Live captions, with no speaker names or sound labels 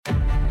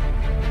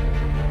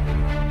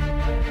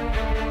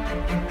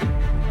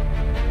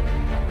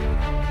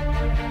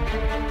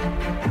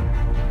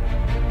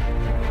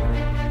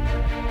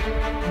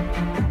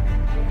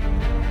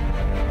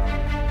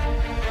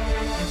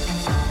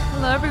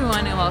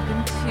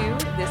welcome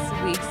to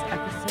this week's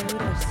episode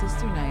of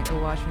Sister Night, a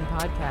Watchmen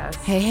podcast.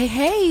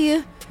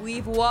 Hey.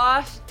 We've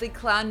washed the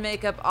clown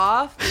makeup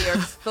off, we are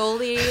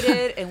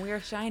exfoliated, and we are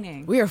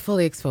shining. We are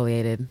fully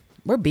exfoliated.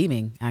 We're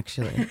beaming,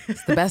 actually.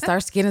 It's the best our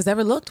skin has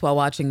ever looked while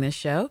watching this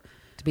show,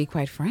 to be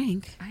quite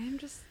frank. I am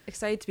just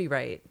excited to be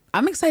right.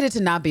 I'm excited to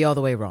not be all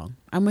the way wrong.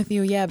 I'm with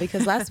you, yeah,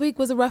 because last week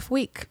was a rough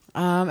week.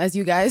 As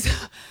you guys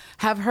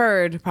have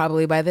heard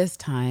probably by this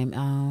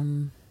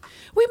time,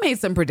 we made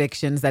some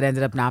predictions that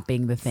ended up not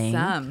being the thing.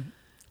 Some.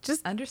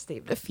 Just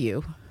Understatement. a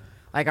few.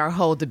 Like our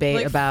whole debate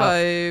Like about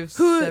 5,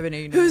 7,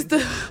 8, 9, who's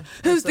 10,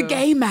 the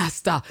game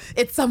master?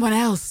 It's someone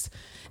else.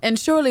 And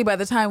surely by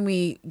the time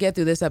we get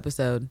through this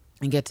episode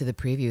and get to the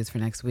previews for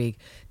next week,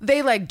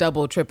 they like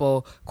double,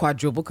 triple,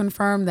 quadruple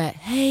confirm that,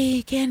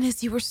 hey,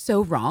 Candace, you were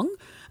so wrong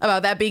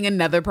about that being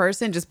another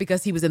person just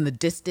because he was in the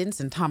distance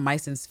and Tom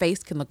Mison's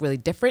face can look really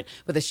different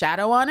with a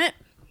shadow on it.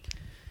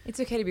 It's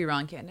okay to be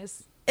wrong,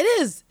 Candace. It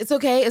is. It's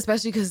okay,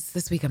 especially because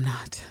this week I'm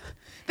not.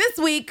 This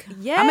week,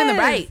 Yes. I'm in the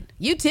right.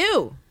 You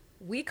too.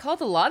 We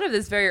called a lot of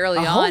this very early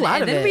A on. whole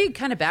lot and of then it. we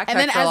kind of backtracked And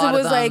then for a as lot it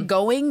was of like them.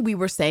 going, we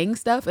were saying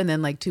stuff. And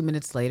then like 2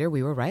 minutes later,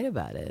 we were right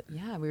about it.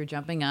 Yeah, we were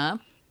jumping up,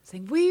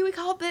 saying, we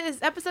called this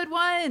episode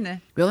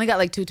 1. We only got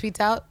like 2 tweets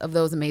out of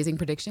those amazing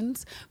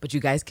predictions, but you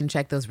guys can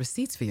check those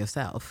receipts for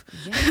yourself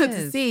to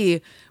Yes.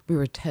 see we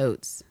were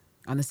totes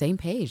on the same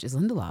page as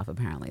Lindelof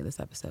apparently this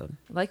episode.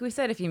 Like we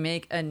said, if you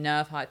make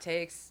enough hot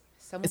takes,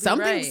 something's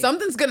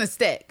Something's gonna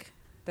stick.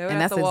 Throw it And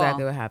at that's the wall.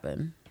 exactly what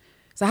happened.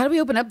 So how do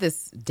we open up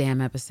this damn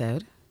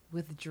episode?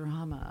 With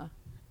drama.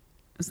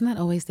 Isn't that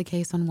always the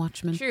case on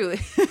Watchmen? Truly.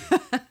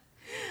 I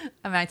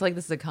mean, I feel like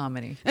this is a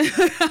comedy.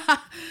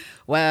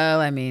 Well,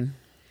 I mean,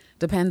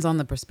 depends on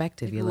the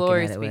perspective you're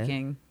Lori looking at it with.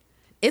 speaking.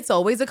 It's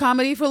always a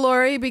comedy for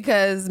Lori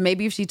because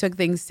maybe if she took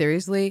things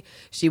seriously,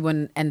 she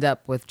wouldn't end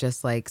up with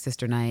just like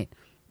Sister Night,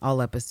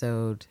 all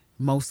episode,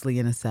 mostly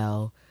in a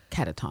cell,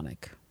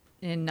 catatonic.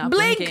 And not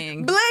Blink!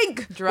 blinking.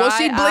 Blink! Dry Well,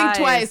 she blinked eyes.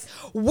 twice.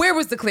 Where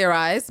was the clear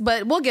eyes?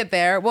 But we'll get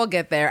there. We'll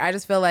get there. I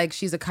just feel like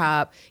she's a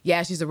cop.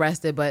 Yeah, she's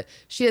arrested, but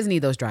she doesn't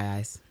need those dry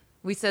eyes.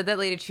 We said that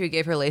Lady True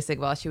gave her LASIK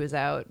while she was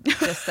out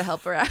just to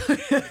help her out.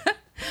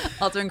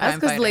 Altering That's crime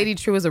because fighter. Lady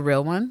True is a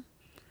real one.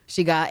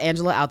 She got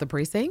Angela out the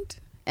precinct.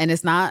 And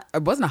it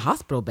wasn't a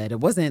hospital bed. It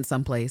wasn't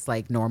someplace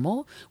like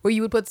normal where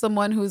you would put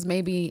someone who's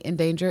maybe in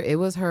danger. It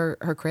was her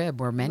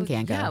crib where men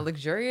can't go. Yeah,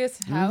 luxurious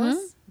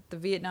house. The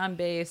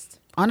Vietnam-based.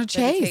 On a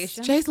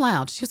vegetation. Chase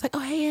Lounge. She was like, oh,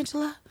 hey,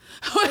 Angela.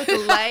 With the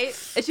light.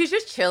 And she was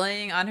just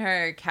chilling on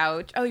her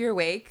couch. Oh, you're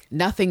awake?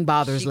 Nothing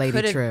bothers She Lady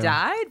could True. have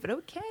died, but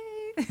okay.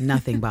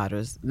 Nothing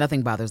bothers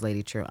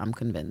Lady True. I'm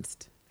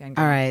convinced. Fangirl.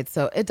 All right,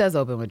 so it does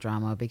open with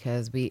drama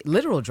because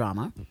literal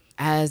drama,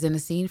 as in a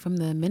scene from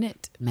the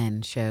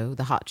Minutemen show,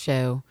 the hot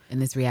show in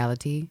this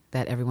reality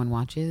that everyone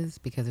watches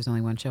because there's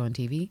only one show on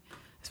TV.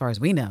 As far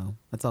as we know,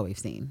 that's all we've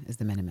seen is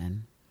the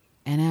Minutemen.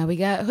 And we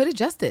got Hooded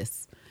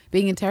Justice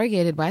being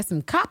interrogated by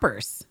some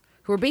coppers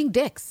who are being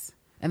dicks.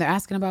 And they're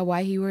asking about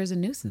why he wears a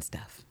noose and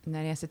stuff. And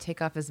then he has to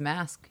take off his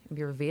mask and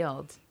be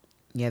revealed.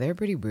 Yeah, they're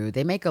pretty rude.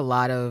 They make a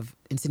lot of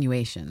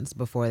insinuations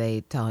before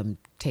they tell him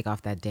take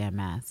off that damn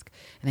mask.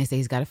 And they say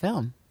he's got a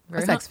film,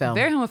 a sex film.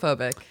 Very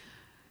homophobic.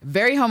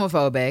 Very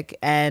homophobic.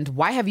 And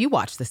why have you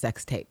watched the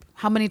sex tape?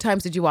 How many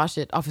times did you watch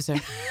it, officer?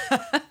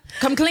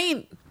 Come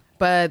clean.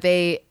 But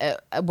they,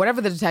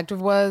 whatever the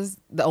detective was,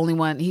 the only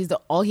one,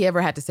 all he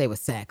ever had to say was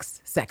sex,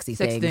 sexy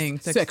Sex things.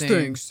 things, sex Sex things.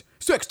 things.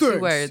 Sex things. 2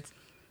 words.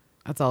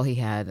 That's all he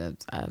had.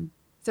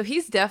 So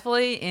he's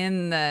definitely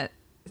in the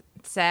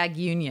SAG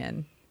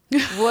union.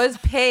 Was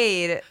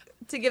paid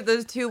to give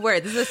those 2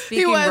 words. This is a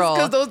speaking He was, role.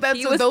 because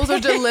He was those are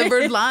paid.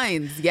 delivered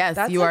lines. Yes,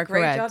 That's you are a great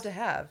correct. job to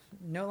have.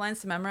 No lines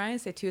to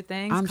memorize. Say 2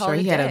 things. I'm call sure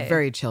it he had a day.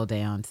 very chill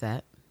day on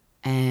set.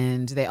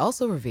 And they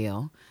also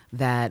reveal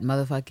that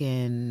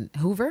motherfucking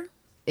Hoover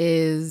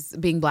is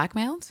being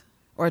blackmailed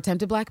or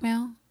attempted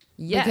blackmail.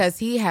 Yes. Because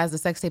he has a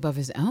sex tape of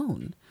his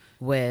own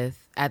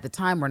with, at the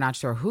time, we're not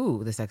sure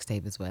who the sex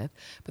tape is with.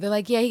 But they're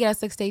like, yeah, he got a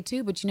sex tape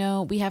too. But,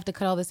 we have to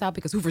cut all this out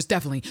because Hoover's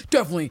definitely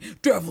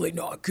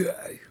not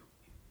gay.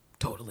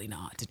 Totally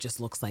not. It just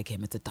looks like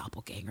him. It's a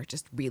doppelganger. It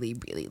just really,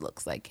 really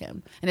looks like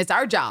him. And it's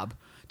our job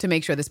to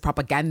make sure this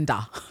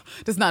propaganda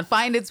does not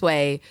find its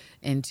way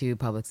into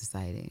public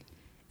society.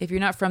 If you're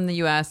not from the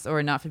U.S.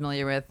 or not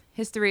familiar with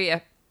history,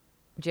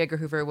 J. Edgar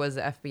Hoover was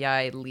the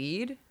FBI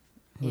lead.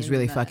 He was in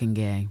really the- fucking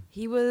gay.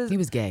 He was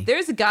gay.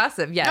 There's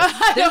gossip.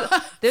 Yes.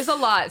 there's a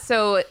lot.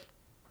 So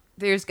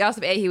there's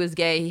gossip. He was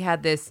gay. He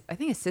had this, I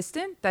think,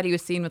 assistant that he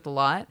was seen with a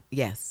lot.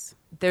 Yes.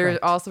 There's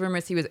Correct. also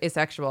rumors he was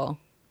asexual.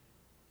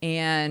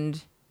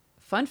 And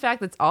fun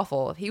fact that's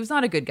awful. He was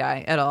not a good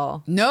guy at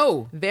all.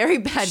 No. Very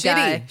bad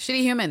guy.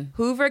 Shitty human.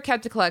 Hoover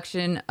kept a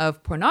collection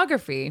of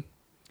pornography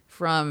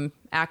from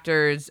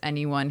actors,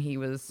 anyone he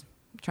was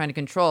trying to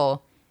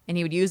control, and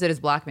he would use it as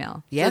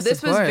blackmail. Yes, so this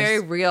of was course. very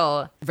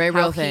real. Very how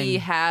real thing. He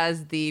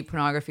has the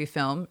pornography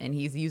film, and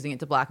he's using it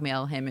to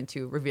blackmail him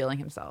into revealing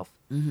himself.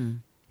 Mm-hmm.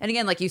 And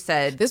again, like you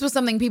said, This was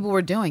something people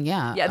were doing,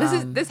 yeah. Yeah, this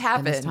in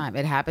happened. this time.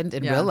 It happened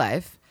in Yeah. real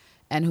life.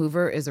 And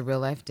Hoover is a real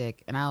life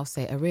dick. And I'll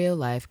say a real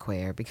life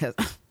queer because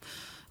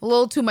a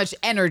little too much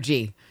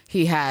energy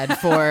he had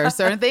for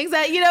certain things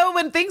that,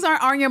 when things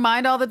aren't on your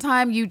mind all the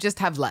time, you just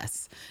have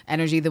less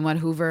energy than what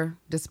Hoover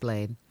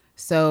displayed.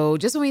 So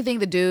just when we think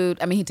the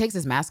dude, he takes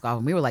his mask off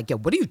and we were like, yo,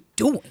 what are you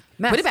doing?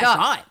 Put it back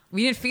on.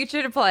 We need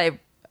Future to play.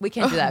 We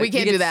can't do that. We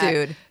can't do that.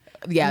 Sued.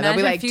 Yeah, they'll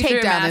be like,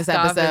 take down this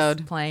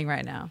episode. Playing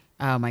right now.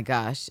 Oh my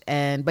gosh.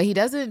 But he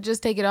doesn't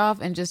just take it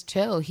off and just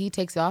chill. He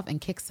takes it off and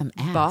kicks some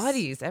ass.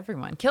 Bodies,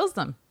 everyone. Kills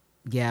them.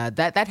 Yeah,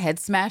 that head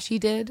smash he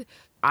did,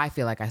 I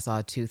feel like I saw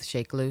a tooth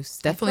shake loose.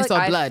 Definitely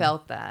saw blood. I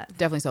felt that.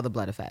 Definitely saw the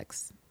blood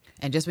effects.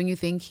 And just when you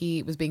think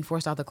he was being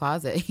forced out the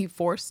closet, he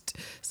forced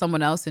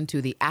someone else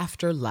into the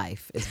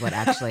afterlife is what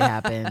actually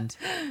happened.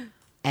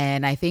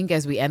 And I think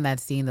as we end that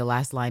scene, the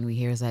last line we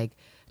hear is like,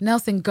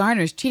 Nelson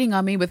Garner's cheating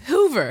on me with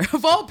Hoover,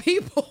 of all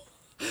people.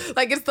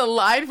 Like, it's the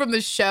line from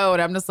the show.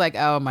 And I'm just like,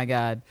 oh my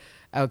God.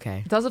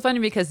 Okay. It's also funny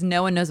because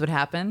no one knows what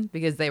happened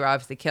because they were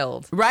obviously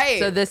killed. Right.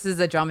 So this is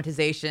a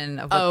dramatization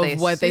of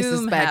what they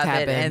suspect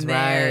happened. And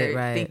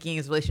they're thinking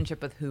his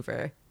relationship with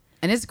Hoover.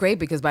 And it's great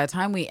because by the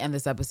time we end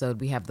this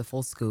episode, we have the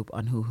full scoop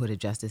on who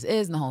Hooded Justice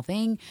is and the whole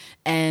thing.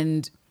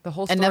 And the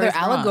whole story another is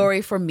allegory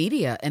wrong. for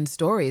media and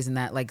stories, and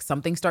that like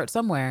something starts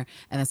somewhere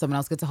and then someone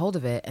else gets a hold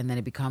of it and then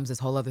it becomes this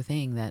whole other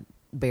thing that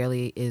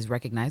barely is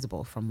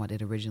recognizable from what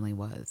it originally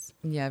was.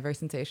 Yeah, very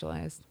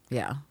sensationalized.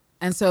 Yeah.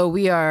 And so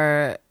we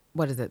are,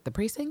 what is it, the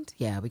precinct?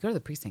 Yeah, we go to the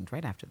precinct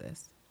right after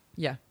this.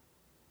 Yeah.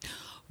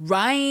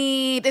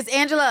 Right. It's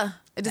Angela.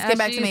 It just came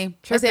back to me.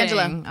 It's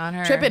Angela. On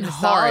her tripping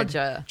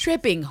nostalgia. hard.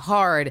 Tripping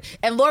hard.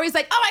 And Lori's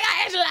like, oh my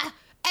God,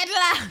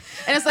 Angela.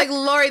 And it's like,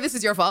 Lori, this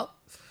is your fault.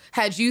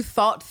 Had you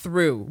thought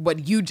through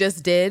what you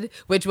just did,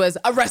 which was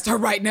arrest her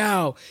right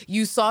now,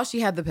 you saw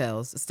she had the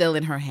pills still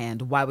in her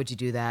hand. Why would you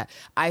do that?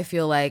 I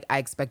feel like I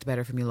expect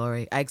better from you,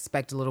 Lori. I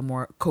expect a little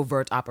more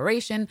covert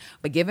operation.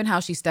 But given how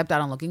she stepped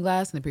out on Looking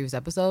Glass in the previous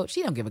episode,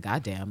 she don't give a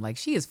goddamn. Like,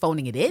 she is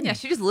phoning it in. Yeah,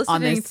 she's just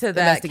listening to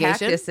that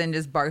cactus and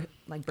just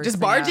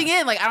barging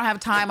in. Like, I don't have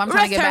time. I'm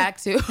trying to get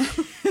back to...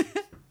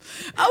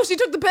 Oh, she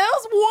took the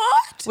pills?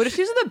 What if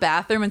she was in the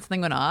bathroom and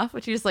something went off?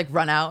 Would she just like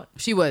run out?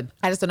 She would.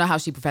 I just don't know how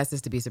she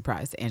professes to be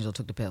surprised that Angela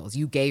took the pills.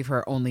 You gave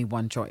her only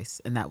one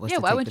choice, and that was to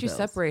why take wouldn't the you pills.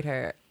 separate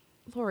her?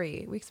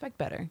 Lori, we expect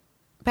better.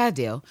 Bad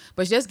deal.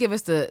 But she just give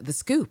us the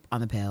scoop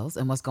on the pills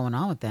and what's going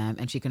on with them.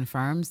 And she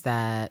confirms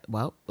that,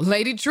 well,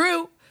 Lady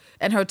True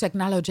and her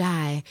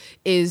technology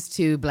is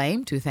to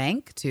blame, to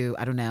thank, to,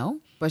 I don't know.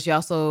 But she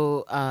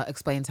also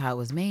explains how it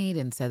was made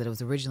and said that it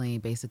was originally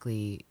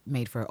basically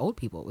made for old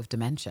people with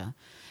dementia.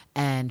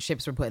 And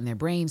chips were put in their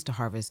brains to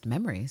harvest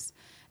memories.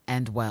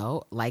 And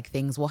well, like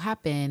things will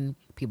happen,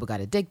 people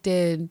got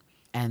addicted.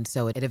 And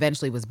so it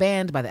eventually was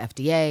banned by the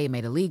FDA,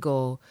 made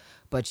illegal.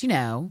 But,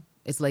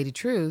 it's Lady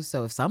True.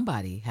 So if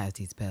somebody has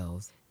these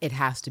pills, it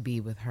has to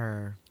be with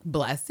her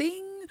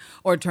blessing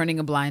or turning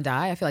a blind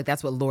eye. I feel like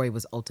that's what Lori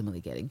was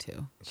ultimately getting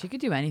to. She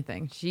could do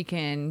anything. She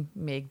can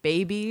make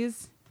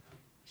babies.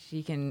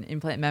 She can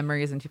implant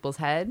memories in people's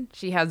head.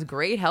 She has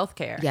great health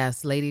care.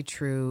 Yes, Lady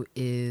True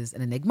is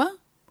an enigma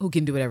who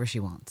can do whatever she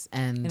wants.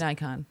 And an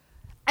icon.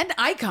 An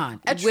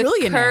icon. A with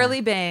trillionaire.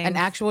 Curly bangs. An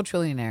actual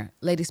trillionaire.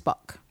 Lady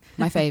Spock.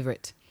 My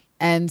favorite.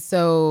 And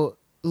so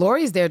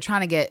Lori's there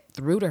trying to get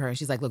through to her. And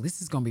she's like, look,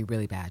 this is going to be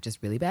really bad.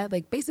 Just really bad.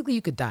 Like, basically,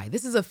 you could die.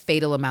 This is a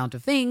fatal amount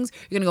of things.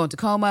 You're going to go into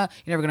coma.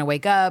 You're never going to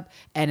wake up.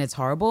 And it's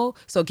horrible.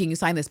 So can you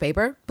sign this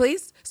paper,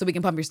 please? So we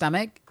can pump your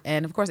stomach.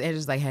 And, of course,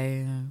 Angela's like,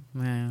 hey,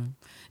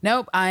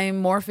 nope,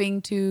 I'm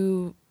morphing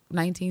to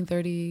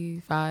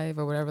 1935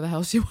 or whatever the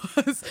hell she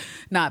was.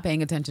 Not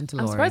paying attention to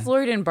Lori. I'm surprised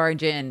Lori didn't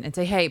barge in and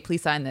say, hey,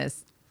 please sign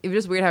this. It was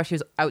just weird how she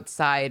was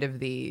outside of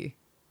the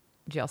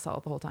jail cell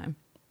the whole time.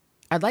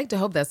 I'd like to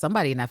hope that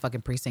somebody in that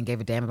fucking precinct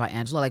gave a damn about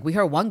Angela. Like, we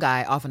heard one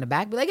guy off in the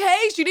back be like,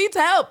 hey, she needs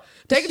help.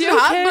 Take her to the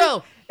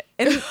hospital.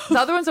 And the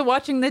other ones are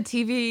watching the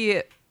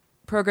TV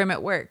program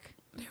at work.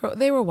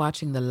 They were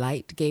watching the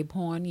light gay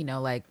porn,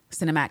 like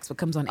Cinemax, what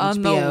comes on HBO.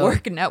 On the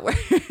work network.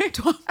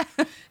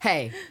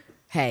 Hey.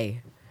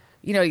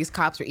 These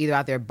cops are either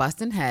out there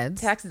busting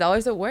heads. Tax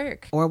dollars at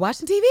work. Or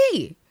watching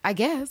TV, I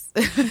guess,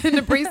 in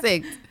the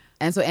precinct.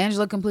 And so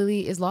Angela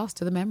completely is lost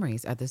to the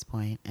memories at this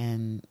point.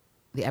 And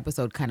the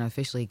episode kind of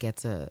officially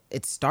gets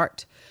its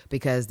start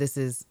because this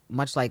is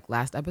much like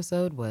last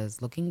episode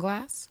was Looking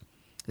Glass.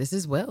 This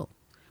is Will.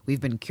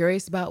 We've been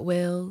curious about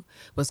Will.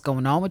 What's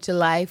going on with your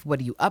life? What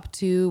are you up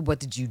to? What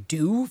did you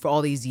do for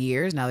all these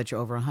years now that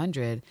you're over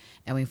 100?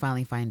 And we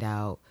finally find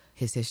out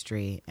his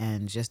history.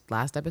 And just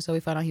last episode, we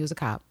found out he was a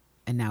cop.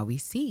 And now we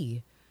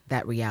see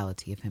that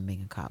reality of him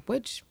being a cop,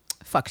 which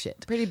fuck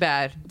shit. Pretty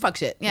bad. Fuck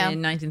shit. Yeah.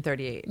 In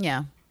 1938.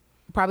 Yeah.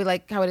 Probably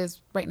like how it is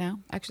right now,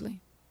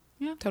 actually.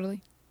 Yeah,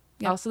 totally.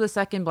 Yeah. Also the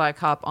second black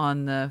cop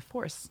on the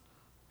force.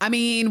 I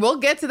mean, we'll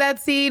get to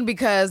that scene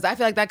because I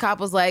feel like that cop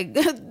was like,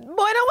 boy, don't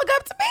look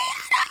up to me.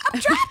 I'm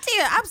trapped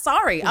here. I'm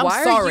sorry.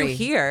 Why sorry. are you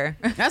here?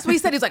 That's what he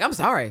said. He's like, I'm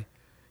sorry.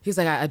 He's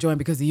like, I joined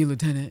because of you,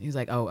 Lieutenant. He's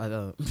like,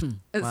 well,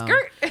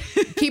 skirt.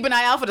 Keep an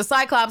eye out for the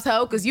Cyclops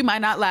hoe because you might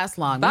not last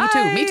long. Bye.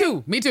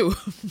 Me too.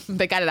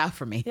 They got it out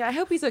for me. Yeah, I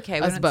hope he's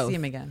okay. We don't see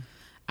him again.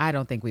 I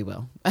don't think we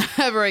will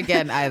ever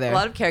again either. A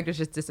lot of characters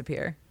just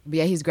disappear. But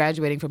yeah, he's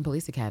graduating from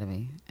police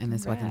academy in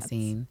this fucking Congrats.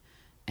 scene.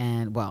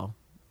 And well,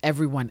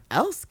 everyone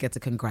else gets a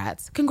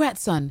congrats.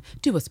 Congrats, son.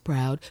 Do us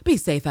proud. Be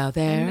safe out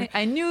there.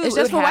 I knew it's it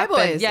just would for happen.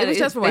 white boys. Yeah, it was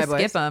just for white boys.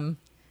 Skip him,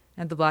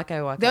 and the black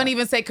guy walks. They don't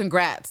even say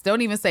congrats.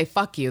 Don't even say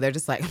fuck you. They're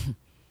just like,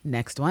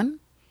 next one.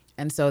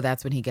 And so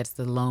that's when he gets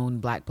the lone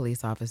black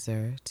police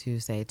officer to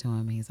say to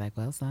him, he's like,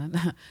 well,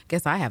 son,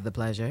 guess I have the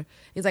pleasure.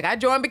 He's like, I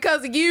joined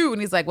because of you.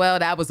 And he's like, well,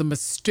 that was a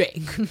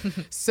mistake.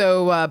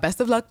 So best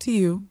of luck to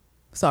you.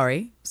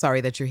 Sorry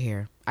that you're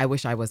here. I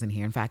wish I wasn't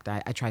here. In fact, I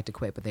tried to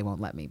quit, but they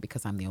won't let me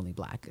because I'm the only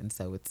black. And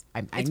so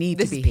I need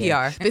to be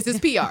here. This is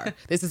PR.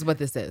 This is what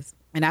this is.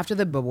 And after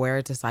the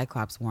beware to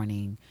Cyclops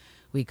warning,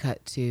 we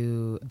cut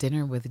to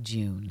dinner with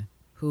June,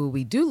 who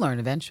we do learn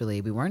eventually.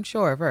 We weren't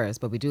sure at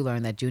first, but we do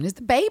learn that June is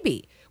the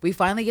baby. We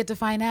finally get to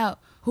find out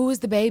who is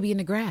the baby in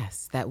the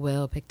grass that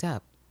Will picked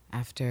up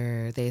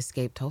after they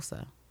escaped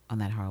Tulsa on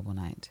that horrible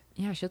night.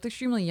 Yeah, she looked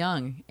extremely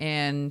young,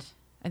 and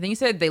I think you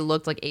said they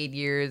looked like 8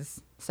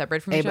 years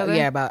separate from each other.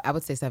 Yeah, about I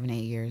would say 7, 8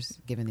 years,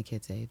 given the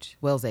kid's age,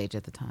 Will's age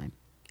at the time.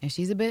 And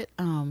she's a bit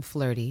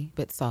flirty,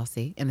 bit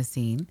saucy in the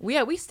scene. Well,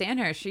 yeah, we stand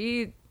her.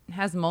 She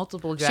has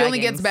multiple dragons. She only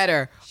gets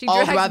better She all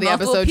drags throughout the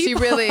multiple episode.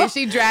 people.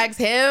 She drags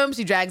him.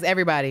 She drags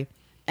everybody.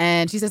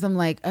 And she says something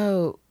like,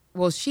 oh,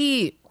 well,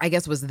 she, I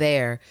guess, was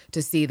there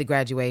to see the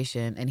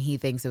graduation, and he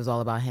thinks it was all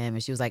about him.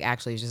 And she was like,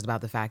 actually, it's just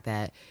about the fact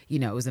that,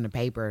 it was in a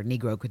paper,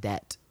 Negro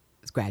cadet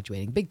is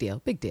graduating. Big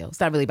deal, big deal. It's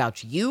not really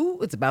about you.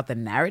 It's about the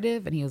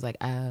narrative. And he was like,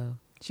 oh.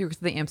 She works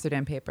at the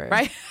Amsterdam paper.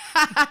 Right?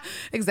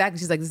 Exactly.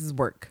 She's like, this is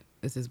work.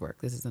 This is work.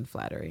 This isn't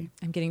flattery.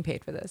 I'm getting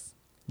paid for this.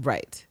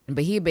 Right.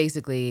 But he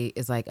basically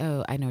is like,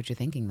 oh, I know what you're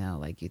thinking, though.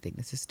 Like, you think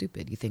this is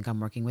stupid. You think I'm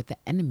working with the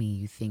enemy.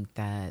 You think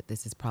that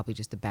this is probably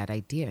just a bad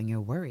idea and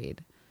you're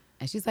worried.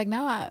 And she's like,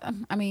 no,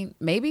 I mean,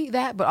 maybe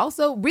that. But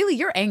also, really,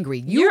 you're angry.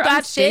 You're got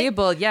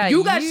unstable. shit. Yeah,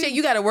 You got shit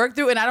you got to work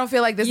through. And I don't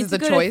feel like this You is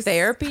need a to go to choice.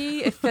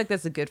 therapy. I feel like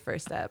that's a good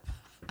first step.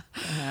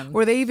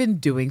 Were they even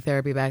doing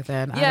therapy back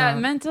then? Yeah,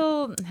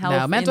 mental health.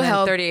 No, mental in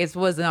health- the 30s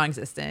was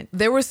non-existent.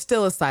 There were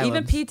still asylums.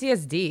 Even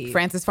PTSD.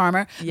 Francis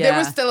Farmer. Yeah. There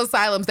were still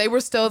asylums. They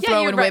were still Yeah,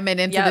 throwing you're right. women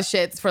into Yep. the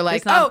shits for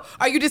like, There's not- oh,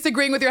 are you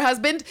disagreeing with your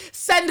husband?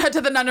 Send her to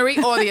the nunnery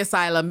or the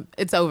asylum.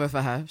 It's over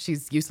for her.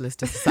 She's useless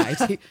to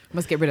society.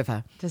 Must get rid of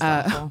her. Just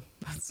awful.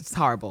 It's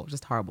horrible.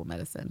 Just horrible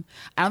medicine.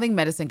 I don't think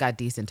medicine got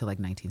decent until like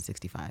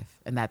 1965.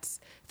 And that's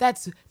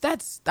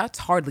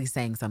hardly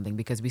saying something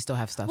because we still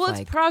have stuff Well,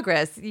 like it's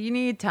progress. You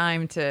need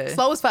time to.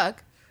 slow as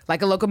fuck,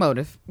 like a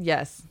locomotive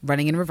Yes.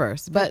 running in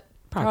reverse, but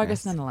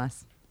Progress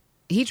nonetheless.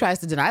 he tries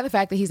to deny the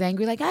fact that he's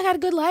angry. Like, I got a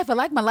good life. I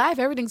like my life.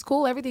 Everything's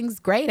cool. Everything's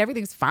great.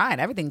 Everything's fine.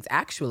 Everything's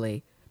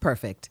actually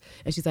perfect.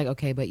 And she's like,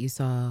 okay, but you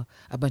saw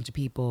a bunch of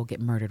people get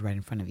murdered right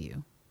in front of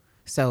you.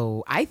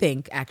 So I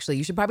think actually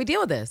you should probably deal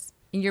with this.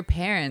 And your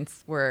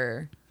parents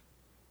were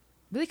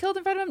they killed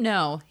in front of him?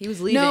 No. He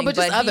was leaving. No, but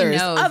just he others.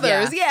 knows,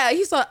 Others. Yeah,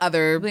 he saw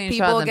other Being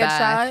people in the get back.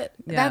 shot.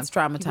 Yeah. That's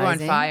traumatizing. People on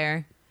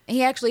fire. And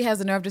he actually has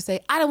the nerve to say,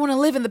 I don't want to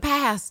live in the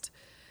past.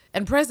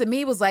 And President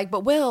Me was like,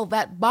 but Will,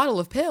 that bottle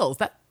of pills,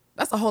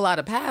 that's a whole lot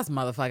of past,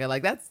 motherfucker.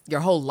 Like, that's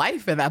your whole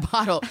life in that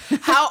bottle.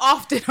 How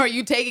often are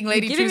you taking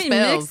Lady You're giving True's me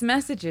pills? mixed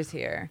messages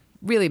here.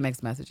 Really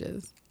mixed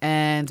messages.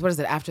 And what is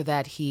it? After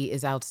that, he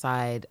is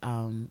outside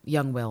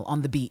young Will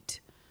on the beat.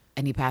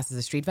 And he passes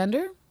a street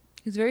vendor.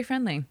 He's very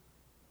friendly.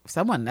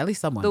 Someone, at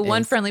least someone. The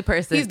one is. friendly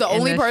person. He's the in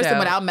only this person show.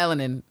 without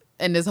melanin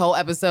in this whole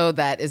episode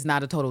that is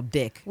not a total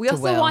dick. We to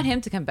also Will. want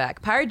him to come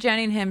back. Pirate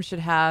Jenny and him should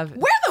have.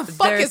 Where the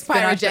fuck their is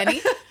Pirate spin-off show.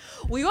 Jenny?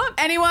 We want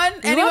Anyone?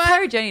 We want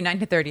Pirate Jenny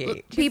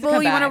 1938.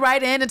 People, you want to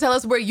write in and tell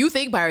us where you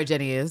think Pirate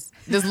Jenny is?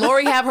 Does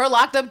Lori have her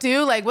locked up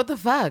too? Like, what the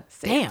fuck?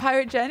 Damn.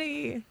 Pirate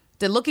Jenny.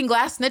 Did Looking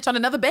Glass snitch on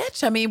another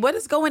bitch? I mean, what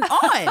is going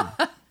on?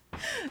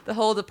 The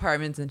whole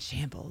department's in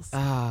shambles.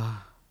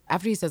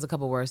 After he says a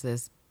couple words to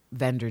this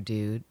vendor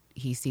dude,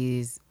 he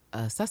sees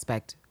a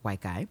suspect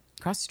white guy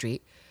across the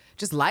street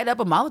just light up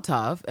a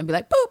Molotov and be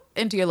like, boop,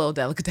 into your little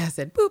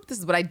delicatessen. Boop, this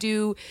is what I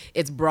do.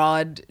 It's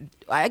broad.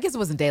 I guess it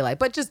wasn't daylight,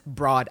 but just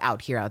broad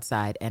out here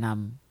outside, and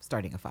I'm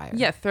starting a fire.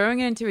 Yeah, throwing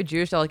it into a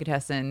Jewish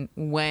delicatessen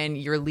when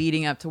you're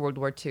leading up to World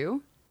War II.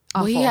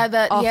 Well, he had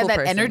that Awful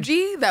person.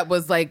 energy that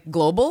was like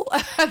global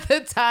at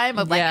the time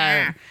of like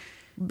Yeah.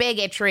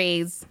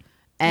 bigotries. He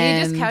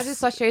And just casually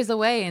sashays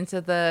away into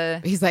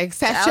the. he's like,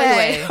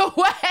 alleyway. sashay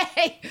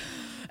away.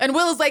 And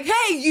Will is like,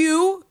 hey,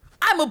 you,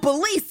 I'm a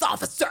police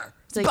officer.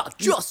 It's like, about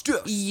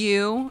justice.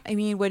 You, I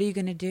mean, what are you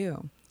going to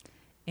do?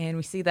 And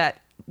we see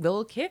that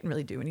Will can't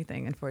really do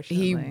anything,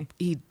 unfortunately.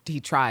 He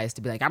tries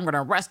to be like, I'm going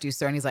to arrest you,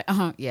 sir. And he's like,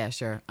 yeah,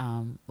 sure.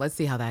 Let's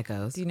see how that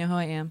goes. Do you know who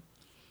I am?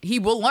 He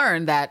will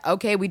learn that,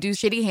 okay, we do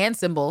shitty hand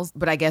symbols,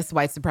 but I guess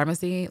white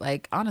supremacy,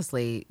 like,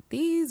 honestly,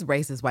 these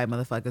racist white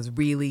motherfuckers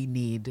really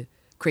need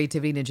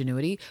creativity and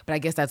ingenuity. But I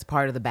guess that's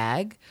part of the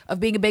bag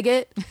of being a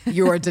bigot.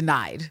 You're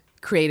denied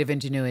creative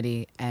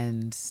ingenuity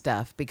and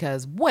stuff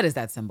because what is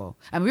that symbol?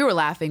 I mean, we were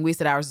laughing. We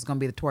said ours was going to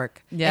be the twerk.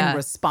 Yeah. In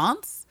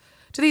response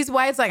to these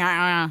whites, like,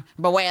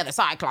 beware the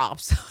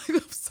Cyclops.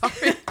 I'm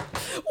sorry.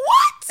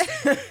 What?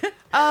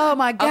 Oh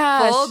my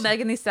gosh. A full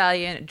Megan Thee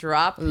Stallion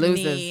drop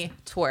Loses. knee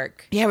twerk.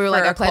 Yeah, we were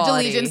like, for I pledge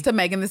equality. allegiance to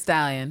Megan Thee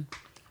Stallion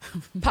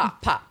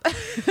Pop, pop.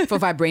 for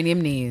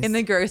vibranium knees. In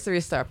the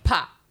grocery store.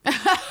 Pop.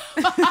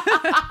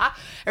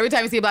 Every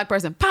time you see a black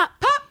person, pop,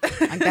 pop.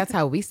 Like, that's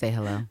how we say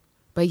hello.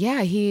 But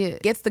yeah, he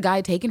gets the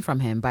guy taken from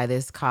him by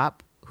this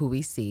cop who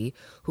we see,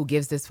 who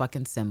gives this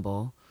fucking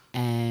symbol.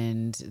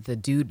 And the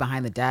dude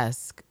behind the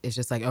desk is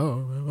just like,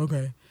 oh,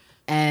 okay.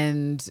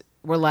 And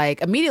we're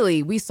like,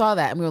 immediately we saw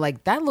that and we were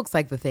like, that looks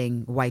like the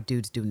thing white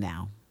dudes do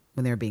now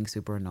when they're being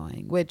super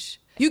annoying, which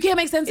you can't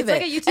make sense It's of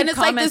like it. a YouTube and it's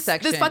like comment this,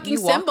 section. this fucking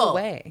You walk symbol.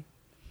 away.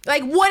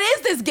 Like, what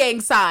is this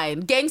gang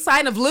sign? Gang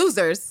sign of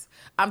losers.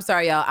 I'm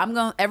sorry, y'all. I'm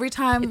going every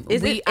time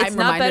It's I'm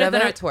not reminded better of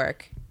than our it.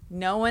 twerk.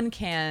 No one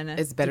can.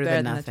 It's do better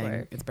than the nothing.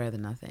 twerk. It's better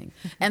than nothing.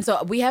 And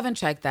so we haven't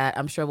checked that.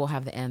 I'm sure we'll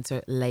have the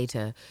answer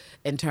later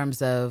in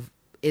terms of,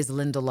 is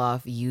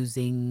Lindelof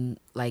using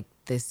like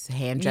this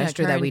hand Yeah,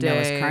 gesture that we know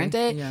is current current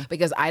day? day. Yeah.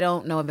 Because I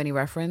don't know of any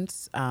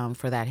reference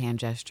for that hand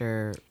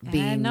gesture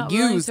being not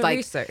willing used to like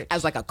research.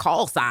 as like a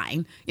call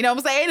sign. You know what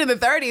I'm saying? In the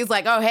 30s,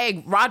 like, oh,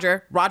 hey,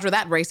 Roger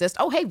that racist.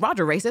 Oh, hey,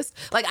 Roger racist.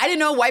 Like, I didn't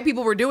know white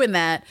people were doing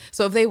that.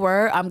 So if they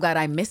were, I'm glad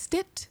I missed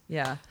it.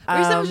 Yeah.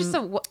 Reason was just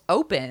so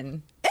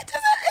open. It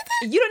doesn't.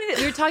 You don't need.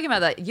 We were talking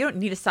about that. You don't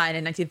need a sign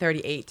in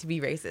 1938 to be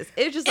racist.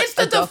 It's just like It's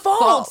the a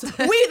default. default.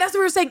 That's what we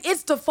were saying.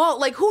 It's default.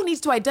 Like, who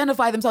needs to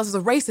identify themselves as a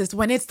racist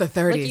when it's the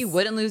 30s? Like you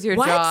wouldn't lose your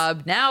What?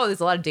 job. Now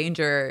there's a lot of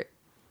danger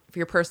for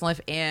your personal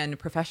life and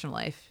professional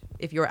life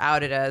if you're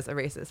outed as a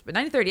racist. But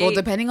 1938. Well,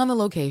 depending on the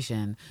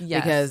location,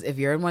 Yes. because if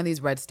you're in one of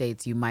these red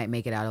states, you might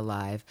make it out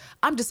alive.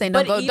 I'm just saying,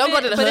 don't go to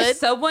the but hood. if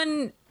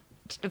someone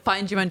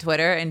finds you on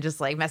Twitter and just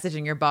like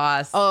messaging your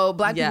boss, Oh,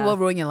 black yeah. people will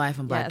ruin your life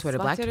on Black Yes, Twitter.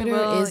 Black Twitter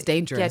will is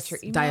dangerous, Get your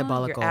email,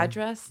 diabolical, your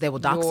address, They will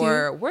dox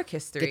your you, work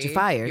history, get you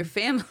fired. your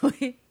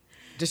family.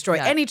 destroy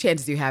Yeah. any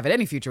chances you have at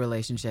any future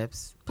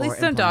relationships. Please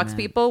or don't dox employment.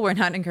 people. We're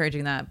not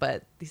encouraging that,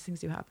 but these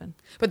things do happen.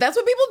 But that's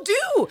what people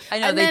do. I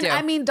know, and they then, do.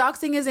 I mean,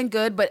 doxing isn't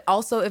good, but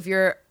also if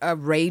you're a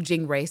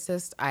raging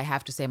racist, I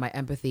have to say my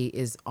empathy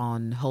is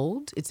on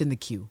hold. It's in the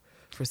queue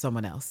for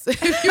someone else. if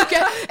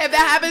that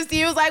happens to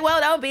you, it's like, well,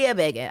 don't be a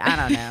bigot. I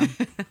don't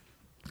know.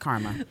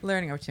 Karma.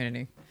 Learning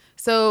opportunity.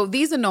 So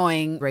these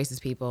annoying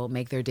racist people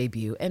make their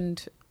debut,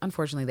 and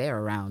unfortunately, they are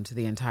around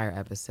the entire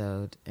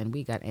episode, and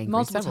we got angry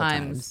Multiple several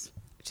times.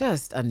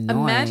 Just annoying.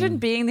 Imagine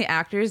being the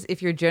actors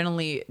if you're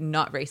generally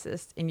not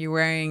racist and you're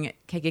wearing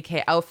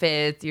KKK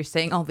outfits, you're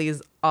saying all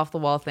these off the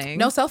wall things.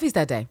 No selfies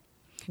that day.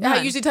 You know how you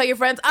None. usually tell your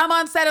friends, I'm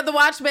on set of The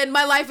Watchmen.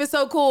 My life is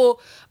so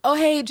cool. Oh,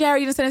 hey, Jerry,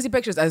 you didn't send us any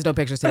pictures. There's no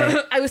pictures today.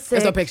 I was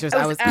There's no sick. pictures.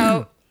 I was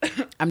out.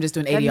 I'm just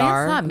doing That man's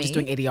ADR. not I'm just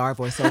me. doing ADR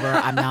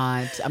voiceover.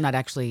 I'm not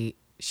actually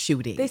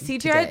shooting. They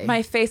CGI'd today.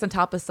 my face on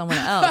top of someone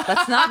else.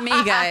 That's not me,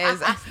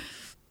 guys.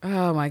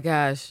 Oh my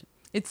gosh.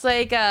 It's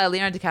like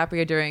Leonardo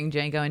DiCaprio during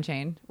Django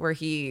Unchained, where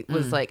he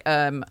was like,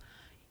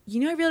 you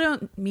know, I really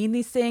don't mean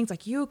these things.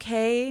 Like, you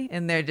okay?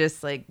 And they're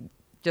just like,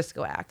 just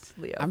go act,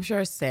 Leo. I'm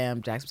sure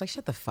Sam Jackson was like,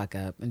 shut the fuck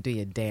up and do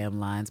your damn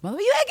lines. Mother,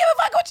 you don't give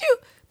a fuck what you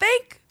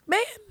think, man.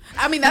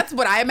 I mean, that's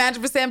what I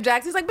imagine for Sam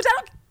Jackson. He's like, but I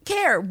don't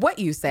care what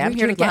you say. I'm Read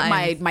here to your get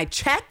lines. my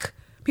check.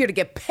 I'm here to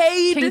get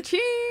paid Ching,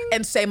 ching.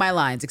 and say my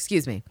lines.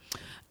 Excuse me.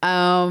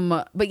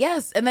 But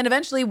yes, and then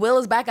eventually Will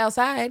is back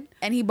outside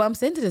and he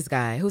bumps into this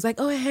guy who's like,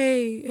 oh,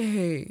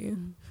 hey.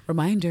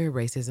 Reminder,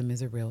 racism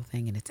is a real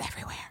thing and it's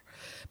everywhere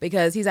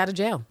because he's out of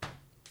jail.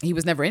 He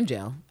was never in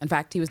jail. In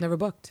fact, he was never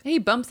booked. He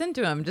bumps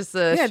into him, just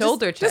a Yeah,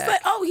 shoulder check. Just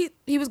like, oh,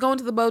 he was going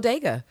to the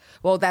bodega.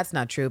 Well, that's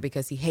not true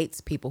because he hates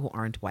people who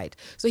aren't white.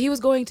 So he was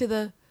going to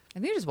the I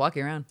think you're just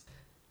walking around.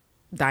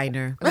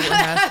 diner.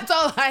 That's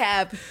all I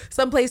have.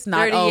 Someplace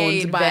not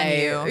 38 owned by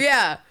venue.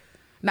 Yeah.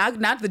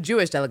 Not the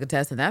Jewish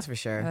delicatessen, that's for I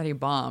sure. thought he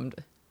bombed.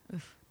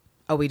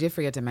 Oh, we did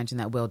forget to mention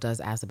that Will does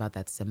ask about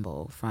that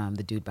symbol from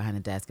the dude behind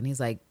the desk. And he's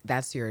like,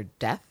 that's your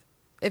death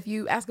if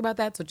you ask about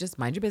that. So just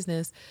mind your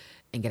business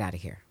and get out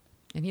of here.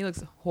 And he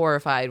looks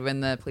horrified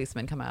when the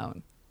policemen come out.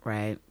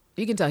 Right.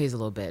 You can tell he's a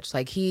little bitch.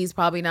 Like, he's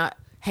probably not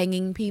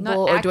hanging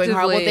people Not or doing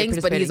horrible actively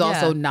things, but he's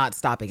participating, also yeah. not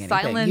stopping anything.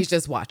 Silence. He's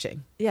just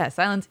watching. Yeah,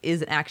 silence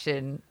is an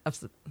action of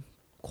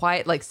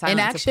quiet, like silent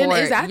Inaction support.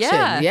 is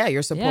action. Yeah,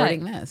 you're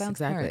supporting Yeah, this. sounds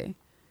Exactly. smart.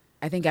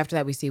 I think after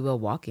that, we see Will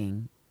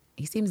walking.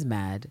 He seems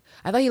mad.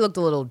 I thought he looked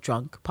a little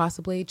drunk,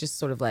 possibly, just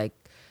sort of like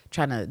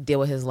trying to deal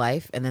with his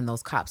life. And then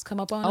those cops come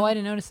up on him. Oh, I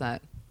didn't notice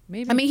that.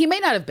 Maybe. I mean, he may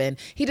not have been.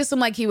 He just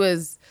seemed like he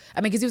was,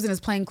 because he was in his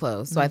plain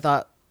clothes. So I Mm-hmm.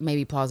 thought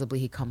maybe plausibly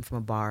he'd come from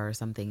a bar or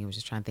something. He was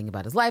just trying to think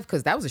about his life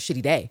because that was a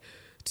shitty day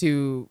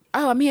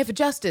I'm here for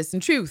justice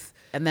and truth.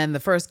 And then the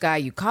first guy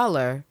you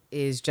collar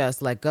is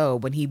just let go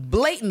when he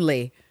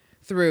blatantly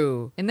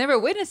threw. and there were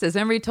witnesses.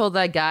 Remember, he told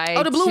that guy.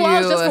 Oh, the blue to wall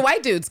is just for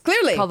white dudes,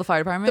 clearly. Call the fire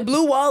department. The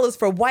blue wall is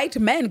for white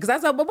men. Because I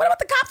thought, but what about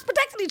the cops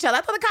protecting each other?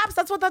 I thought the cops,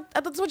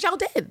 that's what y'all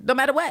did, no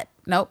matter what.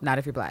 Nope, not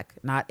if you're black.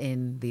 Not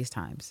in these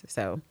times.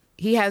 So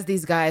he has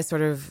these guys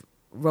sort of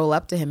roll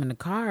up to him in the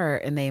car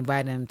and they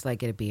invite him to like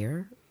get a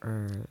beer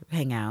or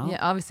hang out. Yeah,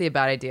 obviously a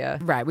bad idea.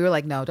 Right. We were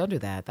like, no, don't do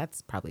that.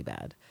 That's probably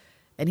bad.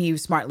 And he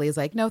smartly is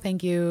like, no,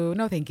 thank you.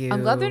 No, thank you.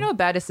 I'm glad there are no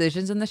bad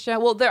decisions in the show.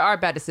 Well, there are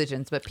bad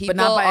decisions, but people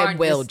not by aren't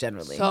will, just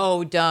generally.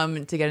 so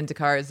dumb to get into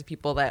cars with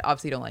people that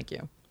obviously don't like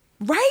you.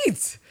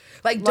 Right.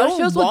 Like, A lot of don't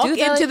shows will walk do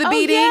that, into like, the "Oh,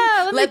 beating.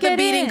 yeah, let me let the get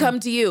beating in." come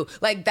to you.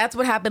 Like, that's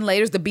what happened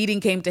later. Is the beating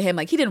came to him.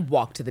 Like, he didn't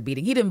walk to the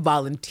beating. He didn't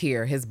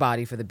volunteer his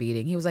body for the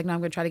beating. He was like, no, I'm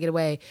going to try to get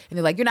away. And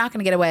they're like, you're not going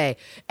to get away.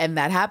 And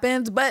that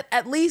happened. But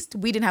at least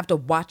we didn't have to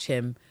watch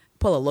him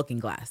pull a looking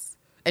glass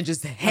and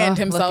just hand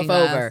himself Looking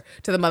Glass. over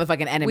to the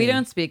motherfucking enemy. We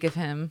don't speak of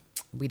him.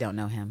 We don't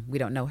know him. We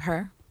don't know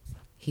her.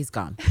 He's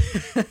gone.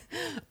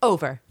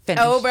 Over.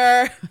 Finished.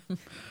 Over.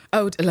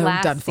 Oh, alone,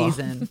 Last done for.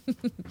 season.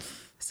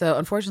 So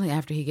unfortunately,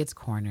 after he gets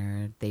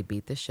cornered, they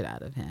beat the shit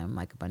out of him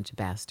like a bunch of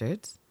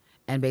bastards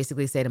and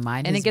basically say to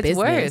mind And his it gets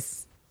business.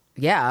 worse.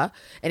 Yeah.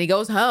 And he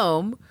goes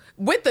home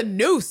with the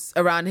noose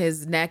around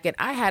his neck. And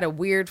I had a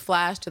weird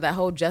flash to that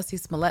whole Jussie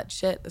Smollett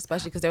shit,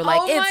 especially because they're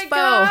like, oh it's my faux.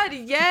 God,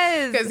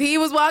 yes. Because he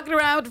was walking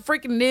around with a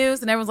freaking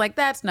noose and everyone's like,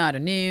 that's not a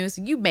noose.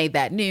 You made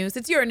that noose.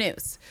 It's your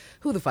noose.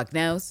 Who the fuck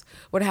knows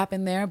what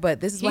happened there? But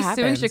this is what He's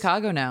happened. suing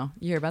Chicago now.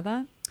 You hear about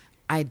that?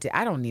 I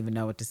don't even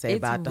know what to say It's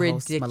about the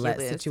ridiculous. whole Smollett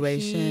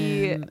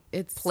situation.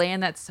 It's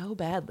planned that so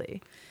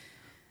badly.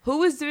 Who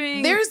was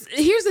doing?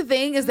 Here's the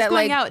thing is that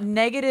going like out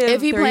negative.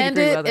 if he 30 planned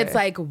degree it, weather. it's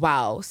like,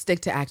 wow,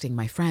 stick to acting,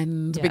 my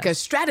friend, Yes. because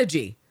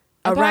strategy,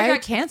 And all Brad got right,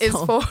 is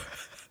canceled. for.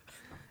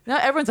 Now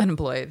everyone's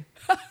unemployed.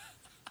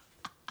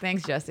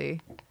 Thanks,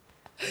 Jesse.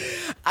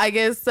 I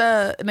guess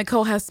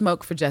Nicole has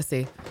smoke for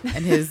Jesse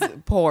and his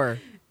poor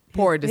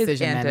His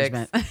decision antics.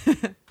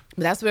 management.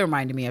 But that's what it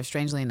reminded me of,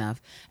 strangely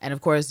enough. And of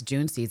course,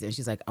 June sees it and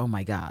she's like, oh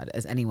my God,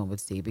 as anyone would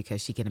see,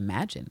 because she can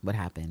imagine what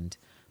happened.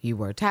 You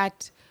were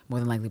attacked, more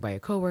than likely by your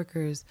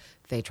coworkers.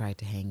 They tried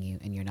to hang you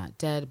and you're not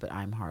dead, but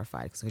I'm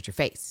horrified because look at your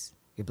face.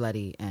 You're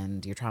bloody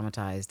and you're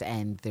traumatized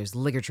and there's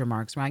ligature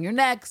marks around your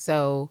neck.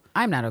 So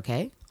I'm not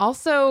okay.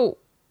 Also,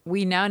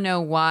 we now know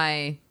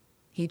why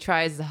he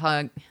tries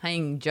to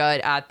hang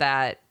Judd at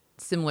that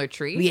similar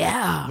tree.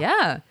 Yeah.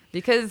 Yeah.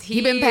 Because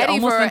he Been petty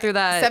almost for went through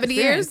that 70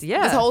 years.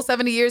 Yeah. This whole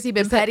 70 years, he's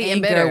been Just that petty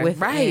and anger bitter. within.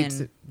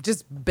 Right.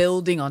 Just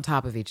building on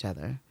top of each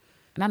other.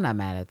 And I'm not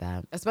mad at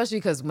that. Especially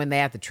because when they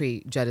at the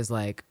tree, Judd is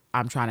like,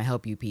 I'm trying to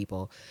help you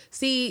people.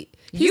 See,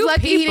 he's You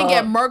lucky he didn't people.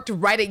 get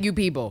murked right at you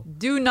people.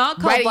 Do not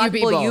call Right at black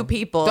people you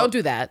people. Don't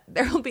do that.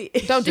 There will be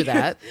Don't do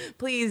that.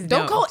 Please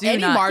Don't call do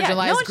any not.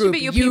 marginalized no one should group be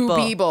you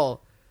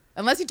people.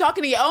 Unless you're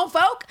talking to your own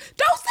folk,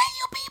 don't say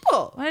you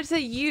people. Why did I say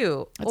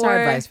you? That's our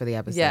advice for the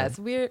episode. Yeah, it's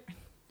weird.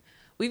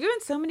 We've given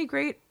so many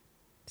great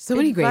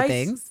Great advice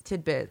things.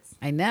 tidbits.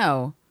 I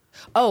know.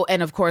 Oh,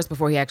 and of course,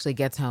 before he actually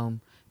gets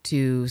home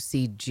to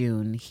see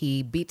June,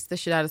 he beats the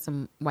shit out of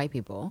some white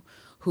people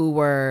who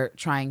were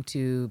trying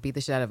to beat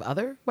the shit out of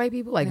other white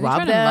people, like Are they rob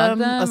trying to mug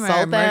them, or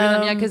assault murder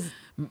them. Yeah,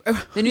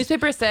 because the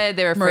newspaper said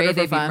they were Murder afraid for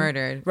they'd be fun.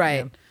 murdered.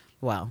 Right. Yeah.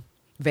 Well,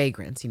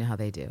 vagrants, you know how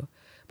they do.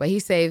 But he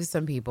saves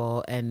some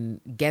people and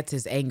gets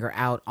his anger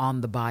out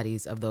on the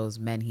bodies of those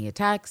men he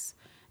attacks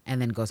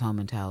and then goes home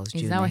and tells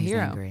He's June now that a he's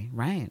hero. angry.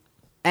 Right.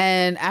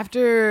 And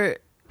after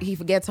he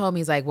gets home,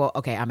 he's like, well,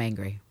 okay, I'm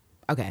angry.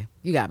 Okay,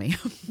 you got me.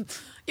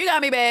 You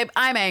got me, babe.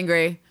 I'm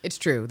angry. It's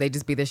true. They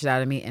just beat the shit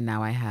out of me and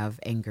now I have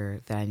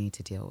anger that I need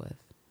to deal with.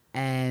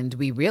 And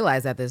we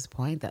realize at this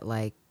point that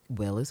like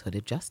Will is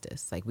hooded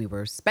justice. Like we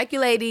were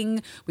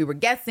speculating, we were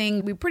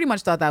guessing, we pretty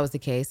much thought that was the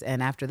case.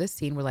 And after this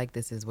scene, we're like,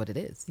 this is what it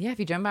is. Yeah, if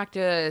you jump back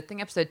to, I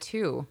think, episode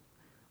 2,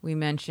 we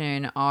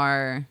mention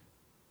our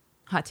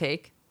hot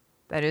take.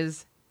 That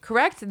is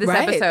correct this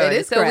Right, episode. it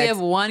is so we correct. have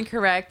one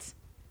correct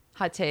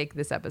hot take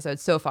this episode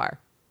so far.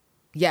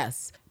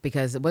 Yes,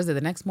 because was it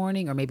the next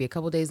morning or maybe a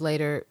couple days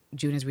later,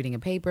 June is reading a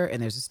paper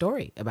and there's a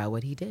story about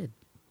what he did.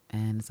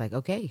 And it's like,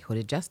 okay,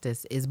 hooded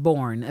justice is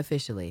born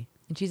officially.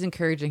 And she's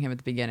encouraging him at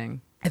the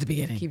beginning. At the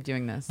beginning. Keep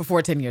doing this.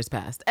 Before 10 years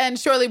passed. And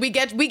surely we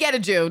get a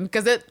June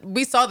because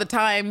we saw the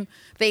time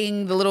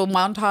thing, the little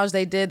montage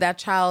they did. That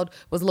child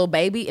was a little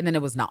baby and then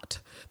it was not.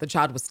 The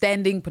child was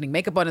standing, putting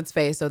makeup on its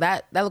face. So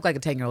that looked like a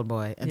 10-year-old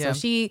boy. And Yeah.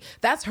 so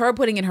that's her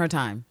putting in her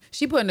time.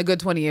 She put in a good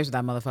 20 years with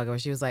that motherfucker where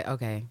she was like,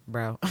 okay,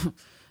 bro,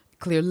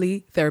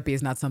 clearly therapy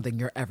is not something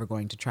you're ever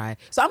going to try.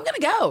 So I'm going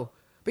to go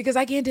because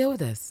I can't deal with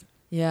this.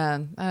 Yeah,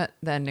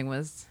 the ending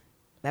was,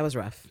 That was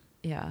rough.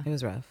 yeah, It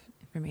was rough.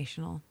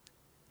 informational.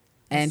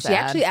 And she Sad.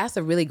 actually asked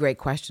a really great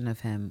question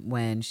of him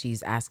when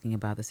she's asking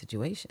about the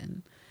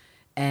situation.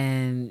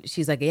 And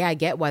she's like, yeah, I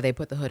get why they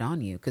put the hood on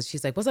you. Because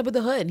she's like, what's up with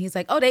the hood? And he's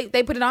like, oh, they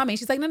put it on me.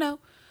 She's like, no,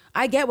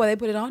 I get why they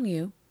put it on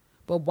you.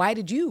 But why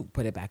did you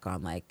put it back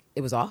on? Like,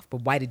 it was off,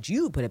 but why did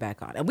you put it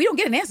back on? And we don't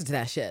get an answer to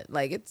that shit.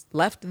 Like, it's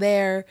left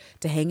there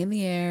to hang in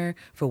the air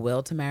for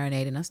Will to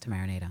marinate and us to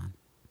marinate on.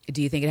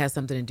 Do you think it has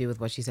something to do with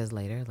what she says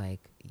later? Like,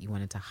 you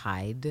wanted to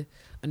hide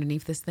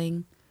underneath this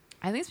thing?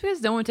 I think it's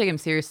because no one would take him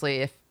seriously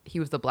if he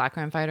was the black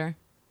crime fighter.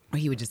 Or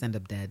he would just end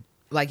up dead.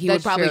 Like he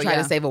That's would probably true, try yeah.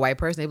 to save a white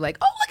person. They'd be like,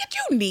 oh, look at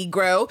you,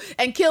 Negro,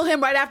 and kill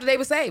him right after they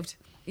were saved.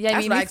 Yeah, I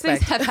That's mean, what these things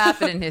expect. have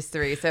happened in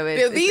history, so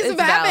Yeah, these have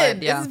it's valid,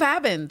 happened. yeah. This has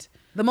happened.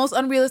 The most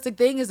unrealistic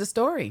thing is the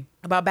story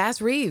about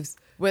Bass Reeves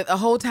with a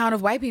whole town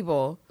of white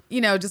people,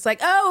 just like,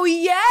 oh,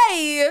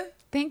 yay.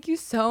 Thank you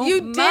so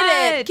You much.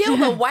 did it. Kill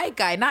the white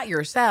guy, not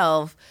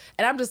yourself.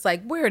 And I'm just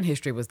like, where in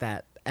history was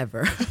that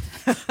ever?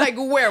 Like,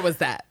 where was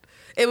that?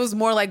 It was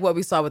more like what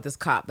we saw with this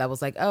cop that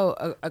was like,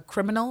 oh, a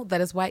criminal that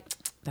is white.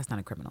 That's not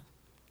a criminal.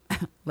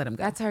 Let him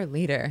go. That's our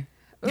leader.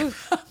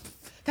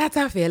 That's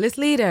our fearless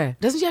leader.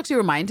 Doesn't she actually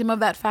remind him of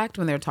that fact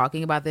when they were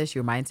talking about this? She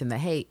reminds him that,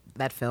 hey,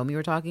 that film you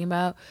were talking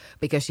about,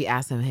 because she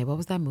asked him, hey, what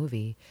was that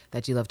movie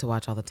that you love to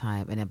watch all the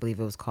time? And I believe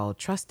it was called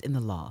Trust in the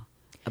Law,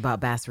 about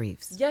Bass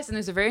Reeves. Yes, and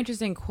there's a very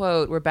interesting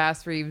quote where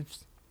Bass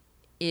Reeves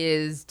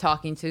is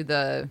talking to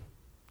the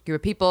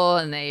group of people,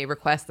 and they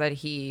request that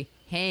he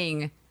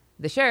hang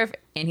the sheriff,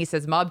 and he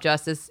says mob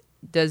justice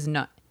does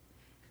not.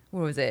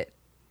 What was it?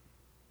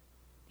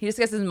 He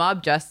discusses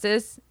mob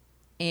justice,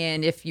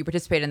 and if you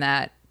participate in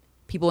that,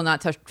 people will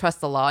not trust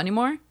the law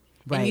anymore.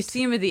 Right. And you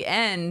see him at the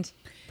end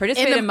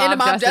participate in mob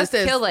mob justice,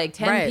 justice. kill like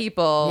 10 Right.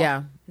 people. Yeah.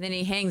 And then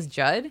he hangs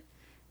Judd.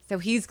 So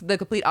he's the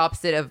complete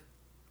opposite of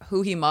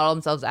who he modeled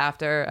himself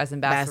after, as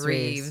in Bass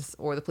Reeves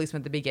or the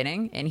policeman at the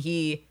beginning. And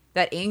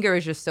that anger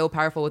is just so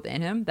powerful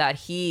within him that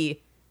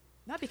he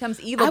not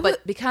becomes evil,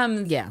 but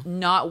becomes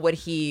not what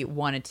he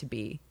wanted to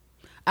be.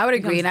 I would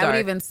agree. And I would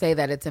dark. even say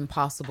that it's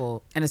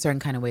impossible in a certain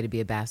kind of way to be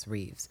a Bass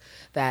Reeves.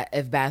 That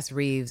if Bass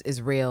Reeves is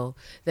real,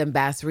 then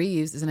Bass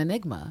Reeves is an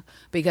enigma.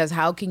 Because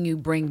how can you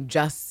bring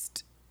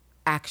just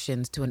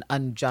actions to an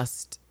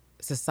unjust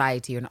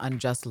society or an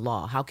unjust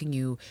law? How can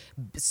you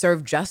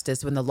serve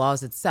justice when the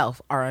laws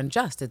itself are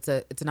unjust? It's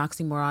an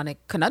oxymoronic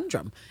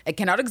conundrum. It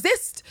cannot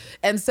exist.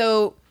 And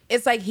so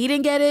it's like he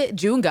didn't get it.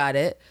 June got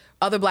it.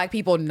 Other black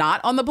people not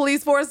on the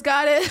police force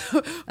got it,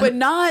 but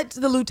not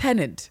the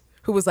lieutenant,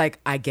 who was like,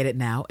 I get it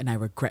now and I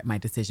regret my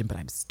decision, but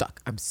I'm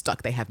stuck. I'm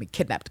stuck. They have me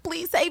kidnapped.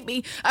 Please save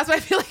me. That's what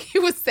I feel like he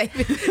was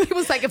saving. He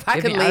was like, if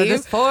I could leave,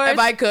 if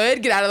I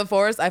could get out of the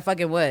force, I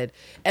fucking would.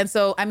 And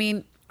so, I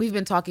mean, we've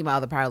been talking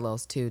about the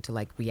parallels too to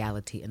like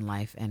reality in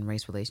life and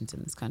race relations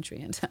in this country.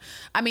 And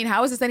I mean,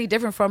 how is this any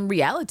different from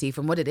reality,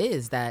 from what it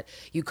is that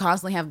you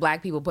constantly have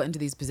black people put into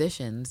these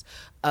positions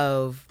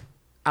of,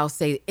 I'll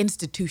say,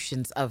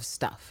 institutions of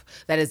stuff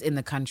that is in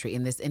the country,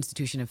 in this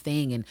institution of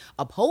thing, and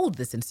uphold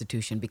this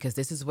institution because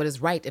this is what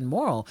is right and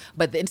moral.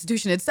 But the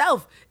institution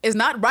itself is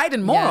not right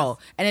and moral.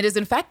 Yes. And it is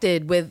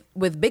infected with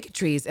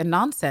bigotries and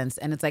nonsense.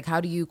 And it's like, how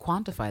do you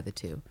quantify the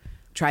two?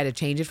 Try to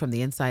change it from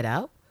the inside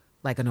out,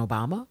 like an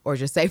Obama, or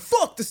just say,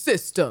 fuck the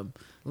system.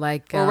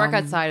 Like, or work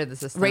outside of the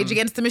system. Rage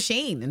Against the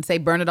Machine and say,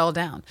 burn it all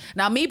down.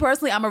 Now, me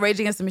personally, I'm a Rage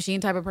Against the Machine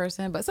type of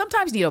person, but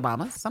sometimes you need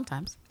Obama.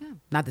 Sometimes. Yeah.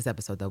 Not this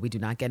episode, though. We do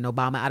not get an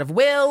Obama out of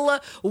Will.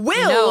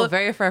 No,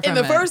 very far from in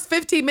the first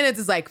 15 minutes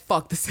is like,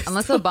 fuck the system.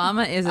 Unless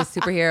Obama is a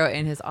superhero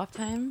in his off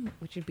time,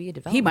 which would be a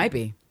development. He might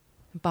be.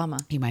 Obama.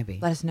 He might be.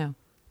 Let us know.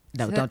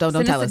 No, don't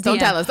tell us. Don't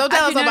tell us. Don't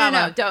tell us, Obama.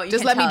 No, don't.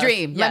 Just let me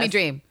dream. Yes. Let me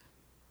dream.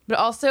 But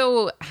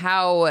also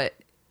how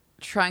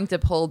trying to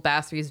pull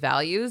Bass Reeves'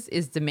 values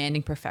is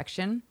demanding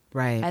perfection.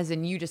 Right. As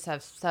in, you just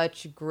have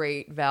such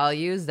great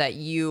values that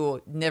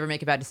you never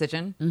make a bad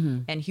decision. Mm-hmm.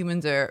 And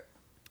humans are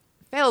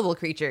fallible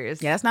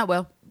creatures. Yeah, that's not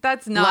Will.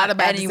 That's not a lot of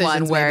bad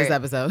anyone where this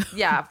episode.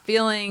 Yeah,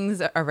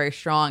 feelings are very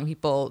strong.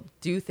 People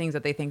do things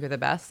that they think are the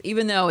best,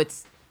 even though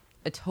it's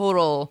a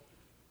total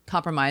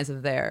compromise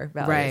of their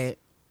values. Right.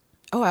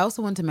 Oh, I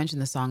also want to mention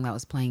the song that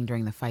was playing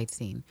during the fight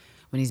scene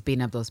when he's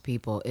beating up those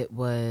people. It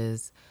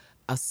was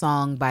a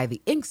song by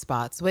the Ink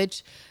Spots,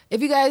 which,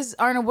 if you guys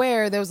aren't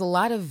aware, there was a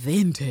lot of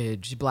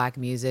vintage black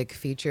music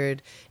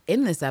featured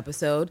in this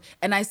episode.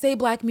 And I say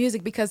black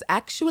music because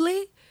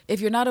actually,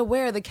 if you're not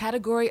aware, the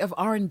category of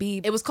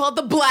R&B, it was called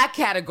the black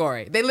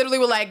category. They literally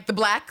were like, the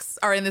blacks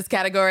are in this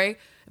category.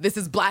 This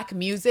is black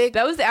music.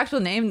 That was the actual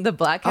name, the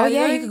black category?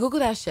 Oh, yeah, you can Google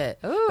that shit.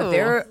 Ooh. But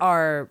there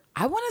are,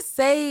 I want to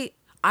say,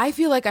 I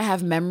feel like I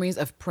have memories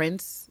of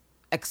Prince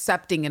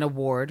accepting an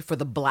award for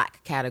the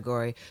black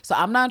category. So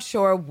I'm not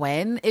sure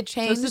when it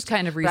changed. So it's just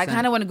kind of recent. But I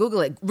kind of want to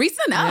Google it.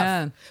 Recent enough.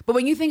 Yeah. But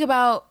when you think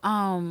about,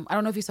 I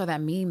don't know if you saw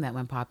that meme that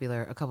went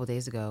popular a couple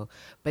days ago,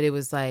 but it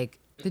was like...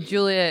 The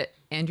Julia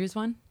Andrews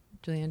one?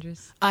 Julie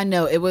Andrews?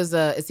 No, it was,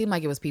 it seemed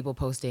like it was people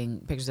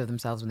posting pictures of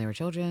themselves when they were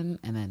children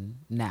and then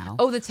now.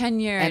 Oh, the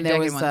 10-year and there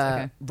was, ones.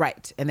 Okay.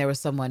 Right. And there was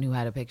someone who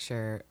had a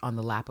picture on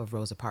the lap of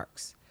Rosa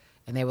Parks.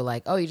 And they were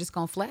like, oh, you just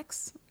gonna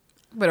flex?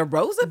 With a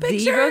Rosa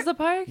picture? The Rosa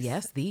Parks?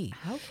 Yes, the.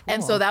 How cool.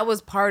 And so that was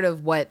part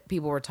of what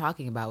people were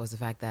talking about, was the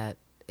fact that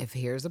if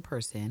here's a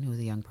person who's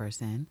a young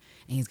person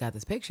and he's got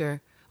this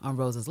picture on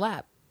Rosa's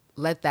lap,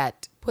 let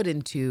that put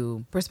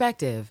into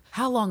perspective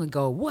how long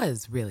ago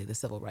was really the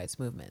civil rights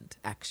movement,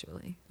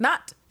 actually.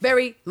 Not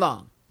very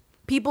long.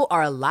 People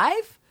are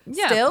alive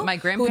still my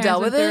who grandparents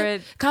dealt with went through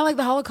it. Kind of like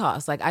the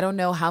Holocaust. Like, I don't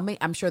know how many,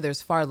 I'm sure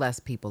there's far less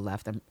people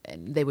left and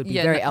they would be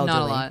very elderly.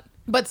 Not a lot.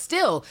 But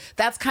still,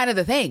 that's kind of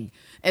the thing,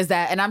 is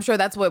that, and I'm sure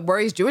that's what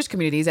worries Jewish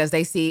communities as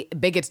they see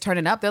bigots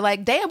turning up. They're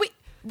like, damn, we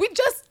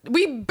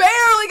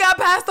barely got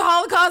past the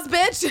Holocaust,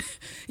 bitch.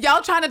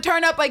 Y'all trying to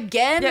turn up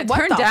again? Yeah, what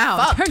turn the down.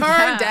 fuck? Turn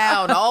Turn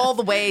down, all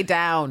the way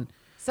down.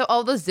 So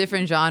all those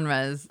different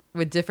genres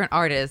with different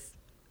artists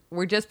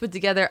were just put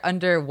together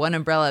under one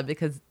umbrella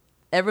because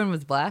everyone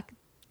was black?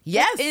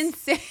 Yes.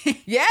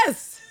 Insane.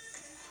 Yes.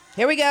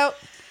 Here we go.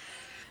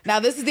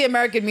 Now, this is the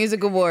American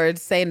Music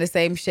Awards saying the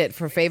same shit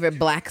for favorite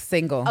black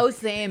single. Oh, it's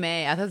the AMA.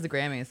 I thought it was the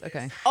Grammys.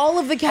 Okay. All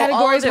of the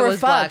categories all of it were was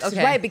black. fucked.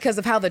 Okay. Right, because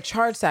of how the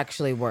charts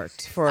actually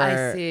worked. For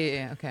I see.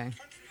 Okay. Now,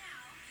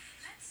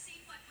 let's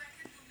see what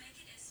record will make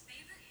it as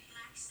favorite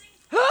black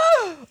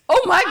single.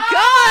 Oh my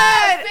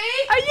God!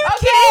 See? Are you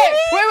Okay. kidding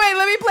me? Wait,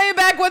 let me play it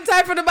back one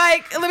time for the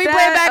mic. Let me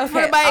play it back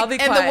for the I'll mic.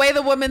 be And the quiet. way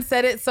the woman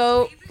said it,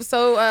 so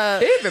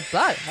Favorite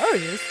black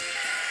artist.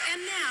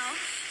 And now,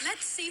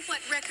 let's see what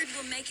record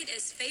will make it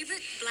as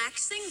favorite black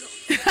single.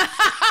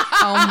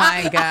 Oh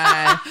my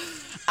God.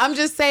 I'm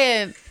just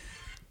saying,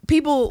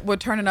 people were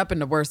turning up in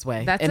the worst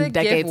way. That's in a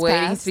decades gift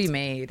waiting past. to be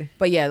made.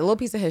 But yeah, the little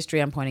piece of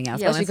history I'm pointing out,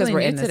 Yeah, especially learn because we're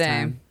in something this new today.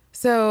 time.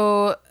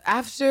 So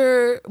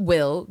after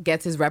Will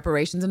gets his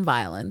reparations and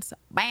violence,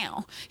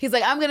 bam, he's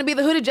like, I'm going to be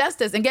the hooded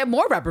justice and get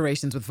more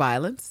reparations with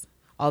violence.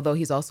 Although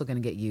he's also going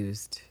to get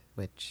used,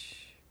 which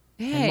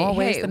in more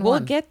ways than we'll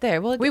one. get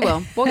there. We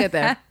will. We'll get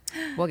there.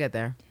 We'll get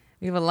there.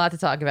 We have a lot to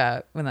talk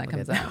about when that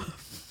comes get out.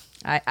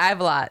 I have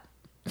a lot.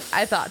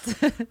 I thought.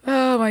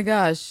 Oh my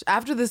gosh!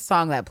 After this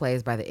song that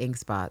plays by the Ink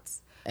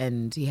Spots,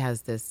 and he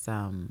has this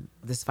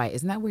this fight.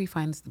 Isn't that where he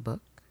finds the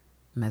book,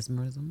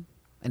 Mesmerism,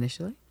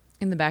 initially?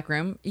 In the back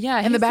room. Yeah.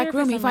 In the he's there back for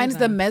room, he some finds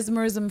the reason.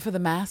 Mesmerism for the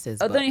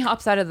Masses. Oh, book. then he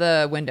hops out of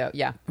the window.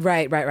 Yeah.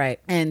 Right.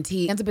 And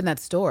he ends up in that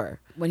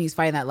store when he's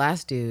fighting that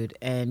last dude.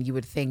 And you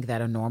would think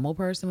that a normal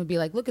person would be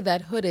like, look at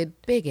that hooded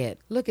bigot.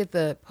 Look at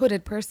the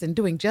hooded person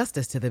doing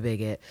justice to the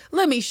bigot.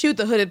 Let me shoot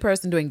the hooded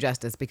person doing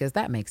justice because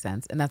that makes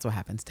sense. And that's what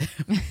happens to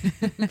him.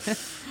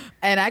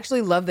 And I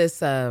actually love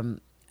this. I'm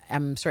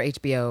sure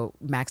HBO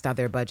maxed out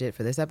their budget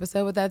for this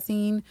episode with that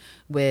scene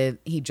with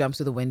he jumps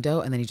through the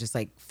window and then he's just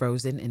like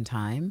frozen in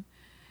time.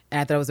 And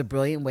I thought it was a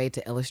brilliant way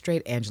to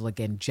illustrate Angela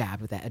getting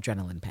jabbed with that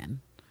adrenaline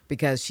pen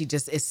because she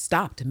just is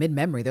stopped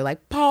mid-memory. They're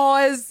like,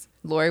 pause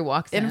Lori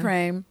walks in in.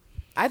 frame.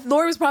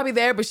 Lori was probably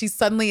there, but she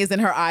suddenly is in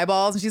her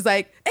eyeballs and she's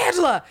like,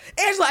 Angela,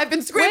 I've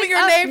been screaming Wake your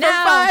up name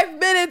now. for 5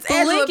 minutes.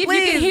 Angela, Blink if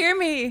please. you can hear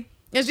me.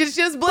 And she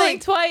just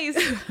Blink blinked. twice.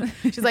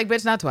 She's like,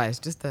 bitch, not twice.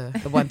 Just the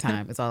one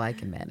time. It's all I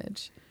can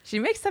manage. She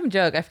makes some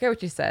joke. I forget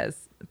what she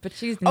says, but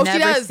she's Oh, never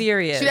she does.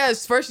 serious. She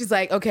does. First, she's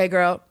like, okay,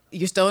 girl,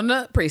 you're still in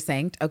the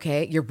precinct.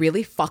 Okay. You're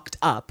really fucked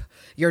up.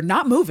 You're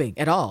not moving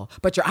at all,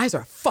 but your eyes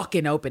are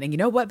fucking open. And you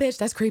know what, bitch?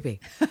 That's creepy.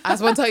 I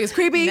just want to tell you, it's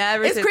creepy.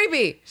 Never It's said-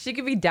 creepy. She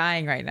could be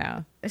dying right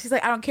now. And she's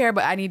like, I don't care,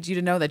 but I need you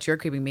to know that you're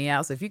creeping me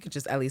out. So if you could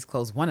just at least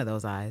close one of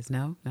those eyes.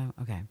 No?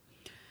 Okay.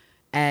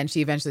 And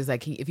she eventually is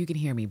like, if you can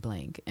hear me,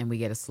 blink. And we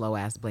get a slow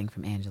ass blink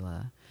from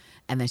Angela.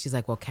 And then she's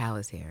like, well, Cal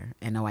is here.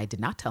 And no, I did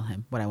not tell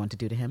him what I want to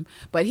do to him.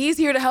 But he's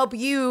here to help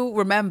you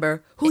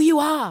remember who you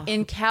are.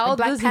 And Cal Like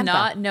Black does Panther.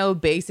 not know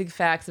basic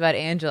facts about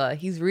Angela.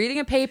 He's reading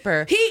a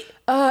paper. He-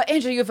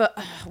 Angela, you have a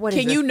what is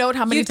Can it? you note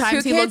how many You have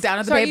times two he looked kids? down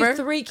at the Sorry, you paper? have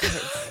 3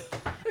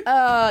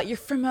 kids. You're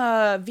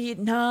from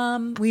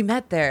Vietnam. We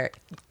met there,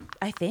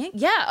 I think.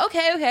 Yeah.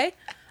 Okay.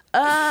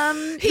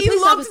 He police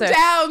looked officer.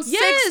 down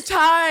Yes. 6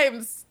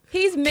 times.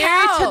 He's married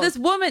Cal. to this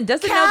woman.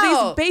 Doesn't know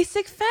Cal. these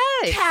basic facts.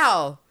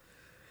 Cal,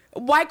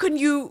 why couldn't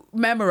you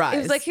memorize? It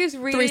was like he was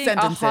 3 reading a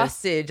sentences.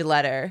 hostage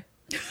letter.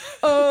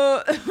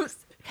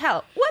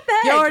 Cal, what the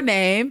heck? Your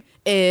name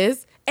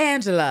is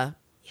Angela.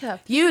 Yeah.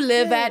 You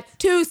live Yes. at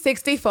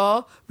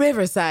 264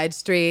 Riverside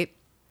Street.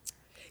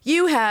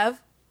 You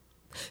have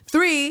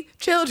 3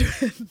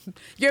 children.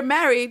 You're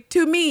married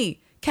to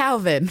me,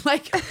 Calvin.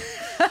 Like,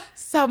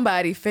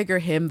 somebody figure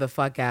him the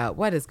fuck out.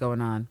 What is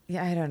going on?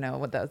 Yeah, I don't know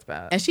what that was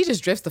about. And she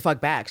just drifts the fuck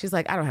back. She's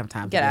like, I don't have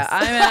time for Get this.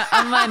 out.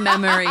 I'm on my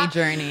memory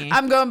journey.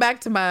 I'm going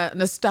back to my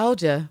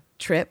nostalgia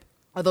trip.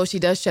 Although she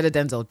does shed a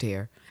Denzel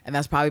tear. And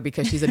that's probably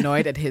because she's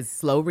annoyed at his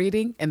slow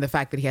reading and the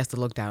fact that he has to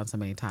look down so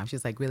many times.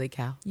 She's like, really,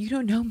 Cal? You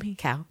don't know me.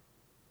 Cal?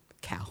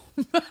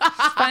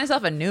 Find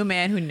herself a new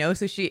man who knows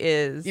who she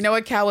is. You know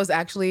what? Cal was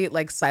actually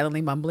like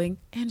silently mumbling,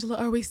 Angela,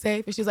 are we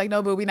safe? And she's like,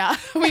 no, boo, we not.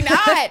 We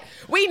not.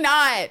 We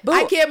not. Boo,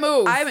 I can't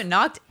move. I'm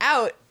knocked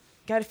out.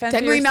 Gotta fend for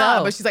Technically yourself.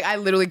 not, but she's like, I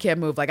literally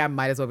can't move. Like, I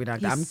might as well be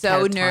knocked out. I'm He's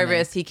so catatonic.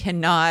 nervous he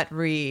cannot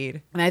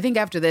read. And I think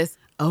after this,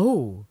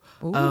 Ooh,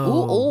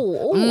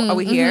 are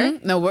we here?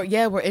 No,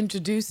 we're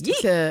introduced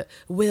to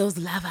Will's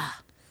lover,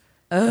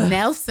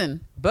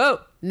 Nelson. Boo,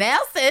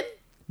 Nelson,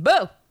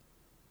 boo,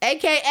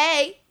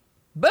 AKA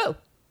boo.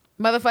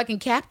 motherfucking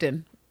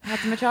Captain.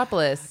 Captain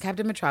Metropolis.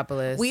 Captain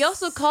Metropolis. We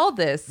also called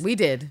this. We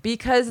did.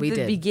 Because We the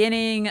did.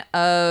 beginning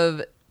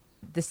of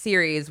the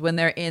series, when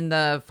they're in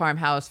the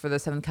farmhouse for the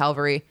 7th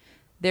Cavalry,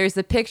 there's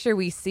a picture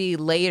we see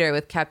later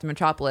with Captain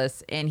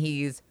Metropolis, and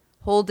he's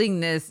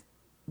holding this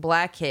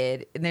black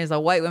kid, and there's a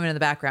white woman in the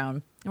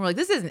background. And we're like,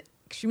 this is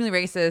extremely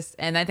racist.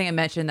 And I think I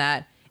mentioned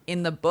that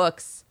in the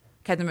books,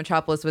 Captain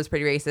Metropolis was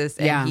pretty racist.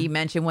 And Yeah. he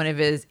mentioned one of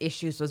his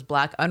issues was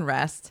black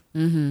unrest.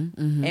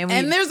 Mm-hmm.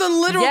 And there's a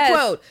literal Yes.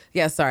 quote.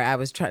 Yeah, sorry, I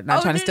was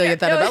not trying to steal your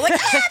thunder. no. But like,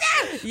 Yeah,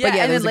 But yeah, and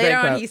then there's a great later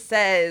on quote. he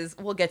says,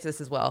 we'll get to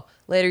this as well.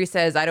 Later he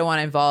says, I don't want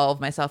to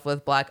involve myself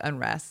with black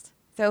unrest.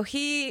 So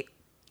he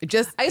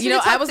Just, I guess you we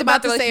know, can I talk was about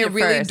about the to say a relationship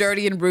really first.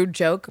 dirty and rude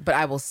joke, but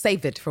I will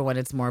save it for when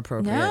it's more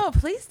appropriate. No,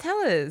 please tell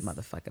us.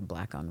 Motherfucking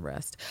black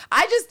unrest.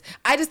 I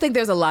just think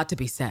there's a lot to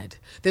be said.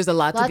 There's a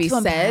lot to Lot be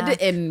to said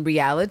unpack. in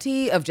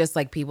reality of just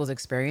like people's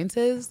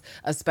experiences,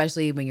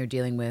 especially when you're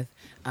dealing with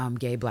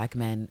gay black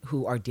men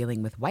who are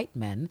dealing with white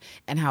men,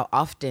 and how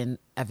often,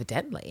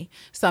 evidently,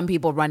 some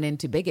people run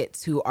into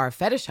bigots who are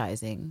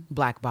fetishizing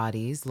black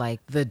bodies,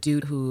 like the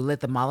dude who lit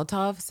the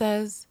Molotov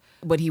says.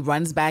 When he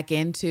runs back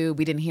into,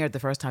 we didn't hear it the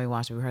first time we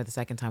watched it, we heard it the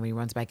second time when he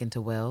runs back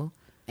into Will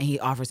and he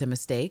offers him a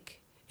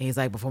steak. And he's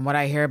like, but from what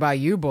I hear about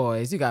you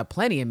boys, you got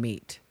plenty of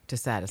meat to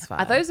satisfy.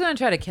 I thought he was going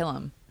to try to kill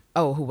him.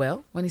 Oh, who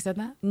Will? When he said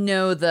that?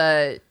 No,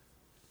 the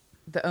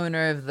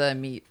owner of the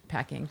meat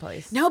packing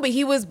place. No, but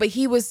he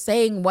was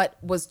saying what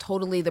was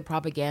totally the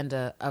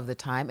propaganda of the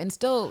time, and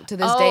still to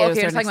this Oh, day, to okay,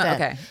 a you're certain talking about-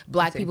 extent, okay. I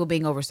black see. people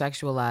being over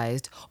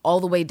sexualized, all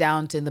the way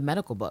down to the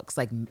medical books.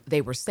 Like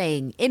they were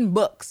saying in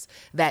books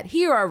that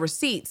here are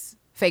receipts.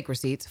 Fake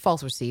receipts,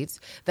 false receipts,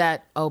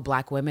 that, oh,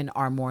 black women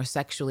are more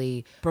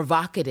sexually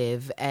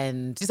provocative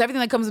and just everything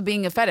that comes with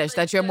being a fetish,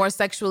 that you're more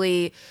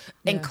sexually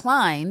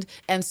inclined.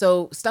 And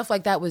so stuff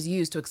like that was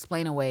used to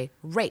explain away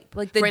rape.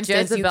 Like the For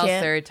instance, you Jezebel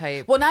can't-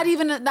 stereotype. Well, not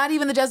even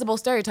the Jezebel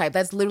stereotype.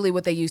 That's literally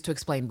what they used to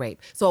explain rape.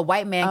 So a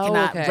white man Oh,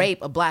 cannot okay. rape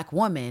a black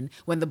woman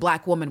when the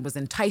black woman was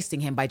enticing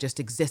him by just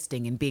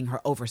existing and being her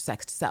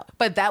oversexed self.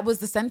 But that was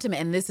the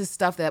sentiment. And this is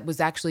stuff that was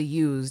actually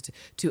used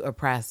to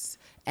oppress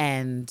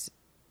and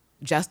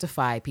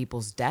justify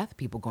people's death,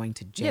 people going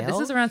to jail. Yeah, this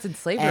is around since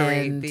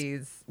slavery. And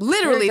These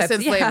literally stereotypes.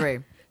 since Yeah.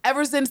 slavery.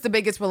 Ever since the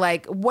bigots were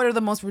like, what are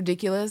the most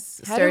ridiculous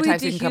How do we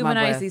stereotypes you can come up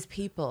dehumanize with? these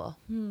people?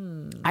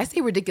 I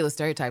say ridiculous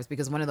stereotypes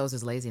because one of those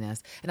is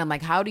laziness. And I'm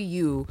like, how do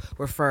you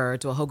refer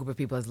to a whole group of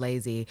people as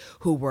lazy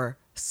who were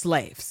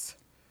slaves?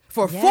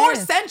 For 4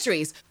 Yes.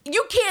 centuries,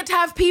 you can't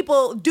have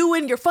people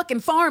doing your fucking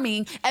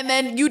farming and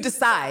then you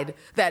decide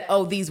that,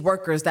 oh, these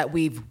workers that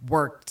we've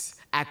worked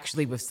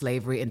actually with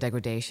slavery and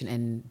degradation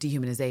and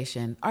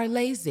dehumanization are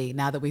lazy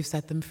now that we've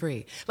set them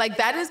free. Like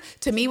that is,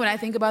 to me, when I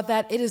think about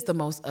that, it is the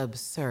most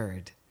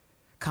absurd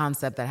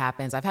concept that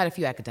happens. I've had a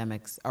few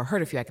academics or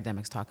heard a few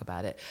academics talk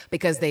about it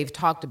because they've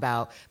talked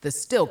about the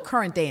still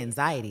current day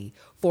anxiety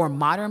for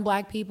modern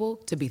black people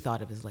to be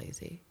thought of as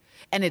lazy.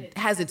 And it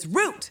has its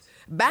root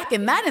back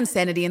in that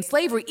insanity in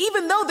slavery,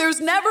 even though there's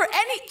never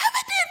any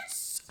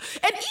evidence.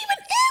 And even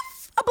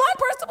if a black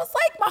person was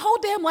like, my whole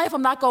damn life,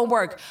 I'm not going to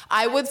work,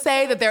 I would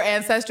say that their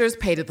ancestors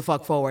paid it the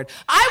fuck forward.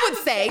 I would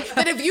say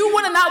that if you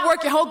want to not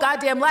work your whole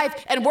goddamn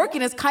life, and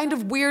working is kind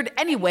of weird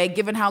anyway,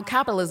 given how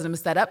capitalism is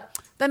set up,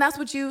 then that's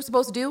what you're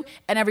supposed to do.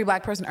 And every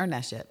black person earned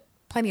that shit.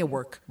 Plenty of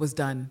work was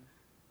done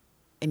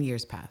in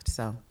years past.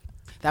 So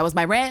that was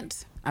my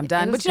rant. I'm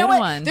done. was But you know a good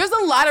what? one. There's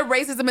a lot of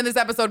racism in this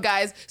episode,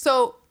 guys.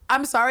 So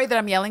I'm sorry that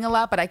I'm yelling a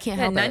lot, but I can't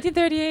Yeah, help it.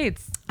 1938.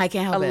 I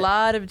can't help a it.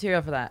 lot of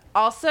material for that.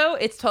 Also,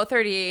 it's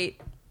 12:38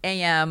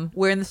 a.m.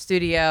 We're in the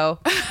studio.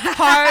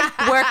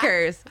 Hard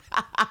workers.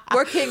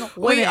 Working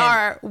women. We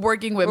are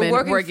working women,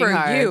 We're working for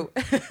hard. you.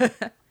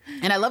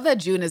 And I love that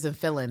June isn't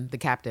feeling the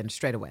captain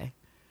straight away.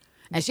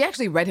 And she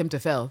actually read him to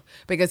Phil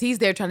because he's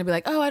there trying to be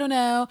like, oh, I don't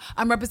know.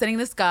 I'm representing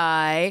this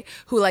guy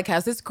who like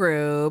has this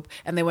group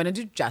and they want to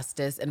do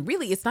justice. And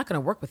really, it's not going to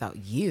work without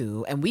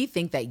you. And we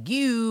think that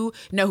you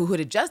know who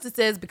Hooded Justice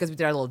is because we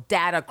did our little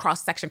data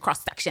cross-section.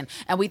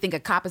 And we think a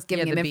cop is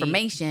giving Yeah, him the beat.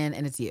 information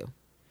and it's you.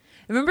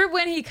 Remember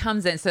when he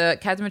comes in? So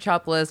Captain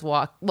Metropolis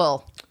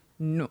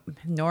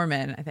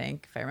Norman, I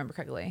think, if I remember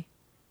correctly.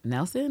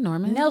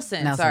 Norman?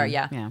 Nelson. Sorry,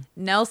 yeah.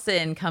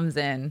 Nelson comes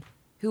in,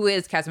 who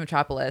is Captain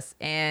Metropolis,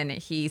 and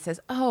he says,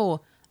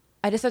 oh,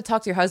 I just had to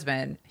talk to your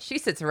husband. She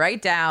sits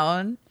right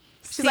down,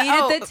 seat like,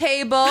 at "Oh." the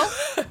table,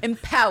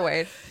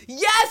 empowered.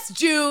 Yes,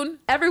 June.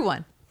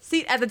 Everyone,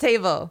 seat at the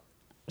table.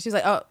 She's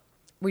like, oh,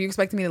 were you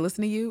expecting me to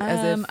listen to you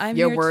as if I'm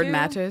your here word too.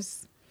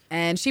 matters?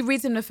 And she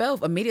reads him to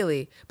Phil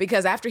immediately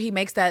because after he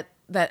makes that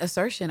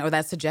assertion or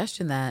that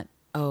suggestion that,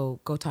 oh,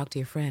 go talk to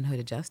your friend,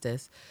 Hooded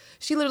Justice,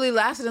 she literally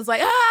laughs and is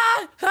like,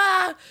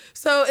 ah.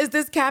 So is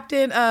this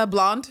Captain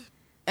blonde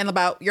and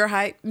about your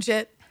height and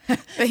shit? And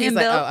he's And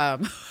like,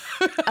 Bill?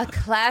 A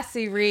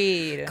classy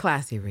read.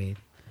 classy read.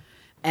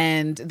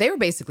 And they were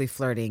basically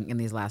flirting in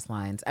these last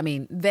lines. I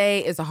mean,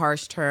 they is a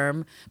harsh term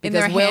In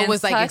because their Will hands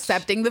was like touch?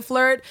 accepting the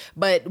flirt.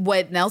 But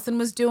what Nelson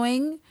was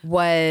doing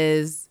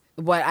was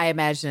what I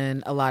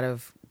imagine a lot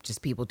of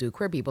just people do,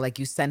 queer people. Like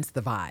you sense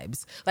the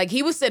vibes. Like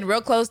he was sitting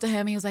real close to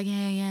him. He was like,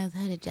 yeah, it's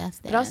Hooded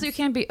Justice. But also, you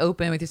can't be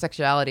open with your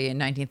sexuality in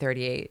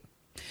 1938.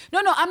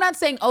 No, I'm not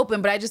saying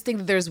open, but I just think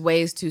that there's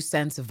ways to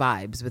sense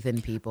vibes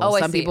within people. Oh, I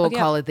Some see. people Okay.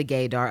 call it the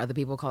gaydar, other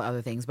people call it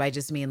other things. But I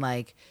just mean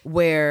like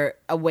where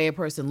a way a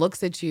person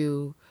looks at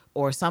you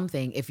or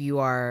something, if you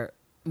are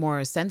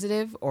more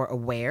sensitive or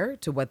aware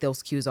to what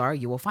those cues are,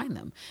 you will find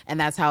them. And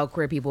that's how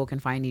queer people can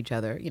find each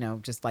other, you know,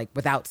 just like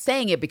without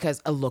saying it because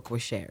a look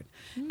was shared.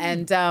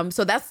 And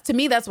so that's, to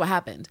me, that's what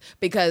happened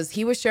because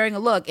he was sharing a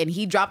look and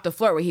he dropped a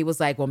flirt where he was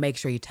like, well, make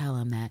sure you tell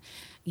him that,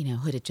 you know,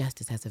 Hooded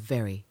Justice has a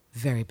very,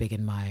 very big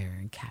admirer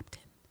and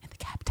captain. And the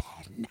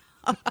captain.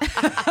 And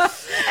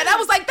I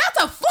was like,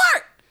 that's a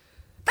flirt.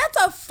 That's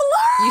a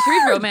flirt. You should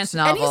read romance And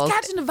novels. he's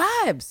catching the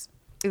vibes.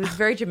 It was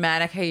very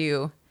dramatic how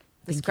you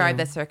described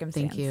that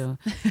circumstance. Thank you.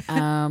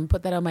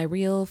 Put that on my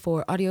reel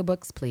for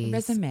audiobooks, please.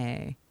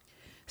 Resume.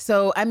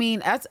 So, I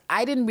mean,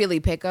 I didn't really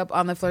pick up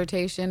on the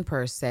flirtation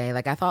per se.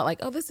 Like, I thought, like,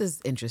 oh, this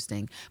is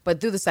interesting. But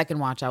through the second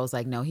watch, I was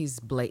like, no, he's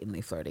blatantly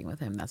flirting with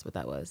him. That's what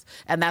that was.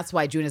 And that's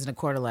why June is in a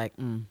quarter like,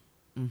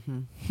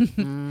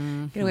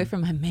 Get away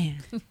from my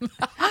man.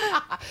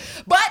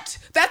 But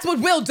that's what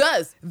Will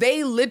does.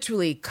 They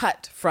literally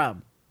cut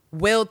from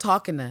Will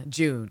talking to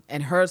June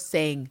and her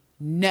saying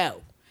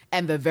no.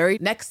 And the very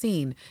next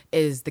scene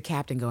is the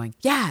captain going,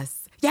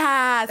 yes,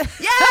 yes,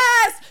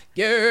 yes,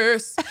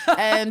 yes.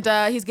 And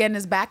he's getting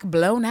his back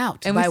blown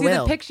out And by we see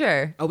Will. the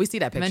picture. Oh, we see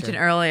that picture. Mentioned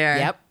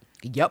earlier.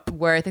 Yep.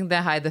 Where I think they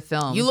hide the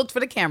film. You looked for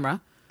the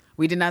camera.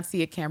 We did not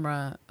see a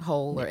camera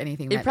hole or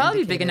anything. It'd that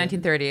probably be big in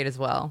indicated- 1938 as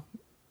well.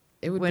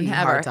 It would Wouldn't be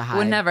have hard our, to hide.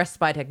 Wouldn't have our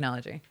spy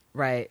technology.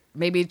 Right.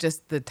 Maybe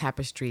just the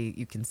tapestry,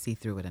 you can see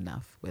through it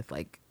enough with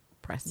like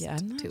pressed Yeah,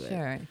 I'm not to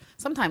sure. it.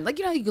 Sometimes, like,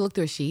 you know, you can look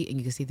through a sheet and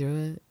you can see through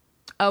it.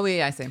 Oh,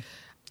 yeah, I see. But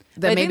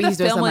That I maybe think he's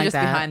the doing film something was like just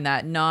that. behind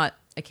that, not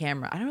a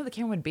camera. I don't know what the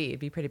camera would be. It'd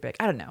be pretty big.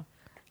 I don't know.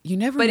 You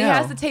never But know. he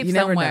has the tape You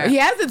never somewhere. know. He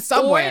has it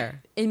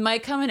somewhere. Or it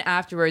might come in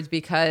afterwards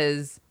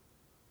because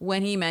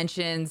when he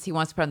mentions he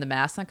wants to put on the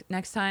mask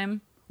next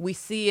time, we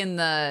see in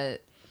the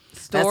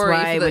story, That's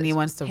right, for the when he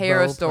wants to hero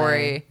role play.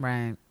 story,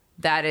 Right.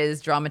 that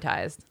is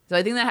dramatized. So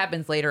I think that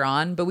happens later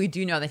on, but we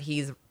do know that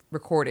he's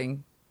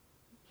recording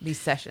these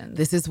sessions.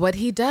 This is what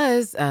he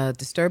does.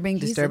 Disturbing.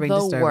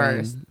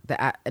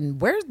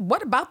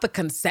 What about the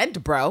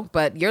consent, bro?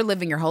 But you're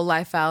living your whole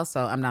life, Al,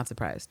 so I'm not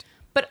surprised.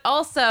 But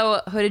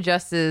also, Hooded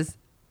Justice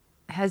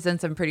has done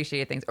some pretty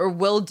shady things, or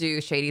will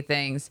do shady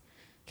things.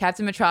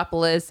 Captain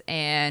Metropolis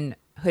and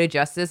Hooded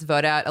Justice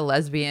vote out a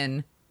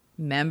lesbian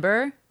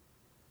member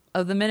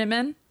of the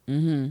Minutemen,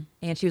 and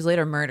she was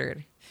later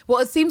murdered. Well,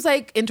 it seems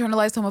like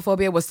internalized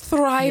homophobia was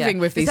thriving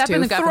with This these happened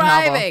two. in the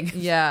graphic novel. Thriving.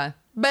 Yeah.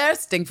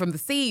 Bursting from the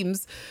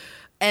seams.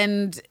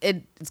 And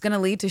it's going to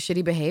lead to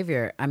shitty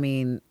behavior. I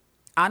mean,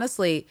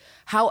 honestly,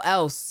 how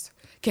else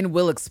can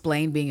Will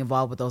explain being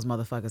involved with those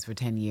motherfuckers for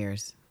 10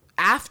 years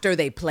after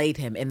they played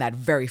him in that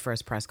very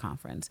first press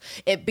conference?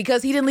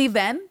 Because he didn't leave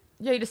then?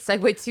 Yeah, you just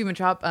segue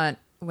to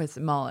with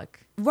Moloch.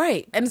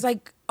 Right. And it's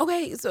like,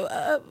 okay,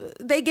 so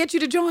they get you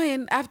to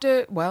join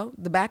after, well,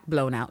 the back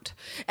blown out.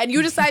 And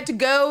you decide to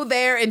go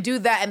there and do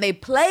that, and they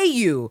play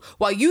you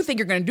while you think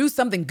you're going to do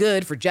something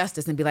good for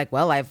justice and be like,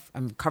 well,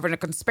 I'm covering a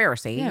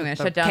conspiracy. Yeah, I'm gonna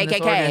the shut down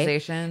this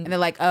organization. And they're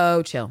like,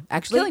 oh, chill.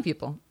 Actually, Killing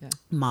people. Yeah.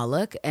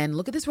 Moloch, and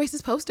look at this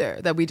racist poster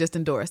that we just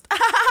endorsed.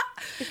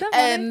 Is that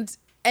funny?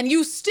 And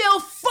you still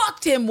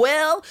fucked him,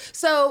 Will.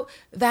 So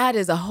that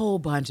is a whole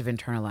bunch of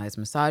internalized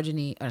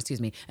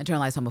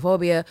internalized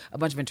homophobia, a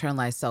bunch of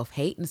internalized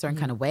self-hate in a certain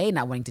kind of way,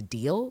 not wanting to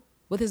deal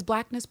with his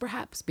blackness,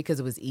 perhaps, because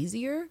it was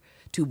easier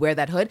to wear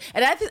that hood.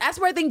 And that's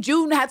where I think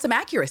June had some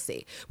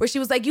accuracy, where she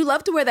was like, you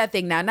love to wear that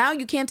thing now. Now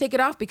you can't take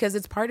it off because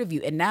it's part of you.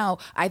 And now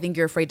I think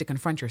you're afraid to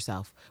confront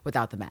yourself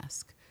without the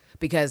mask.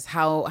 Because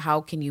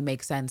how can you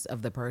make sense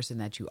of the person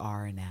that you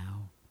are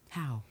now?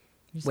 How?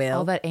 Will?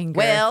 all that anger.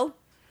 Will?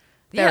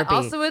 Yeah, Therapy.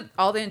 also with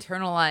all the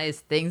internalized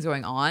things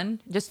going on,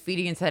 just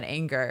feeding into that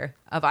anger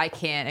of I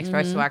can't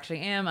express who I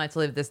actually am. I have to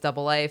live this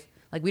double life.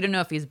 Like, we don't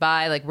know if he's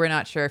bi. Like, we're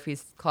not sure if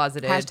he's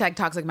closeted. Hashtag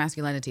toxic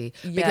masculinity.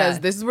 Yeah.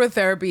 Because this is where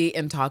therapy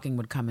and talking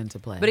would come into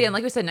play. But again,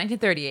 like we said,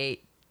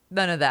 1938,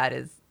 none of that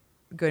is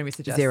going to be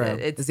suggested. Zero.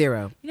 It's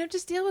Zero. You know,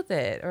 just deal with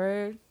it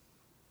or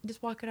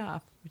just walk it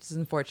off, which is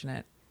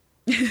unfortunate.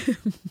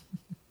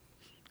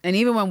 And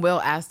even when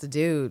Will asked the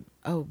dude,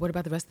 oh, what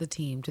about the rest of the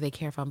team? Do they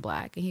care if I'm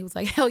black? And he was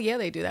like, hell yeah,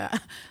 they do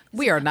that.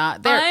 We are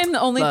not. I'm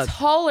the only Look,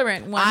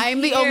 tolerant one.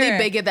 I'm the only here.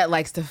 bigot that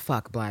likes to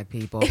fuck black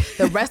people.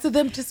 The rest of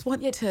them just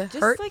want to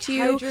hurt like,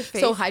 you. hide your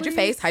face, So hide your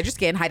face, please. hide your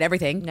skin, hide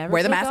everything. Never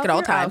Wear the take mask off at all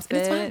your times. And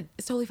it's outfit. fine.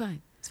 It's totally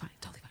fine. It's fine.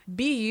 Totally fine.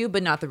 Be you,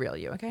 but not the real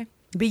you, okay?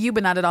 Be you,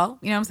 but not at all.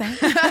 You know what I'm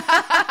saying?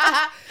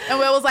 And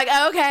Will was like,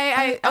 oh,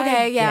 okay,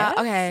 guess.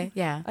 okay,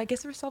 yeah. I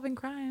guess we're solving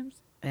crimes.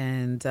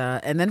 And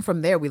then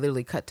from there, we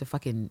literally cut to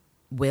fucking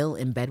Will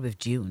in bed with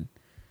June,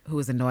 who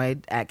is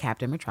annoyed at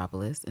Captain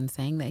Metropolis and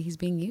saying that he's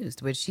being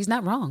used, which she's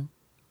not wrong.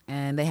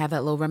 And they have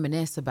that little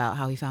reminisce about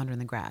how he found her in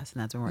the grass.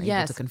 And that's when we're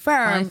able to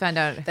confirm Finally found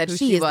out that who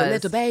she is was. the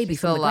little baby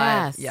She's from still the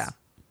alive. grass. Yeah.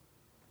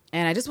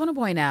 And I just want to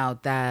point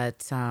out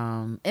that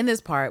in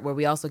this part where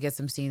we also get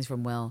some scenes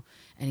from Will,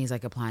 and he's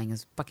like applying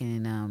his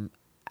fucking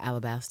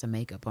alabaster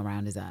makeup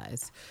around his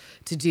eyes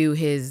to do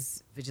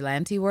his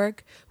vigilante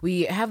work,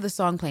 we have the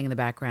song playing in the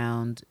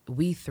background,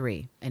 We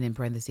Three. And in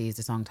parentheses,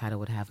 the song title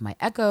would have My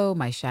Echo,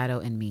 My Shadow,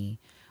 and Me,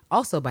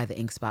 also by the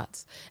Ink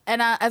Spots.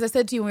 And as I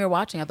said to you when we were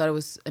watching, I thought it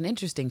was an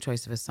interesting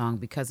choice of a song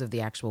because of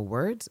the actual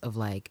words of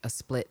like a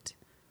split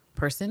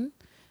person.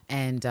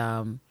 And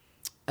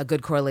a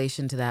good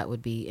correlation to that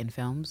would be in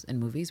films and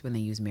movies when they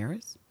use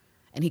mirrors.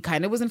 And he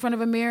kind of was in front of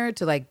a mirror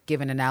to like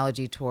give an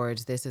analogy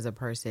towards this is a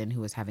person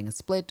who is having a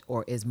split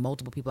or is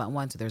multiple people at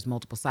once. So there's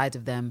multiple sides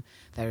of them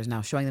that is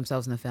now showing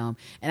themselves in the film.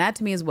 And that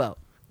to me as well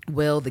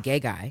Will, the gay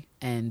guy,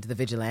 and the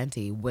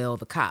vigilante, Will,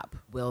 the cop,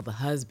 Will, the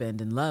husband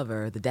and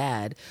lover, the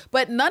dad.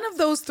 But none of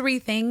those three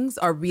things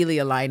are really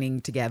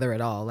aligning together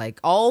at all. Like,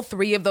 all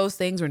three of those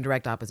things are in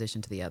direct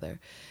opposition to the other.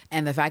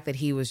 And the fact that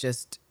he was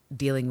just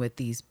dealing with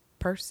these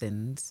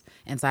persons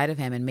inside of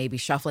him and maybe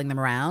shuffling them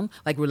around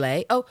like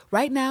roulette. Oh,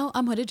 right now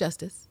I'm hooded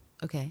justice.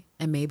 Okay.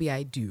 And maybe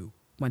I do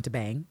want to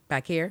bang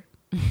back here.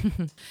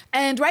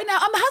 And right now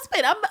I'm the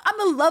husband. I'm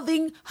the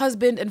loving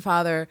husband and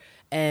father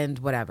and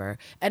whatever.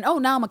 And oh,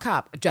 now I'm a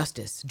cop.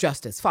 Justice,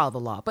 follow the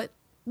law. But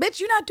bitch,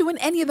 you're not doing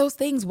any of those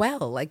things well.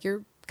 Like,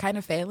 you're kind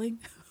of failing.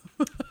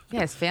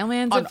 Yeah, his family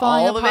ends On up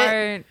falling all of it.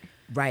 apart.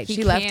 Right. He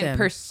She can't left him.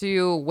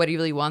 pursue what he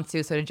really wants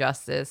to, so to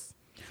justice.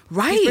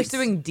 Right. He's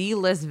pursuing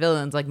D-list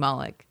villains like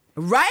Malik.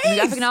 Right. And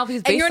the graphic novel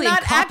is and you're basically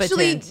not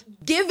actually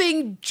incompetent.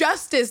 giving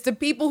justice to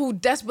people who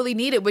desperately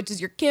need it, which is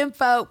your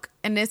kinfolk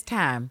in this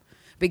time,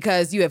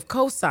 because you have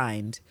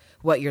co-signed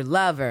what your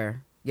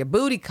lover, your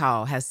booty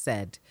call has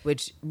said,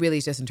 which really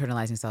is just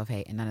internalizing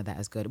self-hate, and none of that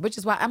is good. Which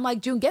is why I'm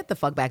like, June, get the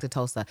fuck back to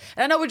Tulsa.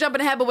 And I know we're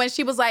jumping ahead, but when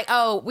she was like,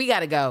 oh, we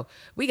gotta go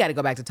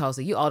back to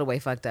Tulsa. You all the way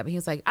fucked up. And he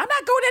was like, I'm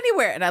not going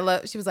anywhere.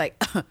 And she was like,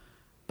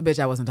 bitch,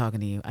 I wasn't talking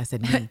to you. I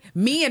said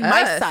me and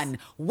my Us. son.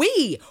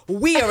 We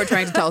are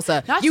returning to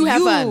Tulsa. Not you have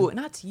you. fun.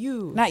 Not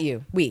you. Not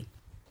you. We.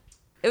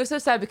 It was so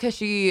sad because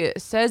she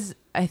says,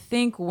 I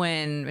think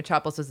when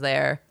Metropolis was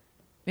there,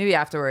 maybe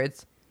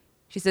afterwards,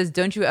 she says,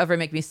 don't you ever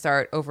make me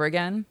start over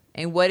again.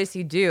 And what does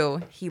he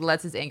do? He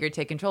lets his anger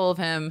take control of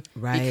him,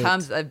 Right.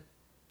 becomes a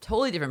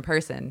totally different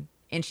person.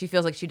 And she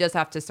feels like she does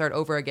have to start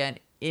over again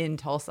in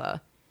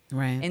Tulsa.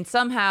 Right. And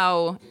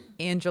somehow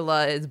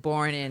Angela is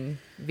born in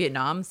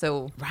Vietnam.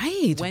 So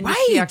Right. when right,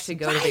 does she actually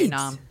go to right.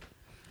 Vietnam?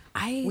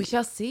 We We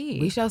shall see.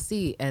 We shall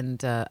see.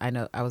 And I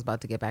know I was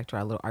about to get back to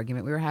our little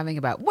argument we were having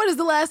about what does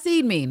the last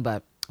seed mean,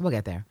 but we'll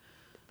get there.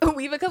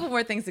 We have a couple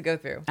more things to go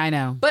through. I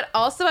know. But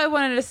also, I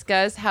want to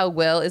discuss how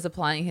Will is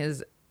applying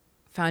his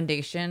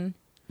foundation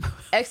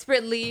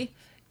expertly.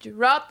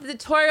 Drop the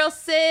tutorial,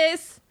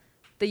 sis.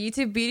 The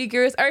YouTube beauty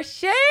gurus are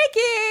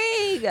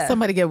shaking.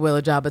 Somebody get Will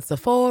a job at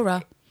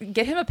Sephora.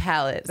 Get him a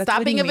palette. That's Stop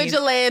what being he a needs.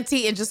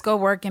 vigilante and just go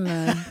work in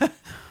the...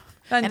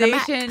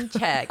 Foundation,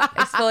 check.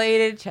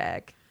 Exfoliated,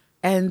 check.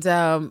 And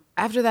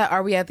after that,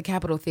 are we at the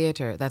Capitol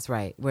Theater? That's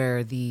right,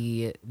 where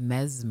the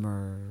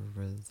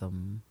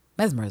mesmerism,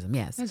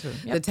 yes.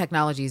 Mesmerism, yep. The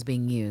technology is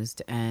being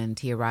used, and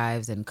he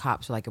arrives, and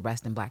cops are like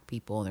arresting black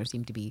people, and there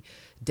seem to be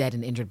dead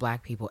and injured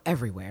black people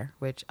everywhere,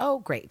 which, oh,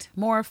 great.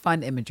 More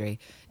fun imagery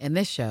in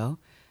this show.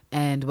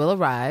 And Will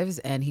arrives,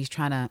 and he's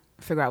trying to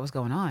figure out what's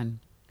going on.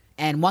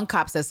 And one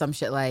cop says some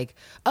shit like,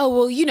 oh,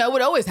 well, you know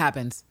what always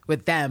happens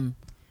with them.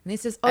 And he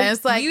says, oh, And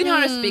it's like, you know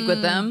how to speak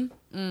with them.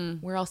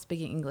 We're all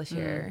speaking English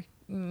here.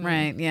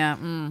 Right, yeah.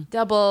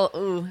 Double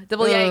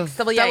yikes,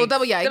 double yikes.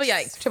 Double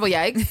yikes. Triple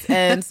yikes.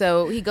 And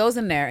so he goes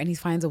in there and he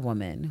finds a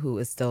woman who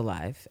is still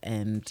alive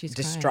and She's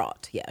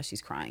distraught. Yeah,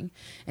 she's crying.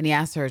 And he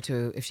asks her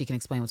if she can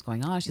explain what's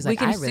going on. She's We like,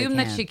 can I really assume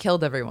that can't. she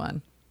killed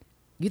everyone.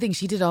 You think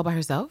she did it all by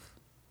herself?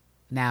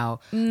 Now,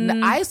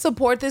 I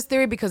support this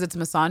theory because it's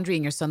misandry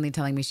and you're suddenly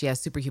telling me she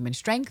has superhuman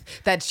strength,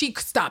 that she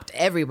stopped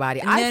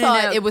everybody. I No,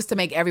 thought no. it was to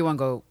make everyone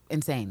go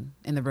insane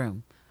in the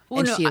room.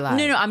 And no, she lied.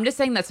 no, I'm just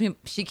saying that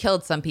she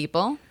killed some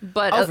people,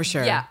 but Oh, for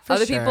sure. yeah, For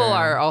other people sure.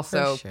 are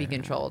also For being sure.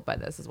 controlled by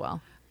this as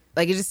well.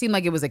 Like, it just seemed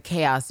like it was a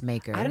chaos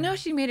maker. I don't know how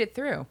she made it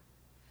through.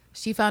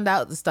 She found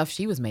out the stuff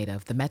she was made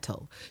of, the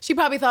metal. She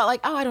probably thought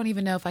like, oh, I don't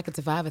even know if I could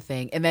survive a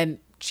thing. And then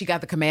she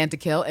got the command to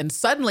kill. And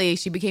suddenly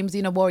she became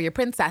Xena Warrior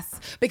Princess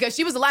because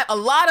she was alive. A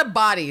lot of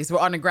bodies were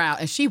on the ground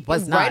and she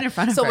was not. Right in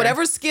front of so her.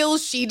 whatever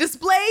skills she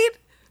displayed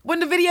when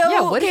the video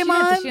Yeah, what did came she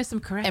have? on. Did she have some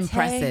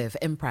karate?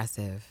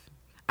 Impressive.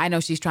 I know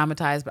she's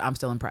traumatized, but I'm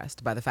still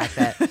impressed by the fact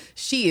that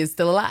she is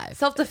still alive.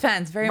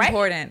 Self-defense, very Right?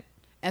 important.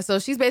 And so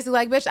she's basically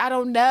like, bitch, I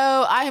don't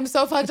know. I am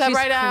so fucked up She's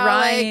right now.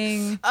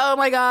 crying. Like, oh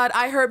my God,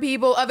 I hurt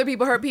people. Other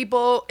people hurt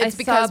people. It's I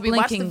because saw we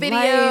watched the blinking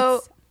video.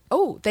 lights.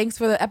 Oh, thanks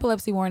for the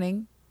epilepsy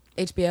warning.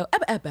 HBO.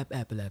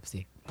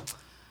 Epilepsy.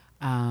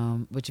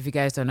 Which if you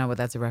guys don't know what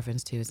that's a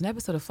reference to, it's an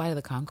episode of Flight of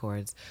the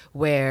Conchords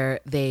where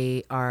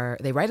they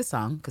write a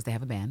song because they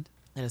have a band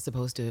that is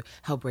supposed to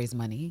help raise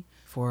money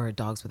for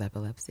dogs with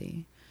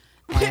epilepsy.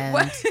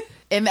 And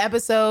in the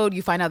episode,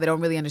 you find out they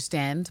don't really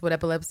understand what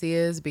epilepsy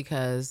is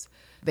because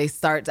they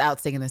start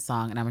out singing this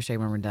song, and I'm gonna show you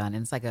when we're done.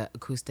 And it's like a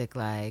acoustic,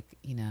 like,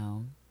 you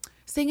know,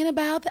 singing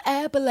about the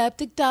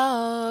epileptic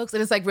dogs,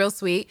 and it's like real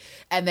sweet.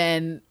 And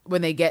then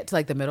when they get to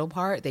like the middle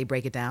part, they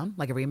break it down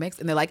like a remix,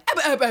 and they're like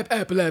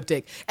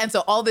epileptic. And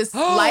so all this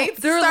lights,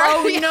 they're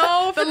start, like, oh,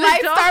 no, the for the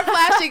lights dog. start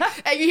flashing,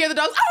 and you hear the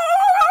dogs.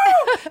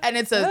 And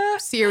it's a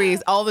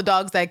series. All the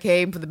dogs that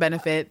came for the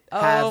benefit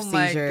have Oh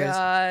my seizures.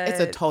 God. It's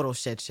a total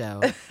shit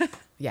show.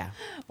 Yeah.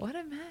 What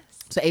a mess.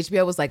 So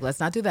HBO was like, let's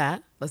not do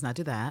that. Let's not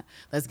do that.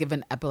 Let's give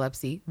an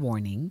epilepsy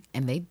warning.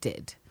 And they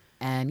did.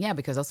 And yeah,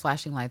 because those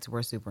flashing lights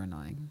were super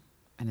annoying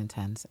and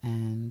intense.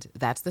 And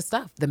that's the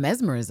stuff. The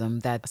mesmerism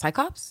that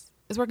Cyclops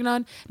is working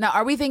on. Now,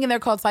 are we thinking they're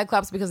called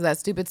Cyclops because of that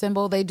stupid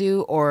symbol they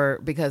do, or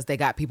because they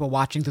got people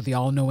watching through the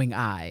all-knowing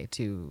eye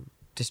to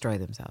destroy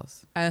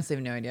themselves. I honestly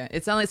have no idea.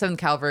 It's only 7th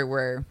Cavalry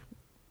where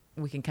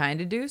we can kind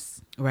of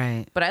deduce.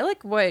 Right. But I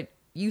like what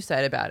you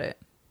said about it.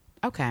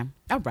 Okay.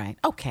 All right.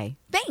 Okay.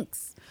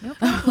 Thanks. No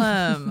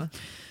problem.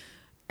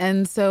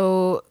 And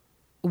so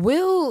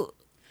Will,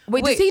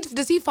 Wait.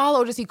 does he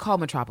follow or does he call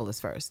Metropolis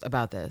first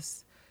about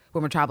this?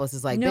 Where Metropolis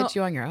is like, No, bitch,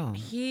 you're on your own.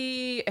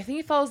 I think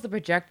he follows the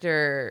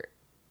projector.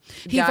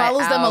 He guy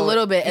follows them a out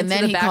little bit, and into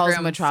then the he back calls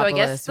room. Metropolis. So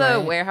I guess the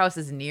right? warehouse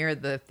is near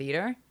the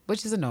theater.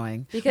 Which is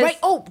annoying. Because- right?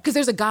 Oh, because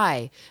there's a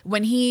guy.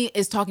 When he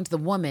is talking to the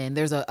woman,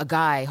 there's a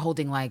guy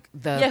holding like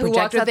the Who walks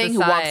projector out the thing who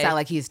walks side, out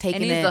like he's taking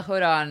and he has it. the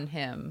hood on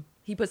him.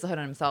 He puts the hood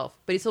on himself,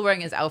 but he's still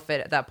wearing his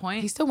outfit at that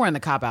point. He's still wearing the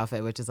cop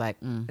outfit, which is like,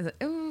 He's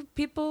like, ooh,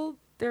 people,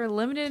 they're a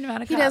limited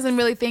amount of he cops. doesn't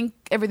really think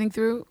everything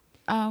through.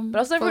 But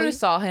also, everyone who fully.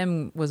 saw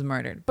him was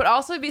murdered. But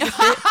also, it'd be,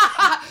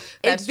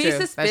 That's true.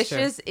 That's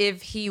suspicious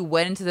if he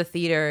went into the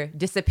theater,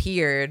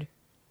 disappeared,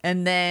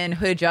 and then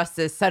Hood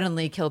Justice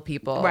suddenly killed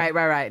people.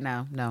 Right.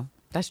 No.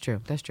 That's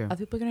true. Other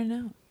people are gonna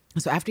know.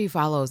 So after he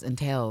follows and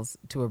tails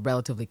to a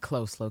relatively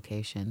close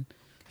location,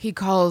 he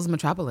calls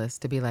Metropolis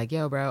to be like,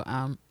 yo, bro,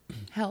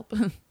 Help.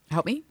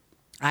 help me.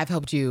 I've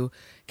helped you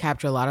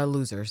capture a lot of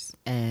losers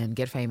and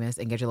get famous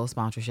and get your little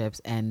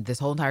sponsorships. And this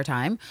whole entire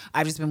time,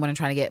 I've just been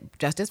trying to get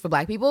justice for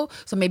black people.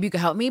 So maybe you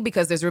could help me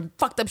because there's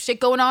fucked up shit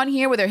going on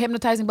here where they're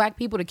hypnotizing black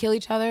people to kill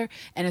each other.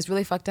 And it's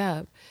really fucked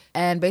up.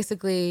 And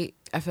basically,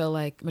 I feel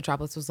like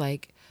Metropolis was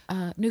like,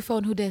 new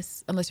phone, who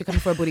dis? Unless you're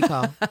coming for a booty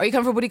call. Are you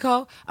coming for a booty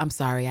call? I'm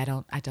sorry, I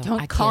Don't I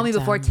call me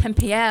can't, before 10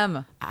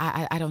 p.m.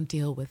 I don't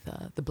deal with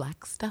the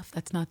black stuff.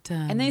 That's not.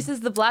 And then he says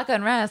the Black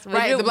Unrest, which,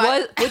 Right,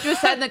 which was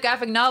said in the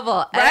graphic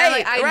novel. And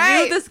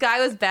I knew this guy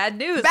was bad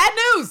news. Bad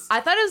news. I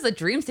thought it was a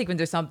dream sequence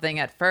or something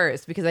at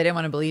first because I didn't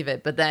want to believe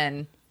it. But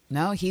then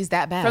No, he's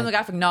that bad. from the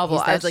graphic novel,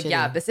 He's I was that like,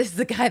 yeah, shitty. this is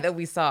the guy that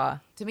we saw.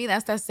 To me,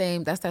 that's that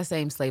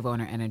same slave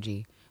owner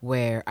energy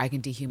where I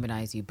can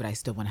dehumanize you, but I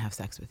still want to have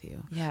sex with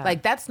you. Yeah.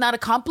 Like that's not a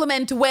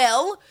compliment.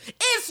 Will,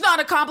 it's not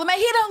a compliment.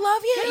 He don't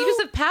love you. You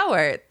just have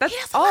power. That's he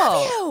doesn't all.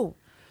 love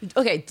you.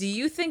 Okay, do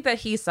you think that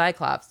he's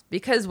Cyclops?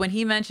 Because when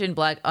he mentioned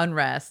Black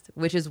Unrest,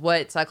 which is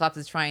what Cyclops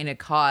is trying to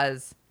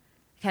cause,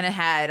 kind of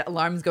had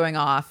alarms going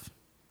off.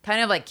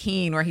 Kind of like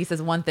Keen, where he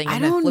says one thing and I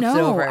then don't flips it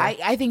know. over.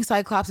 I think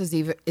Cyclops is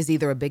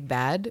either a big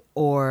bad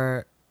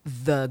or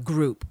the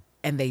group,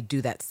 and they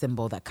do that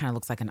symbol that kind of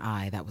looks like an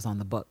eye that was on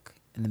the book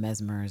and the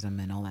mesmerism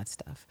and all that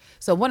stuff.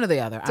 So one or the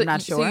other. I'm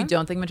not sure. So you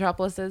don't think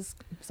Metropolis is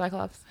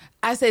Cyclops?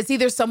 I say it's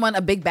either someone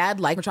a big bad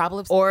like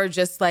Metropolis or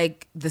just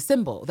like the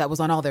symbol that was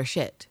on all their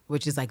shit,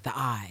 which is like the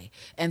eye.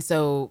 And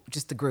so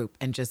just the group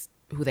and just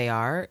who they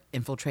are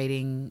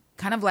infiltrating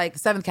kind of like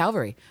 7th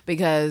Cavalry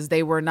because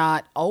they were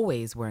not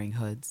always wearing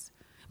hoods,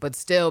 but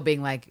still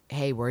being like,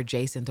 hey, we're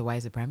adjacent to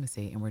white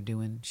supremacy and we're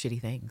doing shitty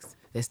things.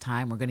 This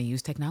time we're going to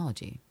use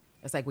technology.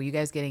 It's like, were you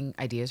guys getting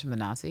ideas from the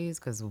Nazis?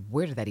 Because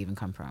where did that even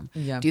come from?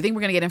 Yeah. Do you think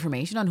we're going to get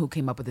information on who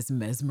came up with this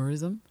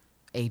mesmerism?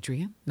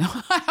 Adrian? No.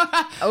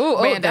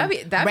 That'd be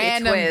a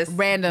twist.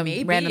 Random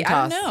toss.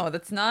 I don't know.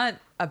 That's not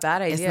a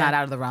bad idea. It's not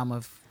out of the realm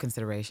of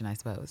consideration, I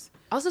suppose.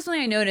 Also,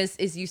 something I noticed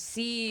is you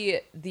see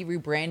the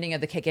rebranding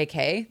of the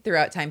KKK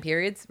throughout time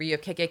periods where you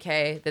have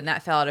KKK, then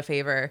that fell out of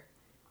favor.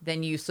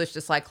 Then you switch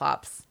to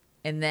Cyclops.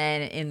 And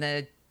then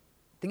I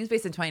think it's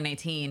based in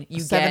 2019,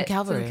 you get 7th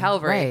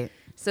Cavalry. Right.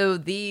 So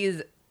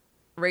these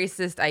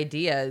racist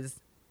ideas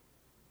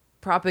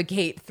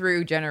propagate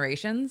through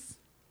generations,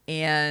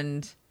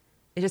 and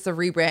it's just a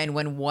rebrand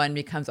when one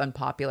becomes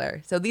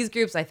unpopular. So these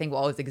groups, I think, will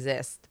always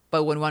exist,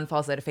 but when one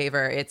falls out of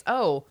favor, it's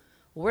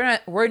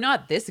we're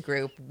not this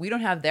group. We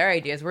don't have their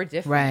ideas. We're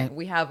different. Right.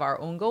 We have our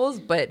own goals,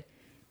 but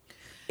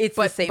it's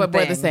the same. But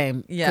thing. we're the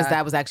same. Yeah, Because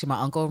that was actually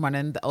my uncle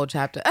running the old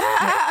chapter.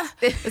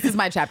 This is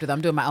my chapter, though.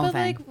 I'm doing my own but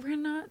thing. like we're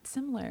not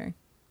similar.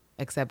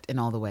 Except in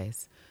all the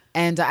ways.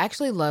 And I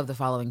actually love the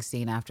following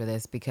scene after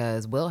this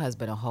because Will has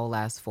been a whole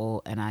ass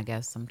fool, and I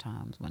guess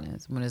sometimes when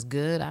it's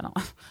good, I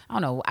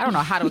don't know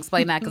how to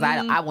explain that because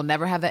I will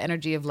never have the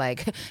energy of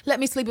like, let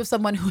me sleep with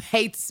someone who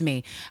hates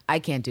me. I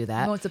can't do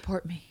that. You won't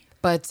support me.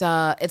 But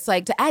it's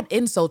like to add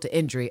insult to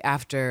injury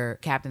after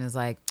Captain is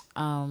like,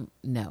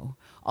 no.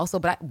 Also,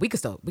 but we could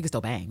still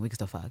bang. We could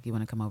still fuck. You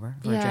want to come over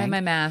for a Yeah, drink? my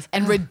mask.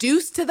 And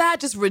reduced to that,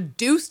 just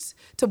reduced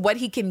to what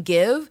he can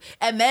give.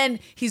 And then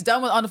he's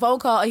done on the phone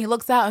call and he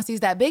looks out and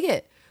sees that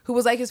bigot who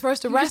was like his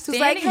first arrest. Who's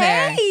like,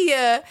 standing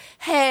there.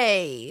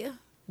 hey,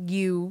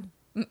 you.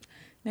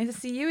 Nice to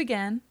see you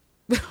again.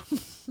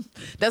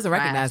 Doesn't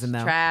recognize him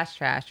though. Trash.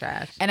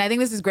 And I think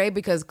this is great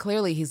because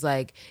clearly he's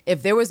like,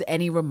 if there was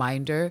any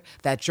reminder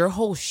that your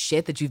whole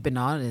shit that you've been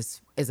on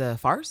is a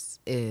farce,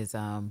 is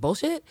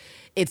bullshit,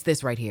 it's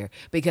this right here.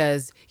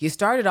 Because you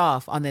started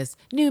off on this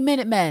New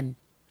Minutemen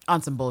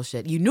on some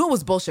bullshit. You knew it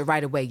was bullshit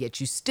right away, yet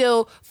you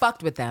still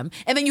fucked with them.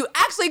 And then you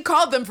actually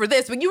called them for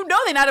this when you know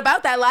they're not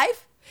about that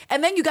life.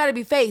 And then you got to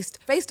be face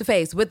to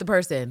face with the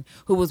person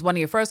who was one of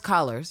your first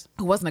callers,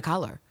 who wasn't a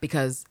caller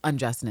because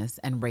unjustness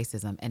and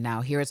racism. And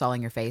now here it's all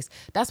in your face.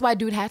 That's why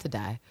dude had to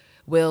die.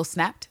 Will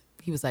snapped.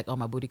 He was like, oh,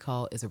 my booty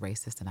call is a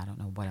racist and I don't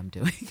know what I'm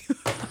doing.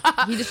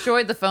 He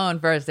destroyed the phone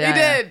first. He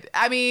did.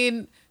 I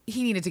mean,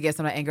 he needed to get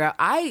some of that anger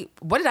out.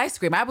 What did I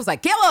scream? I was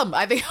like, kill him.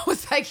 I think I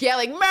was like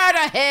yelling,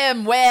 murder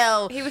him,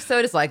 Will. He was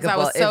so dislikable. I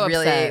was so it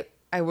really, upset.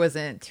 I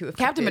wasn't too affected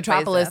Captain by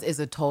Metropolis his death. is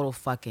a total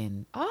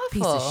fucking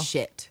piece Awful. of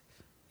shit.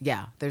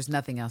 Yeah, there's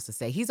nothing else to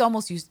say. He's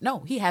almost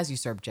he has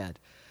usurped Judd.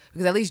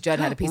 Because at least Judd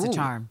had a piece of Ooh.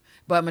 charm.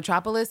 But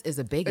Metropolis is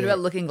a big What about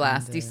Looking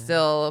Glass? Do you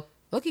still...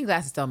 Looking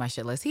Glass is still on my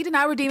shit list. He did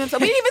not redeem himself.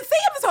 We didn't even see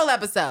him this whole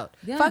episode.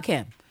 Yeah. Fuck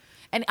him.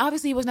 And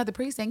obviously he wasn't at the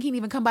precinct. He didn't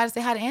even come by to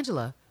say hi to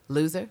Angela.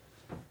 Loser.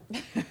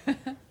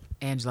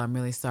 Angela, I'm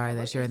really sorry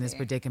that you're in this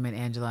predicament,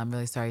 Angela. I'm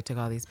really sorry you took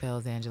all these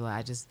pills, Angela.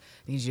 I just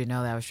need you to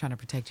know that I was trying to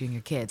protect you and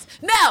your kids.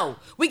 No!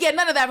 We get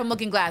none of that from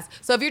Looking Glass.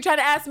 So if you're trying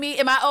to ask me,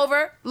 am I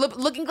over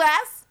Looking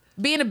Glass?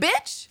 Being a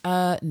bitch?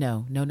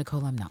 No,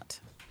 Nicole, I'm not.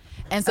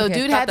 And so Okay,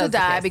 dude thought had that to was the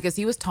die case. because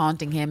he was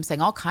taunting him,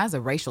 saying all kinds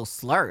of racial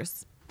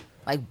slurs.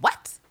 Like,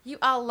 what? You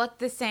all look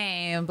the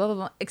same. Blah, blah,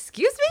 blah.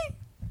 Excuse me?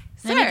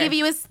 Let me Sir. give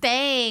you a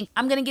steak.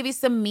 I'm going to give you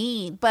some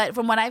meat. But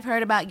from what I've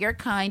heard about your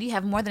kind, you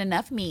have more than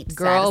enough meat to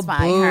Girl,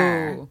 satisfy boo.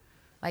 her.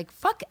 Like,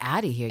 fuck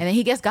out of here. And then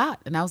he gets got.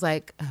 And I was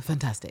like,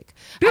 fantastic.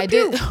 Pew, I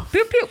pew. did.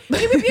 Pew, pew.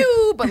 Pew, pew,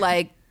 pew. But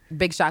like,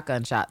 big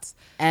shotgun shots.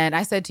 And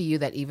I said to you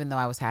that even though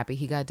I was happy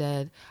he got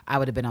dead, I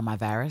would have been on my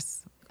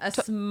Varys. A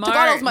Took smart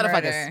all those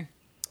motherfuckers. murder.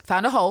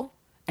 Found a hole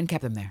and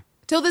kept them there.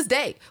 Till this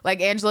day.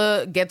 Like,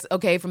 Angela gets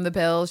okay from the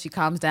pills. She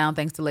calms down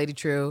thanks to Lady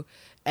True.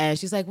 And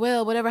she's like,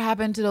 well, whatever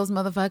happened to those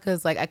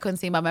motherfuckers? Like, I couldn't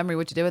see in my memory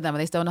what you did with them. Are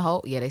they still in the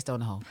hole? Yeah, they still in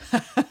the hole.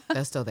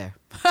 They're still there.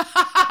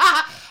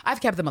 I've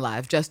kept them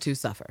alive just to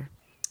suffer.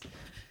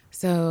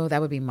 So that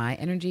would be my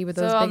energy with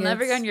So those I'll bigots.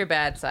 never go on your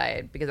bad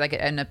side because I could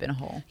end up in a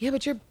hole. Yeah,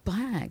 but you're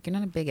black. You're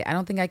not a bigot. I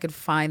don't think I could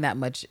find that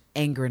much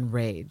anger and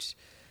rage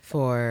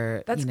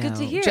for, That's good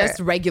to hear. just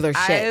regular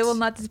shit. I will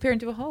not disappear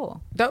into a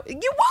hole.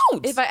 You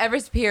won't. If I ever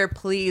disappear,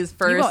 please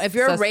first. You won't. If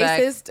you're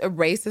suspect- a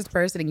racist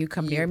person and you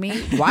come near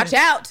me, watch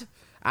out.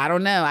 I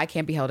don't know. I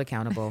can't be held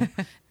accountable.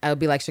 I would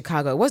be like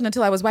Chicago. It wasn't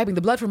until I was wiping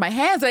the blood from my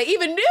hands that I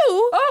even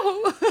knew.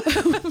 Oh,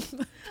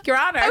 Your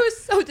Honor. I was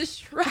so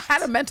distraught. I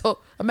had a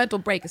mental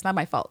break. It's not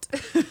my fault.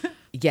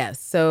 Yes.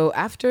 So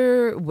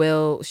after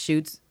Will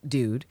shoots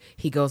dude,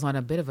 he goes on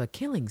a bit of a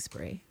killing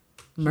spree,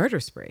 murder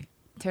spree.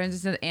 Turns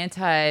into an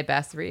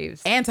anti-Bass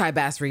Reeves.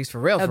 Anti-Bass Reeves for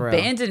real, for real.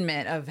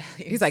 Abandonment of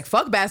values. He's like,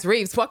 fuck Bass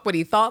Reeves. Fuck what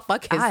he thought.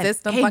 Fuck his I'm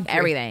system. Fuck angry.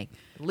 everything.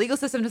 Legal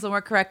system doesn't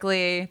work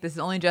correctly. This is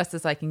the only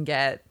justice I can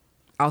get.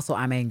 Also,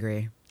 I'm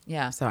angry.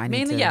 Yeah. So I need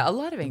Mainly, to yeah, a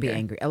lot of anger. be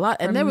angry. A lot.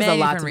 For And there was a many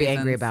lot to different be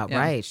angry reasons. about. Yeah.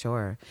 Right.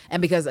 Sure.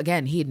 And because,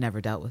 again, he had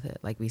never dealt with it.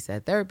 Like we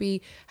said,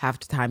 therapy, half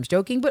the times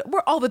joking, but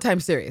we're all the time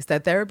serious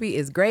that therapy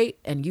is great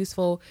and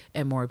useful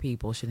and more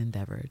people should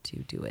endeavor to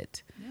do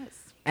it. Yes.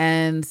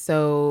 And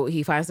so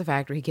he finds the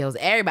factory. He kills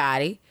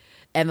everybody.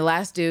 And the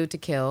last dude to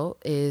kill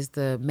is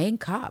the main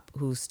cop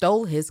who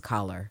stole his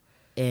collar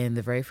in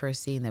the very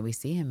first scene that we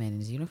see him in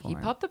his He uniform.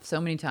 popped up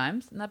so many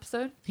times in the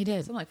episode. He did.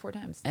 Something like 4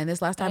 times. And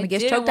this last time I he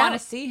gets didn't choked want out.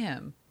 to see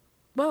him.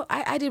 Well,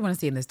 I did want to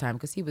see him this time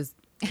because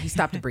he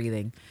stopped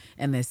breathing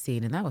in this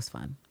scene, and that was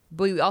fun.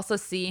 But we also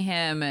see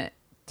him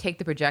take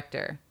the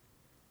projector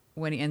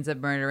when he ends up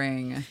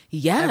murdering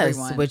Yes,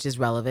 everyone. which is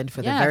relevant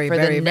for Yeah, the very, for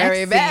the very, next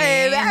very,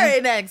 very, scene.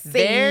 very next scene.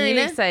 Very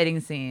exciting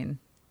scene.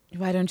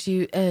 Why don't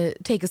you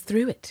take us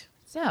through it?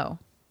 So,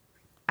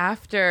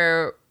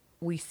 after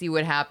we see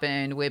what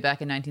happened way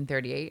back in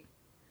 1938,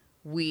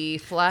 we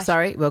flash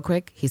Sorry, real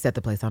quick. He set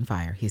the place on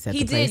fire. He set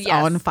He the place did,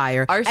 yes. on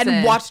fire Arson.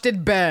 and watched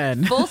it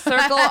burn. full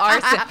circle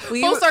arson.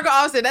 Full circle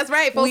arson. That's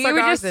right. Full we circle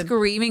were just arson.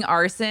 screaming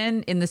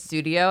arson in the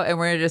studio, and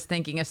we're just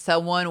thinking if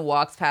someone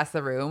walks past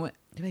the room,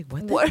 Like,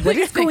 what what are what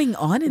they is going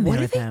on in there what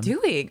are with they them?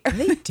 doing? What are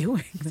they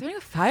doing? Is there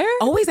a fire?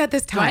 Always at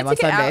this Do I time on have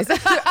to get out?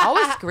 Sundays. They're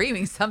always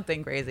screaming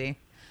something crazy.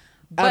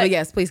 But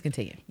yes, please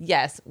continue.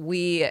 Yes,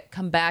 we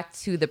come back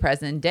to the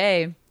present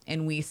day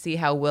and we see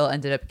how Will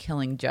ended up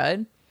killing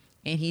Judd,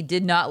 and he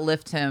did not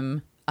lift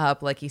him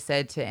up like he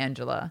said to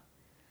Angela,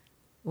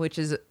 which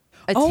is a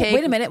take.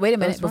 Wait a minute. that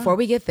was Before wrong.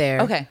 we get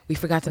there, Okay. we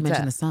forgot to What's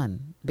mention that? the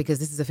son because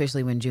this is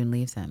officially when June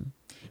leaves him.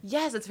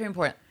 Yes, it's very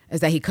important. Is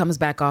that he comes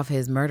back off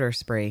his murder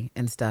spree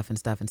and stuff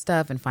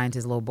and finds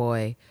his little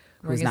boy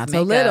who's Wearing not his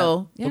so makeup.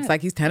 little. Yeah. Looks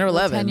like he's 10 or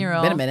Little 11.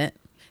 10-year-old. Been a minute.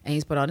 And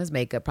he's put on his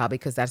makeup probably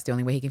because that's the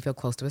only way he can feel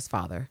close to his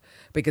father.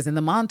 Because in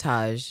the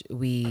montage,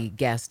 we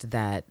guessed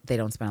that they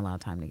don't spend a lot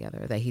of time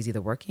together, that he's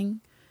either working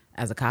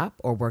as a cop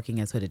or working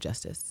as Hooded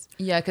Justice.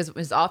 Yeah, because it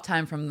was off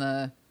time from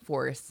the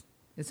force.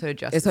 It's Hooded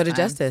Justice. It's Hooded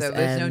time, Justice, So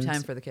there's no and-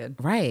 time for the kid.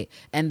 Right.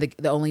 And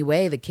the only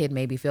way the kid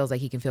maybe feels like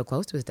he can feel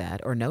close to his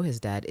dad or know his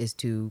dad is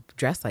to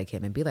dress like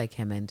him and be like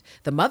him. And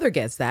the mother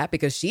gets that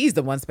because she's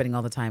the one spending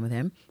all the time with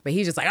him. But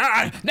he's just like,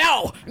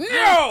 no.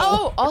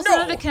 Oh, also no.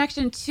 another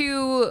connection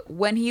to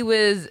when he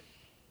was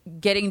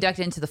getting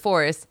inducted into the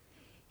force.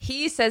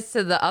 He says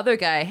to the other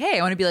guy, "Hey,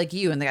 I want to be like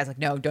you," and the guy's like,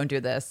 "No, don't do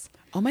this."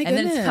 Oh my And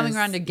then it's goodness. coming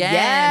around again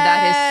Yes,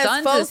 that his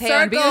son full says, "Hey, I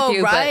want to be with circle.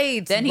 you," Right,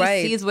 but then he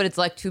right. sees what it's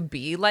like to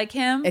be like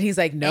him, And he's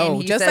like, no,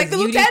 And he just says, like the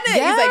 "You need-" lieutenant.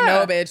 He's like, no,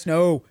 Yeah.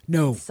 bitch,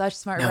 no. Such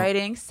smart No.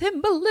 writing,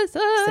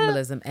 symbolism.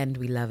 Symbolism, and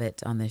we love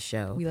it on this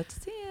show. We love to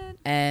see it.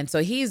 And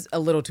so he's a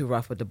little too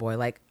rough with the boy.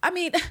 Like, I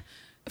mean,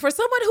 For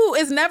someone who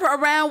is never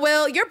around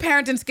Will, your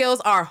parenting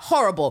skills are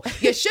horrible.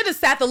 You should have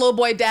sat the little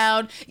boy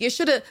down. You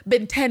should have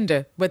been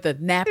tender with a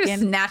He napkin.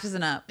 just snatches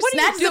him up. What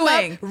Snatches are you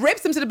doing? him up,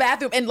 rips him to the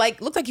bathroom, and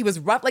like looked like he was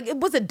rough. Like,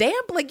 was it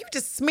damp? Like, you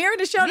just smearing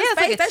the shit on his it's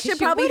face. like a That shit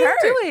tissue. probably What are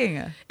hurt. you doing?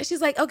 And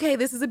she's like, okay,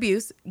 this is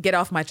abuse. Get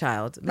off my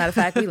child. Matter of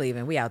fact, we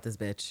leaving. We out this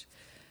bitch.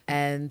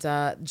 And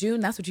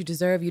June, that's what you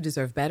deserve. You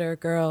deserve better,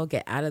 girl.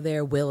 Get out of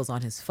there. Will is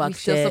on his fuck We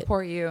still shit.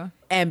 support you.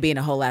 And being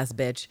a whole ass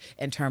bitch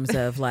in terms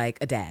of like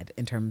a dad,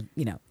 in terms,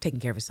 taking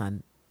care of his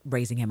son,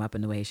 raising him up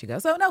in the way he should go.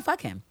 So no,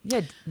 fuck him.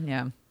 Yeah.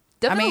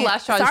 Definitely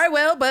last straw. sorry,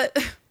 Will, but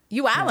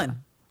you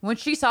Alan. When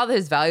she saw that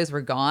his values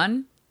were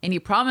gone and he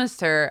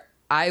promised her,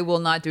 I will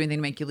not do anything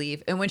to make you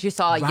leave. And when she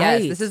saw, yes,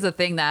 Right. this is the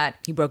thing that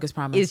He broke his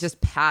promise. is just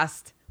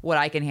past what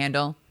I can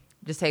handle,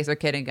 just takes her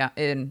kid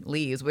and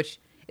leaves, which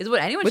is what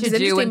anyone Which is should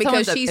do interesting when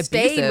because someone's she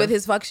stayed abusive. with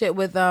his fuck shit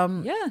with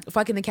Yeah.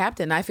 fucking the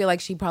captain. I feel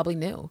like she probably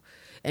knew.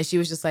 And she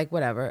was just like,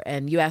 whatever.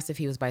 And you asked if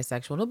he was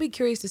bisexual. And we'll be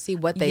curious to see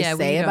what they Yeah, we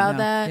say don't about know.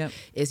 that. Yep.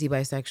 Is he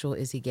bisexual?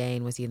 Is he gay?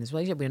 And was he in this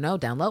relationship? We don't know.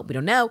 Down low. We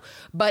don't know.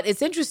 But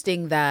it's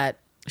interesting that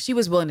she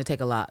was willing to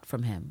take a lot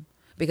from him.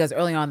 Because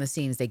early on in the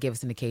scenes, they give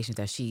us indications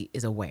that she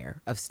is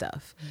aware of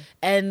stuff.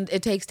 And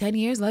it takes 10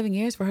 years, 11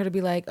 years for her to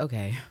be like,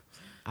 okay,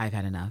 I've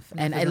had enough.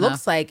 And is it enough.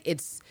 looks like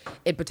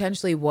it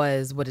potentially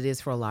was what it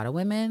is for a lot of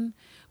women,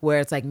 where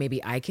it's like,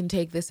 maybe I can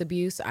take this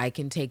abuse, I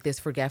can take this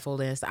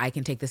forgetfulness, I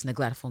can take this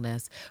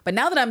neglectfulness. But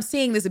now that I'm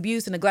seeing this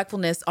abuse and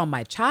neglectfulness on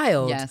my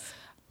child, Yes.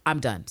 I'm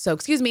done. So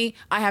excuse me,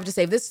 I have to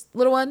save this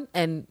little one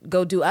and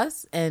go do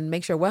us and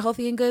make sure we're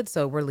healthy and good.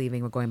 So we're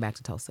leaving. We're going back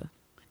to Tulsa.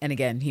 And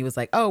again, he was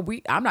like, oh,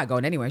 I'm not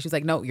going anywhere. She's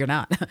like, no, you're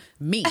not.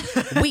 Me,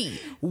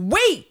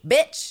 we,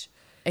 bitch.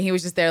 And he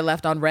was just there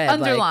left on red. like-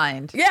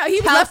 Underlined. yeah, he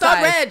was left on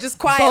Italicized. red, just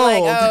quiet,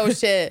 Bold. like, oh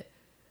shit.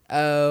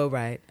 Oh,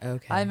 right.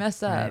 Okay. I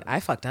messed up. Right. I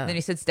fucked up. Then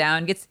he sits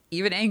down, gets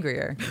even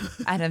angrier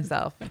at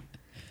himself.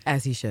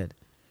 As he should.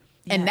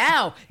 And Yeah.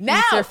 now,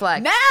 Needs to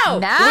reflect. now,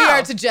 we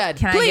are to Judd.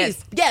 Can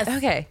Please. I get, Yes.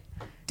 Okay.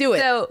 Do it.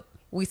 So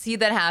we see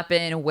that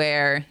happen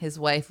where his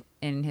wife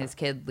and his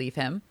kid leave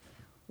him.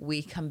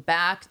 We come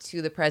back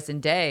to the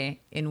present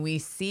day and we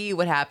see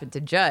what happened to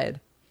Judd.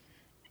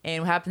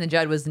 And what happened to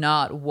Judd was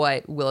not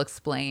what Will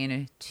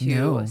explain to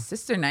No.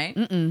 Sister Night.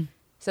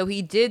 So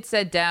he did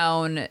set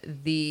down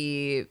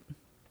the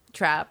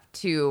trap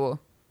to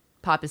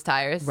pop his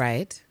tires.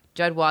 Right.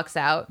 Judd walks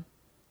out.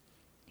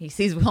 He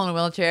sees Will in a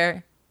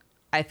wheelchair.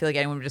 I feel like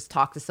anyone would just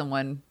talk to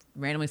someone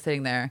randomly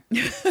sitting there.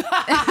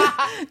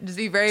 Just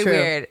be very True.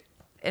 weird.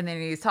 And then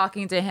he's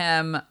talking to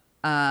him.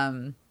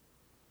 I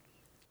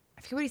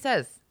forget what he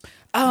says.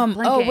 Oh,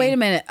 blanking. wait a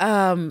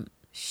minute.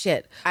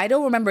 Shit. I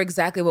don't remember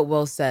exactly what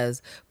Will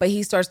says, but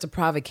he starts to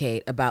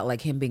provocate about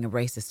like him being a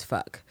racist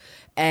fuck.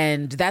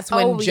 And that's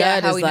when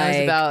Judd how is he like,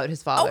 knows about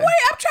his oh, father. wait,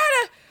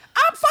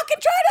 I'm fucking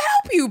trying to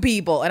help you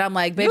people. And I'm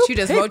like, bitch, you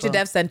just wrote your people.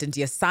 death sentence.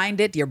 You signed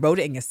it, you wrote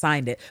it, and you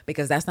signed it,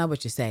 because that's not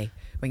what you say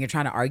when you're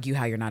trying to argue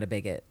how you're not a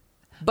bigot.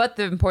 But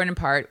the important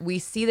part, we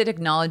see the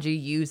technology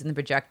used in the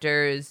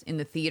projectors in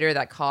the theater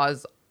that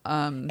cause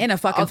In a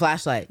fucking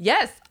flashlight.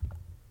 yes,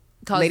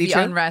 caused Lady the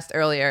True? unrest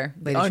earlier.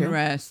 Lady True?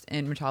 Unrest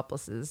in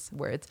Metropolis's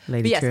words.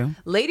 Lady But yes, True?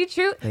 Lady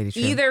True. Lady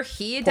True. Either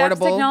he adapted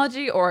Portable.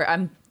 technology, or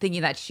I'm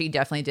thinking that she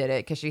definitely did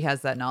it because she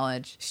has that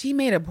knowledge. She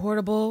made a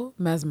portable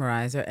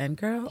mesmerizer, and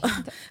girl,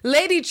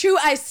 Lady True,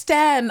 I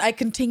stand. I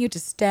continue to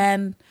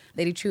stand.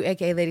 Lady True,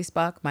 aka Lady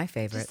Spock, my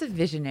favorite. Just a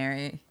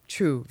visionary.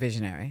 True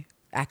visionary,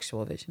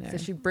 actual visionary.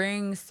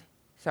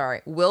 So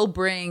Will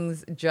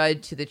brings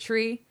Judd to the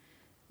tree,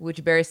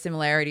 which bears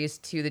similarities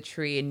to the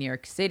tree in New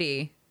York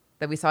City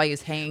that we saw he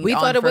was hanging We on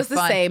thought it for was the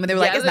fun. same, and they were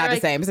like, it's they're not the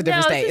same. It's a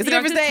different state. It's a New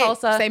York different to state.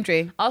 Tulsa. Same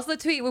tree. Also, the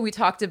tweet when we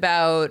talked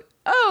about,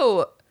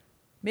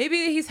 maybe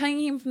he's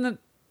hanging him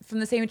from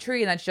the same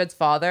tree, and that's Judd's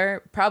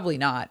father. Probably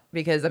not,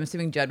 because I'm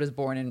assuming Judd was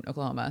born in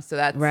Oklahoma, so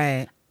that's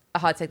Right. a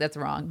hot take. That's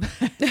wrong.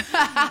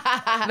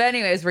 But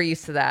anyways, we're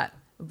used to that.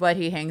 But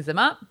he hangs him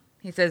up.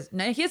 He says,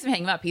 no, he doesn't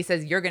hang him up. He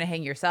says, you're going to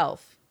hang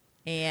yourself.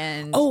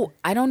 And Oh,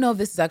 I don't know if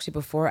this is actually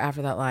before or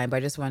after that line, but I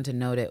just wanted to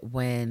note it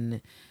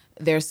when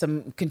there's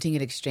some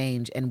continued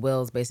exchange, and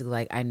Will's basically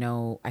like,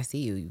 I see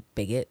you, you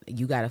bigot.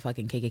 You got a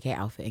fucking KKK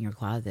outfit in your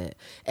closet.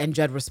 And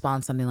Judd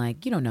responds something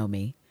like, you don't know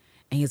me.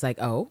 And he's like,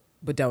 oh,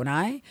 but don't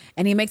I?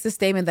 And he makes a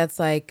statement that's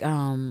like,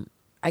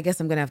 I guess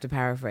I'm going to have to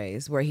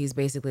paraphrase, where he's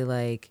basically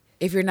like,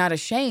 if you're not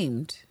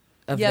ashamed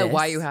of Yeah, this,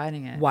 why are you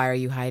hiding it? Why are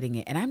you hiding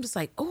it? And I'm just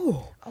like,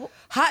 oh,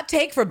 hot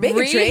take for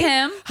bigotry. Read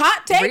him.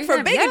 Hot take Read for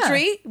him,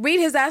 bigotry. Read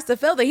his ass to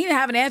filth. He didn't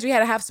have an answer. He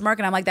had a half smirk.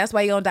 And I'm like, that's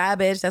why you gonna die,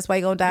 bitch. That's why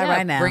you gonna die yeah,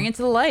 right now. bring it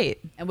to the light.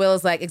 And Will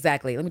is like,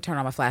 exactly. Let me turn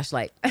on my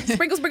flashlight.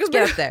 Sprinkle, sprinkle,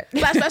 Get sprinkle. up there.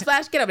 Flash, flash,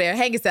 flash. Get up there.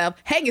 Hang yourself.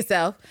 Hang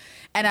yourself.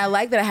 And I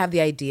like that I have the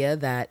idea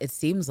that it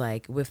seems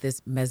like with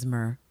this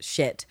mesmer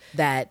shit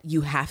that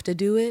you have to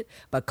do it,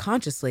 but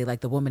consciously, like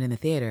the woman in the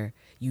theater,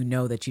 you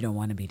know that you don't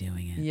want to be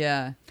doing it.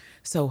 Yeah.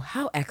 So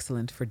how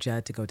excellent for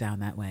Judd to go down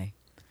that way.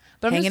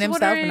 But Hanging I'm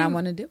just himself, and I wondering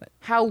want to do it.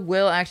 how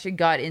Will actually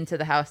got into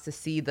the house to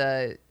see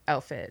the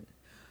outfit.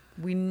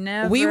 We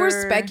never. We were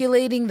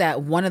speculating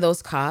that one of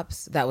those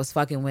cops that was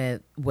fucking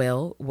with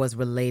Will was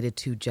related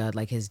to Judd,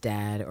 like his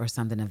dad or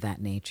something of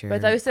that nature. But I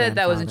thought we said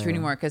that wasn't true grandfather.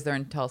 anymore because they're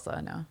in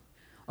Tulsa now.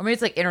 Or maybe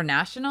it's like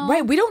international.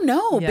 Right, we don't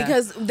know Yeah.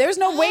 because there's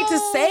no way to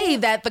say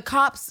that the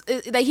cops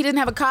that he didn't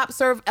have a cop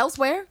serve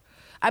elsewhere.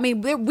 I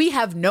mean, we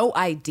have no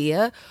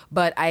idea,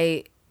 but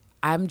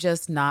I'm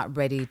just not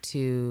ready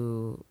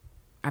to.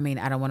 I mean,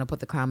 I don't want to put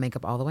the clown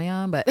makeup all the way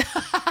on, but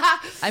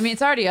I mean,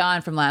 it's already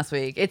on from last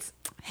week. It's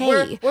Hey,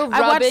 we're I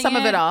watched rubbing some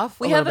of it off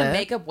We a have little a bit.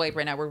 makeup wipe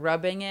right now. We're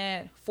rubbing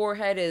it.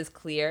 Forehead is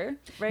clear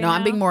right no, now.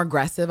 I'm being more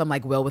aggressive. I'm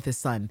like Will with his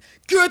son.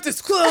 Get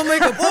this clown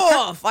makeup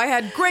off. I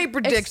had great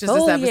predictions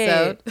this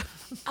episode.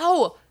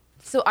 Oh,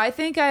 so I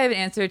think I have an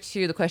answer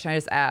to the question I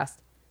just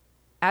asked.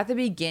 At the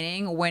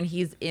beginning, when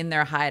he's in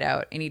their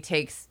hideout and he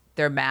takes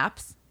their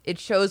maps, it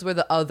shows where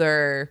the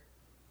other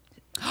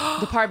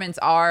departments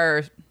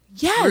are.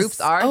 Yes. Groups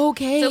are.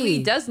 Okay. So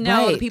he does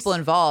know the Right. people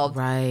involved.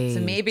 Right. So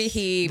maybe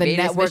he The made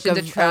his network mission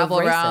to of travel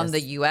around racists.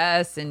 the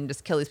U.S. and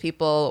just kill these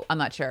people. I'm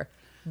not sure.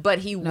 But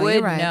he No, would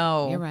you're right.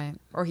 know. You're right.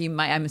 Or he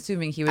might. I'm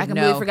assuming he would I know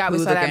completely forgot we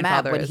who saw the that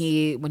map grandfather when is.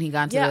 he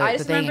got into Yeah, I the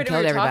just thing and remembered we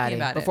killed were talking everybody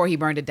about it. before he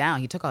burned it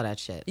down. He took all that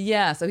shit.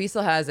 Yeah, so he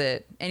still has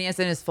it. And he has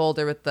it in his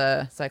folder with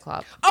the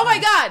Cyclops. Oh my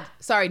God!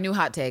 Sorry, new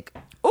hot take.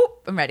 Oh,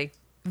 I'm ready.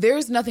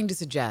 There's nothing to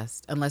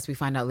suggest, unless we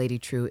find out Lady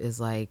True is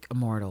like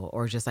immortal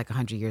or just like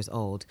 100 years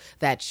old,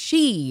 that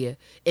she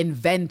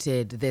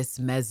invented this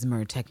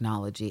mesmer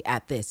technology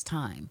at this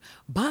time.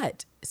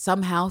 But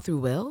somehow through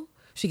Will,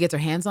 she gets her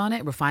hands on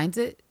it, refines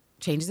it,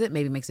 changes it,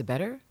 maybe makes it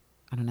better.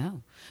 I don't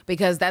know.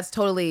 Because that's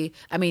totally,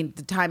 I mean,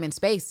 the time and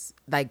space,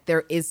 like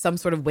there is some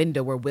sort of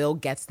window where Will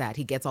gets that.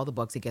 He gets all the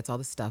books, he gets all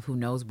the stuff. Who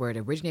knows where it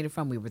originated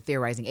from? We were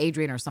theorizing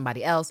Adrian or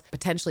somebody else,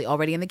 potentially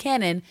already in the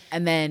canon.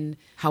 And then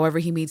however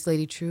he meets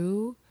Lady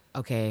True,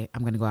 okay, I'm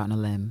going to go out on a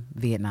limb.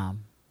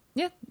 Vietnam.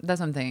 Yeah, that's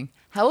what I'm thinking.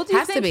 How old do you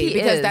Has think to be, he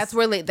because is?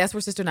 that's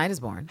where Sister Night is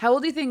born. How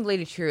old do you think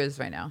Lady True is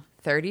right now?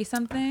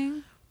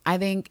 30-something? I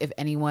think if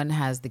anyone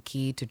has the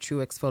key to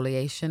true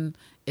exfoliation,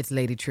 it's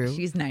Lady True.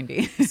 She's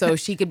 90. So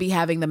she could be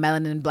having the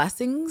melanin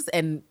blessings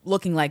and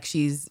looking like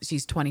she's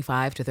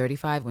 25 to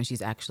 35 when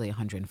she's actually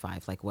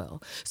 105 like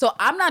Will. So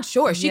I'm not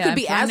sure. She Yeah, could I'm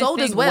be trying as to old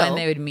as think Will. when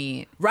they would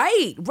meet.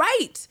 Right.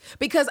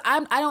 Because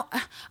I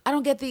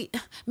don't get the,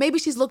 maybe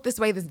she's looked this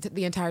way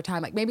the entire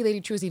time. Like maybe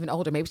Lady True is even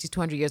older. Maybe she's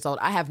 200 years old.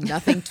 I have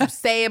nothing to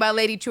say about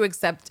Lady True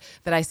except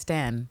that I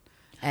stan.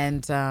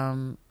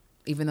 And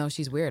even though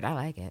she's weird, I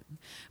like it.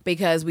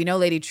 Because we know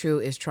Lady True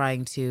is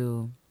trying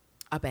to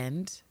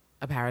upend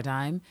a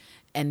paradigm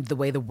and the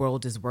way the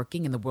world is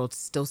working, and the world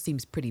still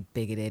seems pretty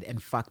bigoted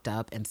and fucked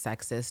up and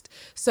sexist.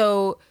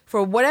 So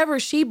for whatever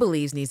she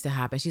believes needs to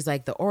happen, she's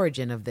like, the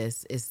origin of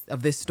this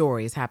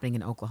story is happening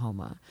in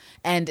Oklahoma,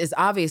 and is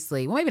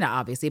obviously, well, maybe not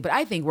obviously, but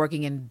I think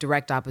working in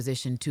direct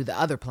opposition to the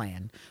other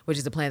plan, which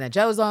is the plan that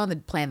Joe's on, the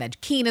plan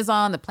that Keen is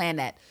on, the plan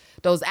that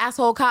those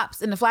asshole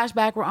cops in the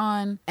flashback were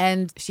on.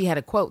 And she had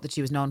a quote that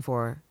she was known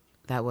for.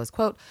 That was,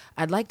 quote,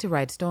 "I'd like to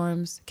ride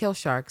storms, kill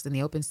sharks in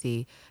the open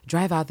sea,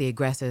 drive out the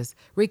aggressors,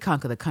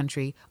 reconquer the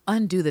country,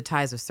 undo the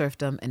ties of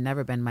serfdom, and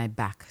never bend my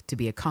back to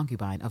be a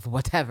concubine of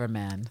whatever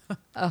man."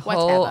 A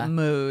whole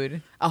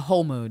mood. A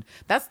whole mood.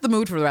 That's the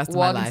mood for the rest of my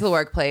Walk life. into the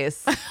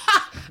workplace.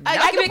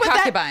 I could be a put that-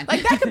 concubine.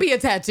 like that could be a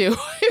tattoo.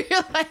 You're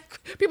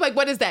like, people are like,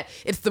 what is that?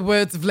 It's the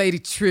words of Lady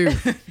True.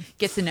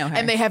 Get to know her.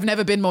 And they have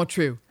never been more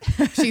true.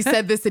 She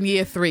said this in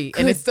year 3.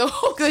 and it's so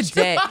Good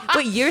day.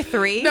 Wait, year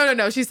 3?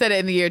 No. She said it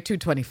in the year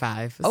 225.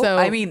 Oh, so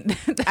I mean,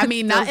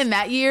 not in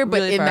that year, but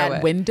really in far that away.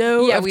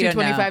 window Yeah, of we don't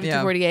know. 225 to Yeah.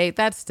 248.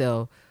 That's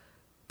still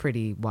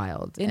pretty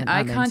wild. An and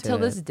I'm icon into till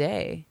it. this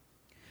day.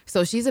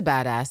 So she's a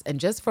badass. And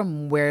just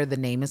from where the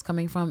name is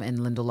coming from and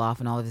Lindelof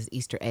and all of his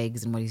Easter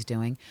eggs and what he's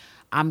doing,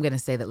 I'm going to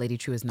say that Lady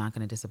True is not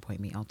going to disappoint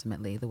me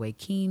ultimately the way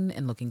Keen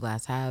and Looking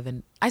Glass have.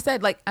 And I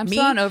said, like, I'm me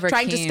still on over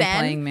trying to Keen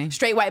playing me. stand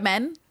straight white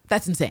men.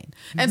 That's insane.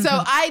 And so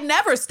I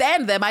never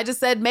stand them. I just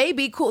said,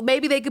 maybe cool.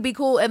 Maybe they could be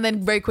cool. And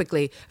then very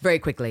quickly,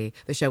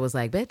 the show was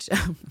like, bitch,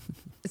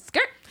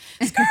 Skirt.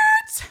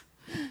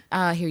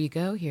 here you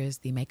go. Here's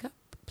the makeup.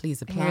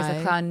 Please apply. Here's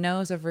a clown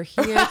nose over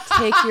here.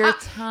 Take your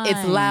time.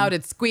 It's loud.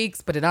 It squeaks.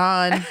 Put it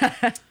on.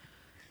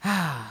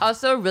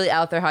 Also, really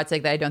out there hot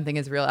take that I don't think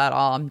is real at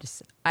all.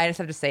 I just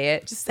have to say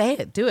it. Just say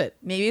it. Do it.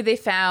 Maybe they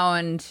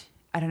found,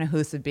 I don't know who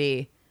this would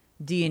be,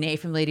 DNA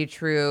from Lady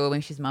True when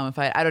she's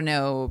mummified. I don't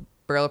know,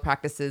 burial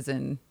practices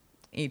in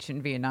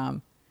ancient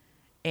Vietnam.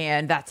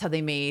 And that's how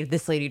they made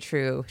this Lady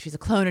True. She's a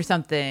clone or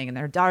something, and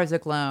their daughter's a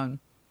clone.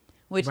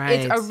 Which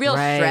it's a real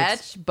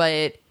stretch,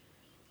 but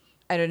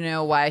I don't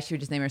know why she would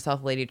just name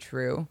herself Lady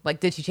True.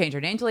 Like, did she change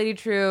her name to Lady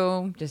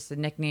True? Just a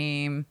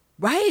nickname?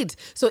 Right.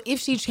 So if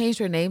she changed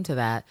her name to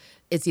that,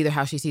 it's either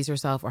how she sees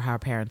herself or how her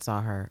parents saw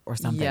her or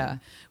something. Yeah.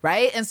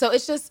 Right. And so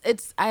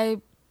it's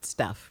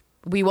stuff.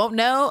 We won't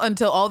know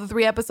until all the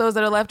 3 episodes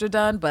that are left are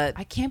done, but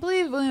I can't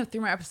believe we only have 3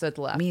 more episodes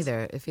left. me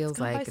either. It feels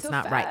gone by like it's so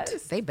not right.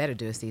 fast. They better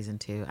do a season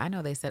 2. I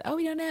know they said, oh,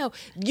 we don't know.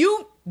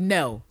 You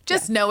know.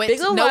 Just know it. Big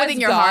Little Know it Lies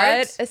in your got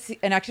heart.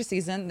 an extra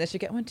season. They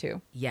should get one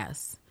too.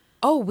 Yes.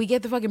 Oh, we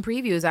get the fucking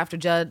previews after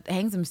Judd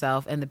hangs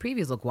himself, and the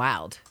previews look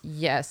wild.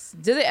 Yes.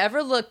 Do they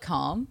ever look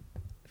calm?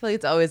 I feel like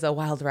it's always a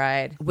wild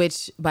ride.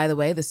 Which, by the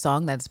way, the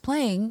song that's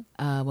playing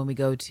when we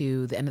go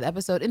to the end of the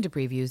episode into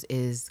previews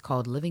is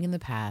called Living in the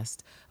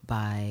Past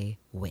by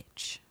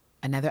Witch.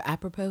 Another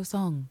apropos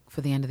song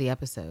for the end of the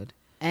episode.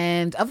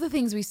 And of the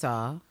things we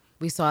saw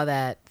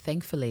that,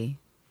 thankfully,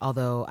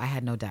 although I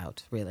had no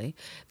doubt, really,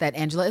 that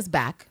Angela is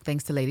back,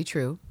 thanks to Lady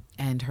True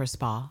and her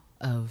spa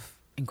of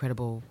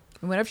incredible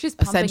Whenever she's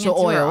pumping essential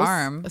into oils. her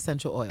arm.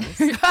 Essential oils.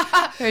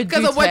 Her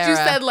Because of what you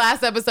doTERRA. said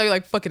last episode, you're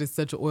like, fucking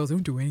essential oils, they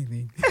don't do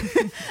anything.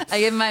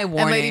 I give my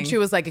warning. And Lady True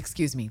was like,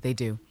 excuse me, they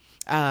do.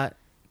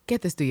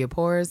 Get this through your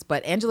pores.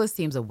 But Angela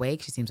seems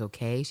awake. She seems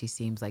okay. She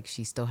seems like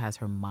she still has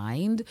her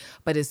mind,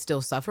 but is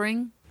still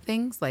suffering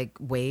things like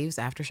waves,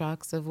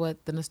 aftershocks of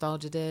what the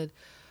nostalgia did.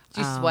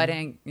 She's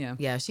sweating. Yeah.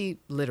 Yeah, she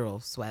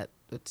literal sweat.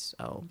 Which,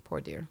 oh, poor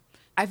dear.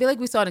 I feel like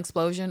we saw an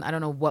explosion. I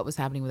don't know what was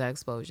happening with that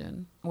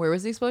explosion. Where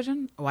was the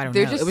explosion? Oh, I don't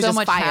There's know. just it was so just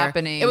much fire.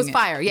 happening. It was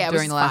fire. Yeah, it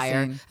during was the last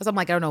fire. scene. So I'm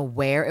like, I don't know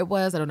where it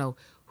was. I don't know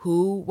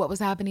what was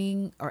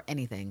happening or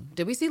anything.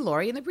 Did we see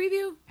Lori in the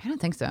preview? I don't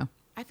think so.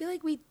 I feel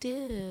like we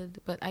did,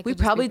 but I could We just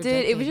be probably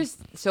did. It was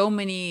projecting. just so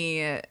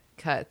many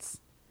cuts.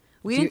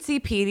 We Do didn't see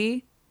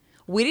Petey.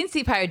 We didn't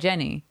see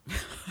Pyrogeny.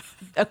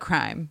 A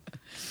crime.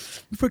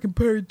 fucking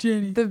Pirate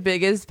Jenny. The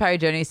biggest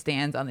Pyrogeny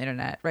stands on the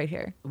internet right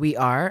here. We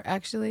are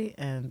actually,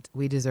 and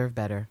we deserve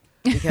better.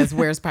 Because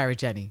where's Pirate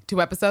Jenny?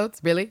 2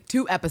 episodes? Really?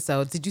 2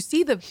 episodes. Did you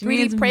see the 3D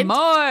needs print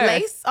more.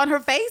 lace on her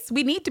face?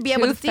 We need to be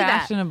able Too to see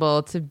that.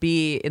 fashionable to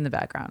be in the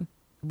background.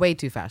 Way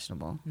too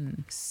fashionable.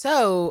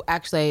 So,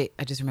 actually,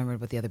 I just remembered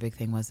what the other big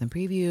thing was in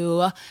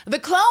preview. The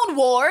Clone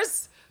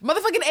Wars.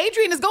 Motherfucking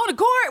Adrian is going to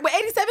court with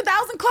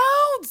 87,000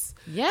 clones.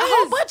 Yes. A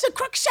whole bunch of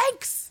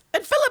Crookshanks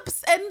and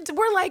Phillips. And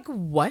we're like,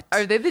 what?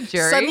 Are they the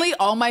jury? Suddenly,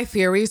 all my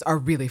theories are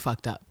really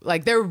fucked up.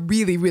 Like, they're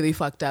really, really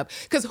fucked up.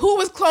 Because who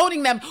was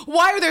cloning them?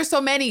 Why are there so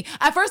many?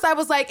 At first, I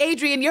was like,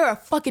 Adrian, you're a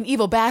fucking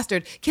evil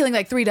bastard, killing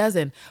like 3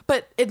 dozen.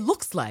 But it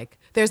looks like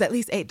there's at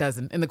least 8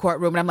 dozen in the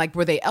courtroom. And I'm like,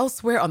 were they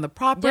elsewhere on the Yeah,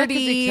 property?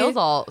 because he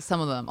killed some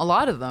of them. A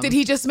lot of them. Did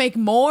he just make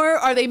more?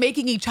 Are they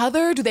making each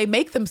other? Do they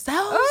make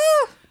themselves?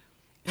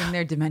 in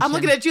their dimension? I'm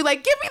looking at you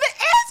like, give me the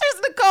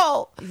answers,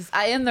 Nicole.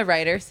 I am the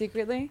writer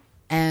secretly.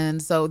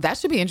 And so that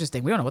should be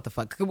interesting. We don't know what the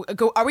fuck.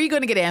 Are we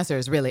going to get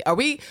answers? Really? Are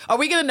we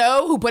going to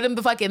know who put him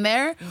the fuck in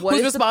there? What Who's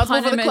is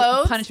responsible for the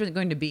clothes? punishment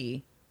going to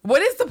be?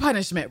 What is the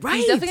punishment? Right.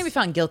 He's definitely gonna be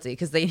found guilty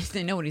because they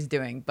know what he's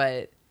doing.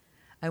 But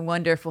I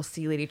wonder if we'll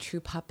see Lady True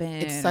pop in.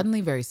 It's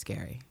suddenly very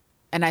scary.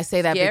 And I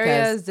say that Scary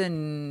because as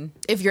in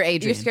if you're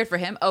Adrian, you're scared for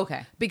him.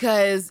 Okay.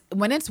 because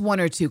when it's 1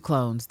 or 2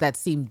 clones that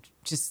seem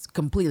just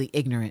completely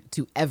ignorant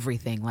to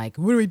everything, like,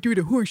 what do I do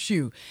to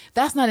horseshoe?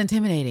 That's not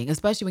intimidating,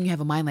 especially when you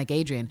have a mind like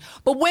Adrian.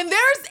 But when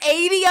there's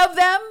 80 of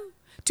them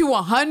to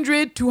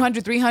 100,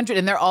 200, 300,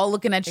 and they're all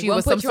looking at They you won't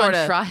with some put you on sort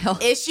of trial.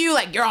 issue,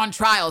 like, you're on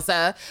trial,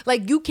 sir.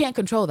 Like, you can't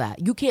control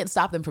that. You can't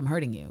stop them from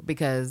hurting you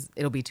because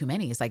it'll be too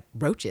many. It's like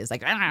roaches.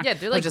 Like, Yeah,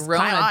 they're like just grown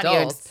pile on you.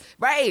 adults.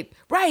 Right.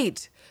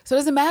 So it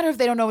doesn't matter if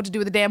they don't know what to do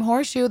with the damn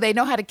horseshoe. They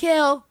know how to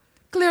kill.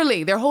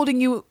 Clearly, they're holding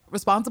you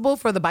responsible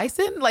for the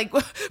bison, like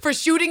for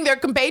shooting their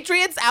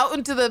compatriots out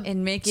into the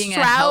And making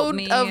a help shroud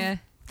me of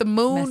the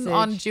moon message.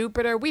 on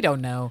Jupiter. We don't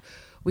know.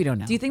 We don't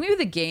know. Do you think maybe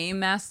the game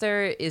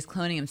master is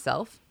cloning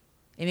himself?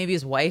 And maybe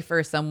his wife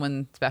or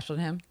someone special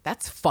to him?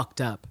 That's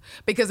fucked up.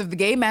 Because if the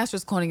game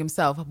master's cloning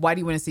himself, why do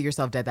you want to see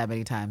yourself dead that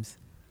many times?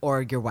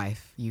 Or your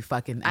wife, you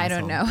fucking I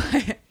don't asshole.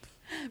 know.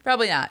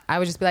 Probably not. I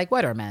would just be like,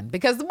 whatever, man.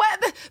 Because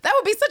what? That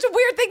would be such a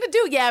weird thing to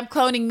do. Yeah, I'm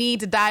cloning me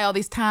to die all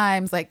these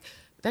times. Like,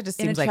 that just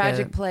In a seems like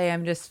tragic play,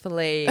 I'm just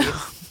filleted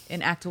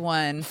in Act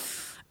 1.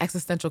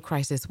 existential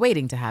crisis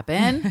waiting to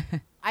happen.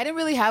 I didn't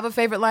really have a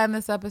favorite line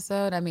this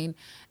episode. I mean,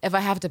 if I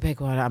have to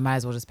pick one, I might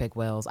as well just pick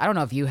Will's. I don't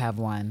know if you have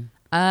one.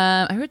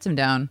 I wrote some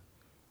down.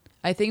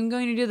 I think I'm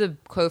going to do the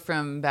quote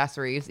from Bass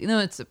Reeves, even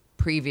though it's a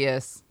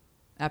previous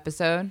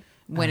episode,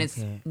 when it's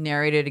Okay.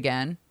 narrated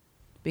again,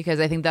 because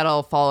I think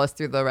that'll follow us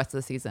through the rest of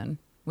the season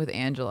with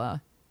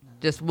Angela.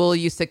 Just, will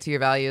you stick to your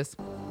values?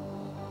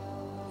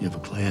 You have a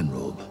clan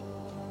robe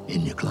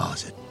in your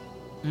closet.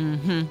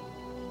 My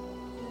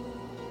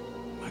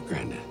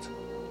granddad's.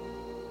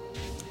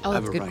 Oh, I that's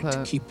have a a good right quote.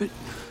 to keep it.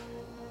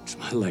 It's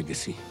my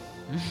legacy.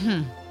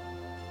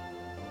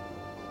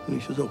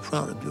 You're so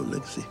proud of your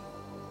legacy.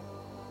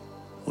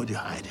 Why'd you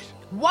hide it?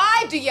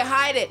 Why do you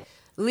hide it?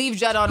 Leave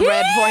Judd on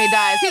red before he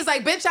dies. He's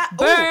like, bitch,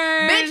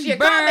 Burn, bitch, you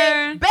got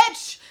burn. me.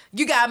 Bitch,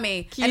 you got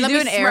me. Can you do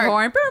an air smirk.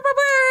 horn? Pew,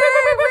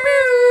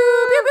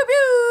 pew,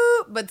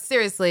 pew. But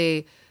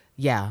seriously,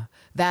 yeah,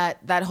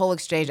 that whole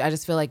exchange, I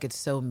just feel like it's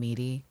so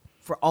meaty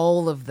for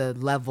all of the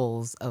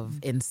levels of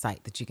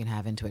insight that you can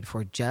have into it.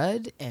 For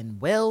Judd and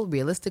Will,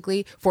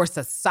 realistically, for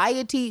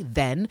society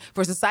then,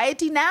 for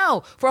society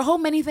now, for a whole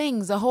many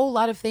things, a whole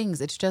lot of things.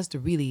 It's just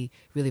really,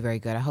 really very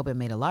good. I hope it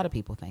made a lot of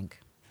people think.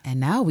 And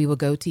now we will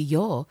go to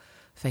your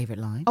favorite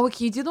line. Oh,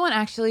 can you do the one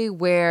actually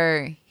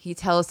where he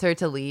tells her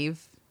to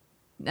leave?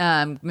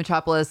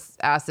 Metropolis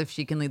asks if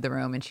she can leave the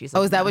room, and she's like,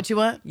 Oh, is that no. what you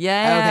want?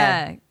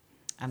 Yeah. Okay.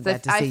 I'm So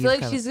glad to see I you. feel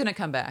like she's gonna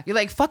come back. You're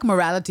like, fuck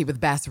morality with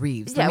Bass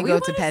Reeves. Yeah, Let me we go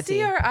want to to Petty.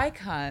 see our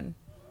icon.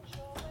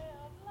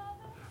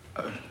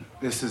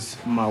 This is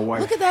my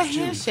wife. Look at that Judy.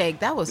 handshake.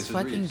 That was Mrs.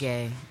 fucking Reeves.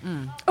 gay.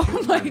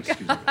 Oh my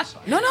god.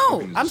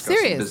 No, I'm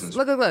serious.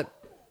 Look.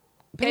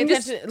 Pay Can you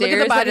just attention. Look at stares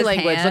the at body his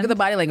language. hand? Look at the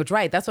body language.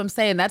 Right. That's what I'm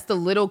saying. That's the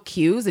little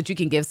cues that you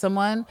can give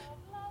someone.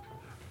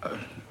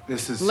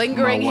 This is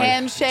Lingering my wife,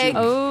 handshake.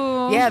 Judy.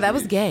 Oh, Yeah, that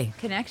was gay.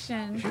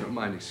 connection. If you don't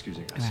mind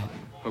excusing us, Right. I'm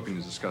hoping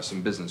to discuss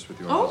some business with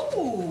your husband.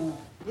 Oh,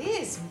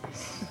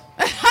 business.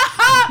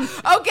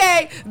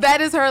 Okay,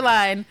 that is her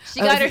line.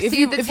 She got her if seat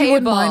you, at the if you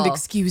wouldn't mind table.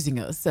 excusing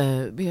us,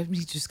 we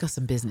need to discuss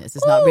some business.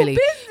 It's not really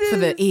for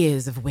the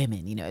ears of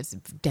women. You know, it's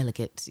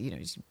delicate. You know,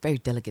 it's very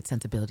delicate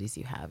sensibilities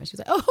you have. And she's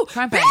like, "Oh,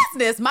 Crime Fight.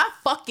 business, my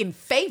fucking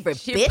favorite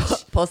She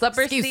bitch." pulls up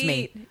her Excuse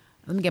seat. me.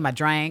 Let me get my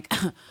drink.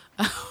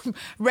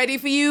 Ready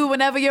for you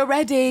whenever you're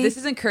ready. This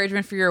is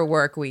encouragement for your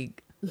work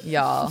week,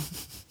 y'all.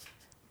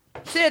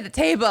 Sit at the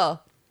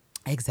table.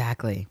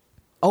 Exactly.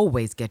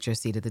 Always get your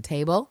seat at the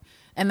table.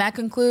 And that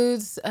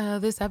concludes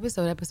this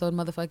episode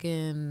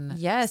motherfucking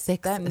Yes,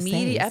 6 that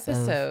meaty essays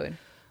of episode.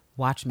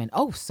 Watchmen.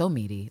 Oh, so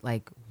meaty.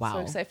 Like, wow. So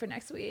excited for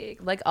next week.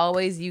 Like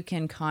always, you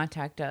can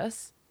contact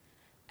us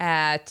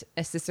at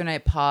a Sister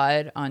Night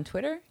Pod on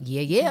Twitter.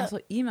 Yeah, You can yeah. also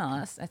email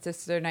us at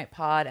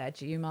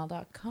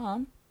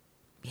sisternightpod@gmail.com.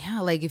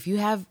 Yeah, like if you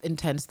have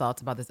intense thoughts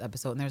about this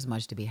episode, and there's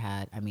much to be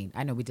had. I mean,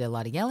 I know we did a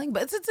lot of yelling,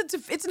 but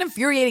it's an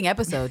infuriating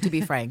episode, to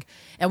be frank.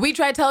 And we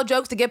tried to tell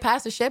jokes to get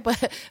past the shit, but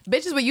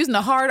bitches were using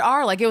the hard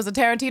R like it was a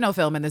Tarantino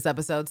film in this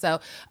episode. So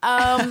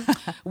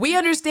we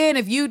understand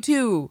if you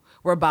too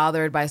were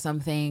bothered by some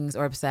things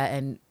or upset,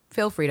 and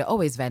feel free to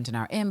always vent in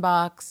our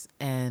inbox,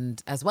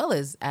 and as well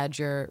as add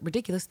your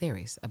ridiculous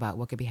theories about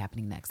what could be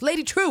happening next.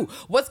 Lady True,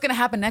 what's going to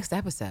happen next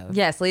episode?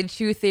 Yes, Lady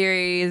True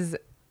theories,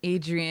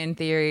 Adrian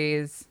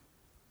theories,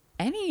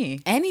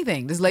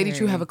 Anything. Does Lady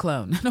True have a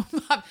clone? No,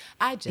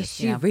 I just, Is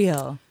she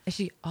real? Is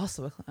she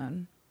also a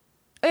clone?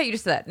 Oh, yeah, you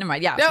just said that. Never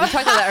mind. Yeah, we talked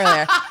about that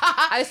earlier.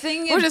 I was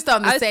thinking. We're just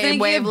on I the was same thinking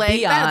of wavelength.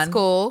 Beyond. That's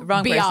cool.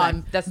 Wrong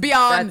Beyond. person.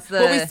 Beyond. That's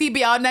Will we see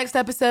Beyond next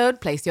episode?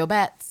 Place your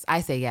bets.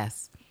 I say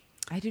yes.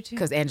 I do too.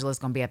 Because Angela's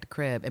going to be at the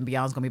crib and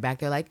Beyond's going to be back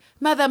there like,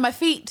 Mother, my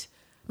feet.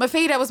 My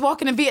feet. I was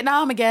walking in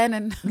Vietnam again.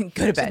 And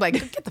Go to bed. she's like,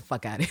 get the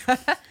fuck out of here.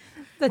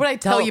 What I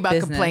tell you about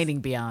complaining,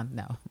 Beyond?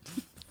 No.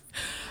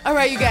 All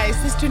right, you guys.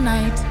 Sister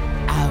Night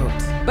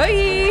out.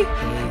 Bye.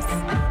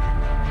 Peace.